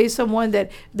 It'll be someone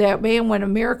that man, when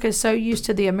America is so used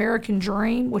to the American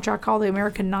dream, which I call the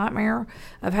American nightmare,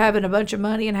 of having a bunch of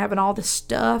money and having all this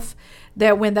stuff,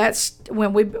 that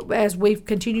as we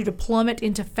continue to plummet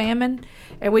into famine,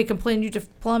 and we continue to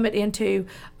plummet into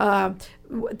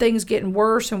things getting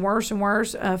worse and worse and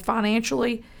worse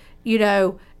financially,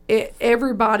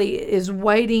 everybody is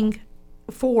waiting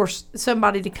for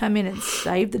somebody to come in and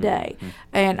save the day,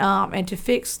 and to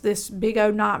fix this big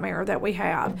old nightmare that we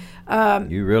have.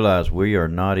 You realize we are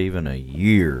not even a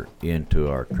year into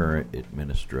our current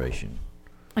administration,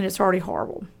 and it's already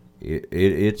horrible.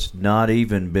 It's not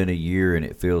even been a year, and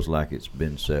it feels like it's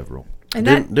been several. And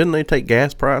didn't they take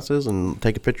gas prices and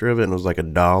take a picture of it, and it was like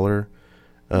 $1,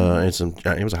 and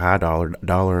it was a high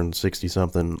dollar and 60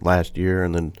 something last year,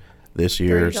 and then this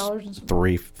year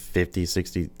 $3.50,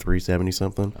 60, $3.70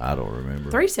 something. I don't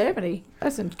remember. $3.70.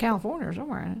 That's in California or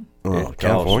somewhere, isn't it? Well,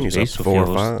 California's up to 4 or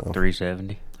 5.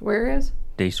 $3.70. Where is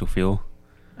Diesel fuel.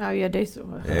 Oh yeah,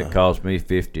 diesel. It cost me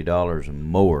 $50 and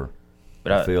more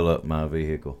to fill up my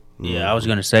vehicle. Yeah, I was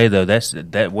going to say though,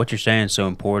 that what you're saying is so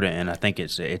important, and I think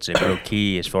it's a real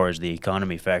key as far as the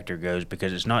economy factor goes,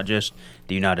 because it's not just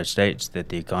the United States that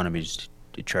the economy's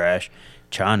trash.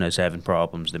 China's having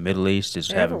problems. The Middle East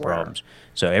is having problems.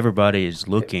 So everybody is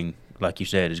looking, like you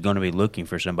said, is going to be looking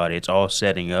for somebody. It's all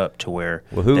setting up to where.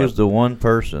 Well, who is the one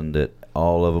person that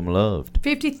all of them loved?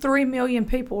 53 million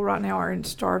people right now are in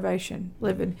starvation,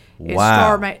 living in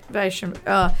starvation.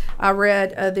 I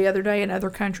read the other day in other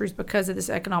countries, because of this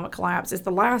economic collapse. It's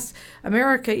the last.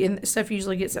 America and stuff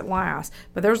usually gets it last,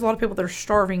 but there's a lot of people that are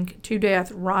starving to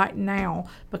death right now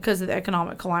because of the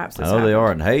economic collapse. I know they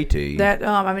are in Haiti.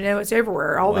 It's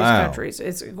everywhere. All these countries,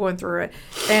 it's going through it.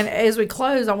 And as we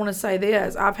close, I want to say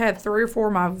this: I've had 3 or 4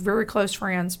 of my very close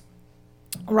friends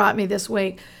write me this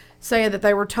week, saying that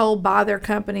they were told by their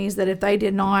companies that if they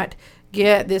did not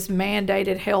get this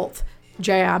mandated health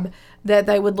jab, that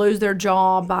they would lose their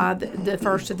job by the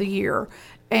first of the year.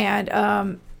 And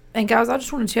guys, I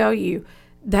just want to tell you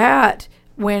that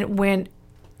when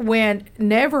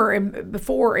never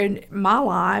before in my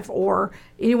life or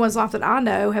anyone's life that I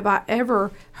know have I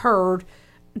ever heard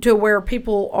to where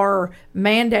people are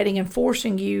mandating and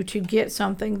forcing you to get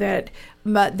something that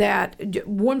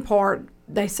one part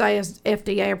they say is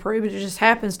FDA approved. It just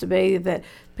happens to be that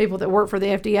people that work for the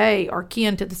FDA are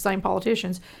kin to the same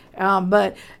politicians,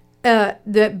 but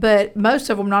most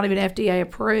of them not even FDA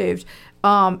approved.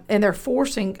 And they're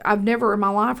forcing, I've never in my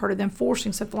life heard of them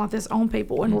forcing something like this on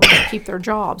people in order to keep their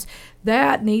jobs.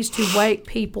 That needs to wake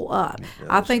people up.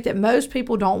 I think that most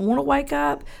people don't want to wake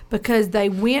up because they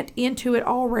went into it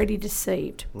already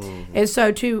deceived. Mm-hmm. And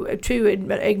so to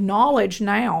acknowledge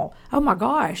now, oh my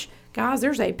gosh, guys,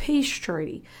 there's a peace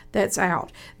treaty that's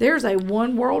out. There's a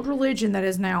one world religion that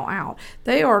is now out.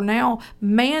 They are now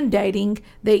mandating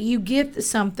that you get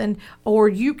something or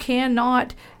you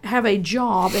cannot have a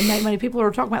job and make money. People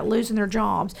are talking about losing their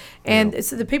jobs. And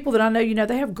so the people that I know,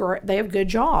 they have good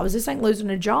jobs. This ain't losing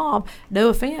a job, no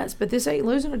offense, but this ain't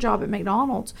losing a job at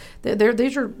McDonald's.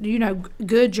 These are,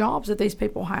 good jobs that these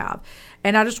people have.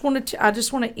 And I just want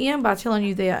to end by telling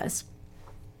you this.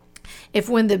 If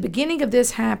when the beginning of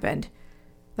this happened,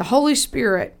 the Holy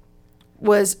Spirit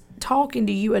was talking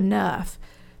to you enough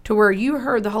to where you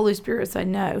heard the Holy Spirit say,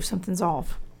 no, something's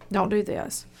off. Don't do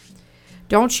this.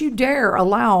 Don't you dare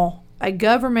allow a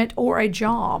government or a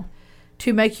job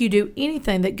to make you do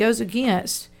anything that goes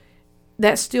against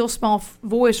that still small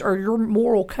voice or your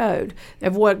moral code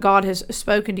of what God has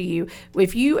spoken to you.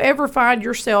 If you ever find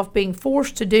yourself being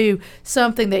forced to do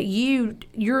something that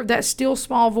you're that still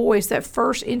small voice, that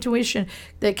first intuition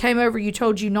that came over you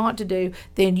told you not to do,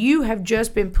 then you have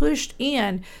just been pushed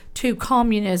in to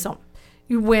communism.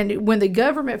 When the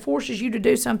government forces you to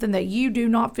do something that you do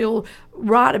not feel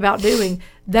right about doing,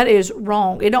 that is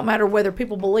wrong. It don't matter whether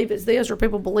people believe it's this or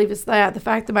people believe it's that. The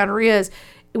fact of the matter is,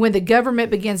 when the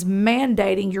government begins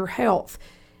mandating your health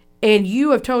and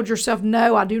you have told yourself,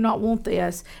 no, I do not want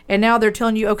this, and now they're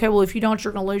telling you, okay, well, if you don't,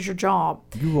 you're going to lose your job.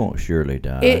 You won't surely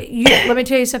die. Let me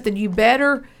tell you something. You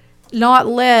better not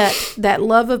let that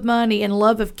love of money and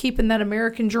love of keeping that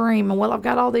American dream and, well, I've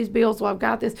got all these bills, well, I've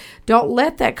got this. Don't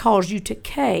let that cause you to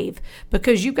cave,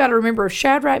 because you've got to remember, if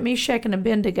Shadrach, Meshach, and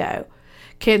Abednego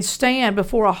can stand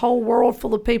before a whole world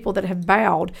full of people that have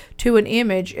bowed to an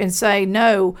image and say,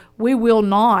 no, we will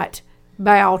not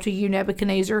bow to you,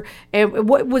 Nebuchadnezzar. And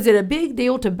what was it a big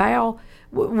deal to bow?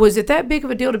 Was it that big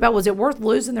of a deal to bow? Was it worth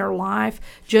losing their life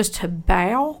just to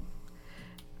bow?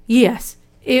 Yes,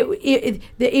 it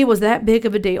was that big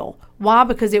of a deal. Why?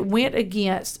 Because it went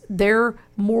against their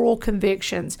moral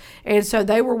convictions. And so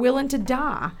they were willing to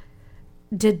die,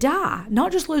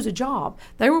 not just lose a job.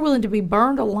 They were willing to be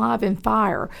burned alive in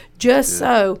fire just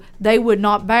so they would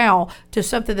not bow to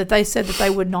something that they said that they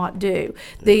would not do.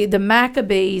 The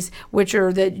Maccabees, which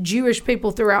are the Jewish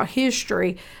people throughout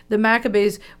history, the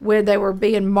Maccabees, when they were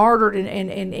being martyred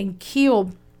and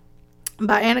killed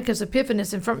by Antiochus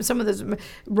Epiphanes and from some of those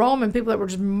Roman people that were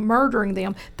just murdering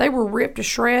them, they were ripped to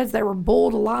shreds. They were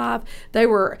boiled alive. They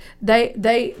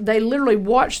literally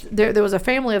watched. There was a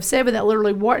family of 7 that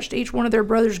literally watched each one of their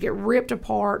brothers get ripped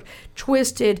apart,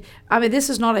 twisted. I mean, this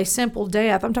is not a simple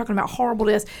death. I'm talking about horrible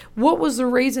deaths. What was the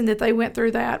reason that they went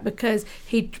through that? Because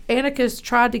Antiochus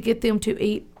tried to get them to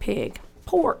eat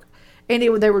pork. And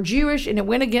they were Jewish, and it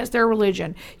went against their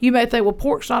religion. You may think, well,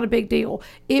 pork's not a big deal.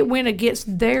 It went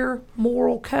against their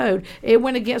moral code. It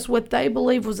went against what they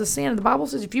believed was a sin. And the Bible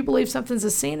says if you believe something's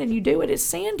a sin and you do it, it's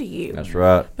sin to you. That's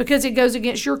right. Because it goes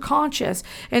against your conscience.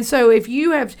 And so if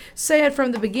you have said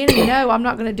from the beginning, no, I'm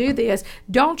not going to do this,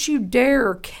 don't you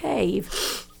dare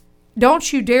cave.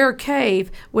 Don't you dare cave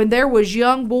when there was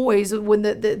young boys, when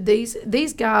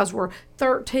these guys were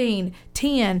 13,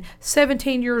 10,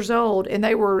 17 years old, and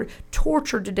they were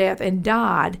tortured to death and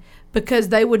died because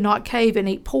they would not cave and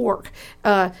eat pork.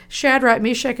 Shadrach,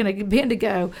 Meshach, and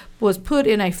Abednego was put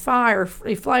in a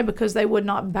flame because they would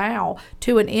not bow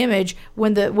to an image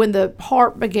when the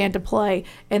harp began to play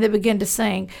and they began to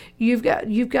sing. You've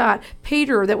got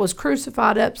Peter that was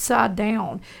crucified upside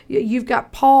down. You've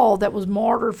got Paul that was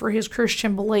martyred for his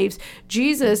Christian beliefs.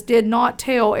 Jesus did not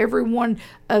tell every one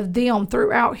of them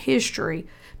throughout history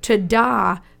to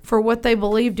die for what they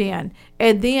believed in,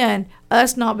 and then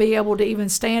us not be able to even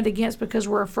stand against because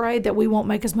we're afraid that we won't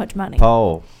make as much money.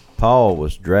 Paul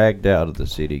was dragged out of the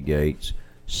city gates,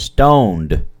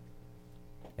 stoned,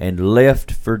 and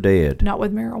left for dead. Not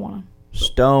with marijuana.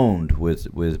 Stoned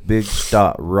with big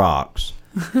rocks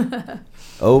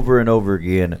over and over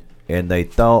again, and they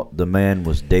thought the man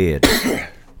was dead.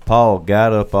 Paul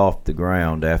got up off the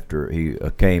ground after he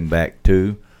came back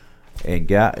to,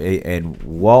 and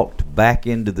walked back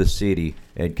into the city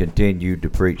and continued to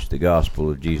preach the gospel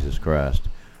of Jesus Christ.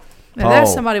 Now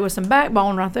that's somebody with some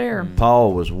backbone right there.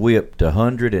 Paul was whipped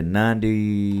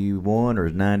 191 or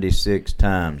 96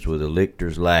 times with a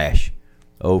lictor's lash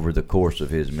over the course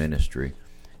of his ministry.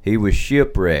 He was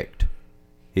shipwrecked.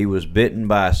 He was bitten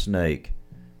by a snake.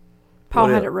 Paul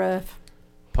had it rough.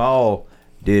 Paul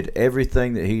did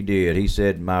everything that he did. He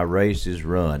said, "My race is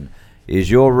run."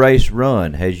 Is your race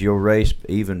run? Has your race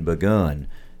even begun?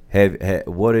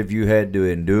 What have you had to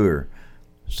endure?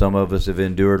 Some of us have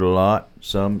endured a lot.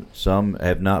 Some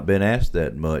have not been asked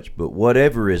that much. But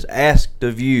whatever is asked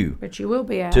of you, but you will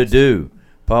be asked to do.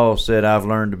 Paul said, "I've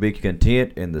learned to be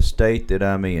content in the state that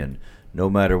I'm in, no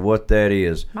matter what that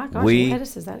is." My gosh,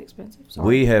 lettuce is that expensive? Sorry.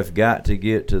 We have got to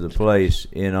get to the place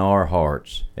in our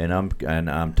hearts, and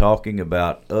I'm talking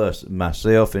about us,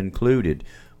 myself included,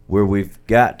 where we've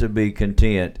got to be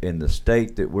content in the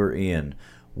state that we're in.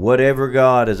 Whatever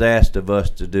God has asked of us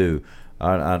to do,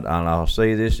 and I'll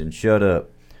say this and shut up.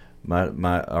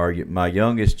 My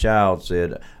youngest child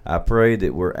said, "I pray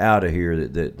that we're out of here,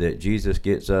 that Jesus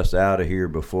gets us out of here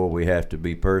before we have to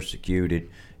be persecuted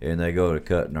and they go to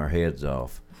cutting our heads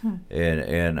off."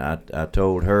 And I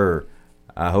told her,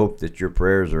 "I hope that your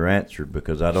prayers are answered,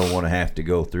 because I don't want to have to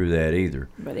go through that either."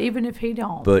 But even if he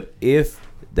don't. But if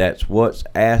that's what's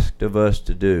asked of us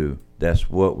to do, that's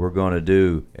what we're going to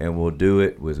do, and we'll do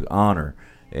it with honor,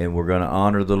 and we're going to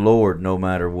honor the Lord no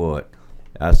matter what.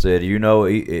 I said,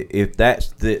 if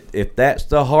that's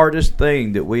the hardest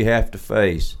thing that we have to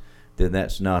face, then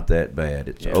that's not that bad.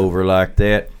 It's over like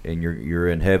that, and you're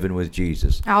in heaven with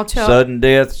Jesus. Sudden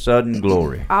death, sudden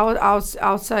glory. I'll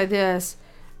say this,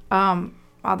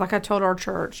 like I told our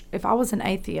church, if I was an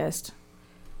atheist,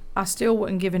 I still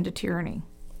wouldn't give in to tyranny.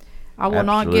 I will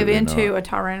not give into a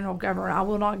tyrannical government. I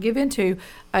will not give into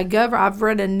a government. I've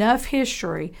read enough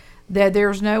history that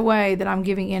there's no way that I'm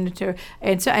giving in to.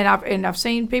 And I've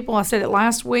seen people. I said it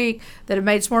last week that have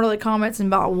made smart aleck comments and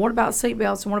about what about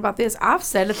seatbelts and what about this. I've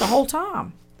said it the whole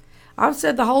time. I've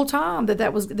said the whole time that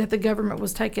the government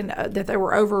was taking that they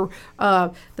were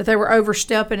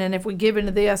overstepping, and if we give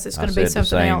into this, it's going to be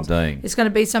something else. It's going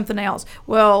to be something else.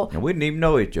 Well, and we didn't even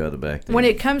know each other back then. When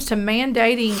it comes to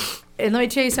mandating, and let me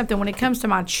tell you something, when it comes to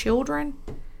my children,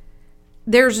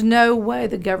 there's no way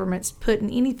the government's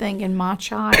putting anything in my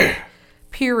child.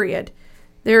 Period.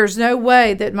 There's no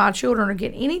way that my children are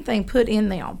getting anything put in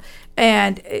them.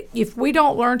 And if we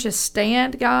don't learn to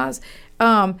stand, guys,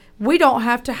 we don't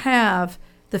have to have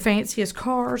the fanciest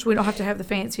cars. We don't have to have the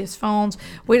fanciest phones.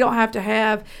 We don't have to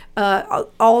have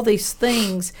all these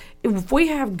things. If we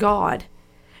have God,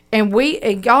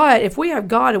 if we have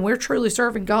God and we're truly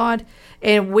serving God,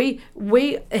 and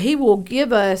He will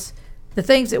give us the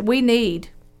things that we need,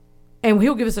 and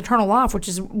He'll give us eternal life, which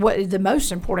is what is the most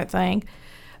important thing.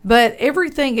 But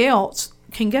everything else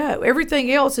can go. Everything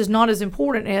else is not as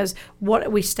important as what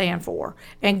we stand for.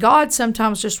 And God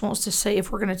sometimes just wants to see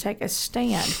if we're going to take a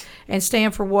stand and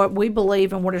stand for what we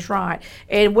believe and what is right.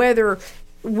 And no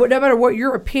matter what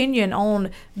your opinion on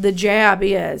the jab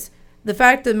is, the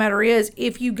fact of the matter is,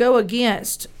 if you go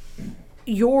against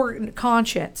your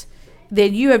conscience,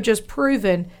 then you have just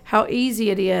proven how easy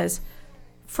it is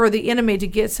for the enemy to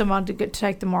get someone to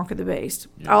take the mark of the beast.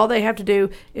 Yeah. All they have to do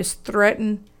is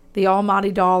threaten the almighty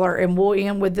dollar, and we'll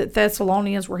end with the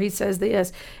Thessalonians where he says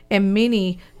this,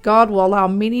 and God will allow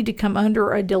many to come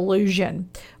under a delusion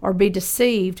or be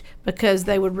deceived because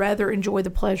they would rather enjoy the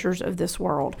pleasures of this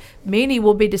world. Many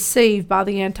will be deceived by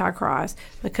the Antichrist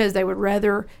because they would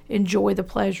rather enjoy the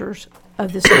pleasures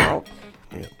of this world.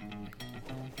 Yeah.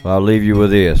 Well, I'll leave you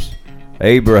with this.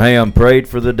 Abraham prayed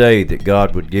for the day that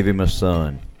God would give him a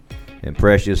son, and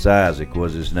precious Isaac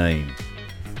was his name.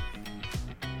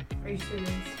 Are you serious?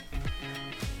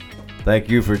 Thank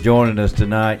you for joining us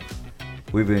tonight.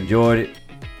 We've enjoyed it.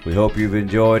 We hope you've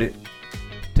enjoyed it.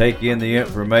 Take in the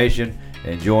information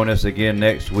and join us again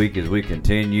next week as we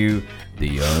continue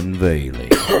the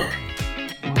unveiling.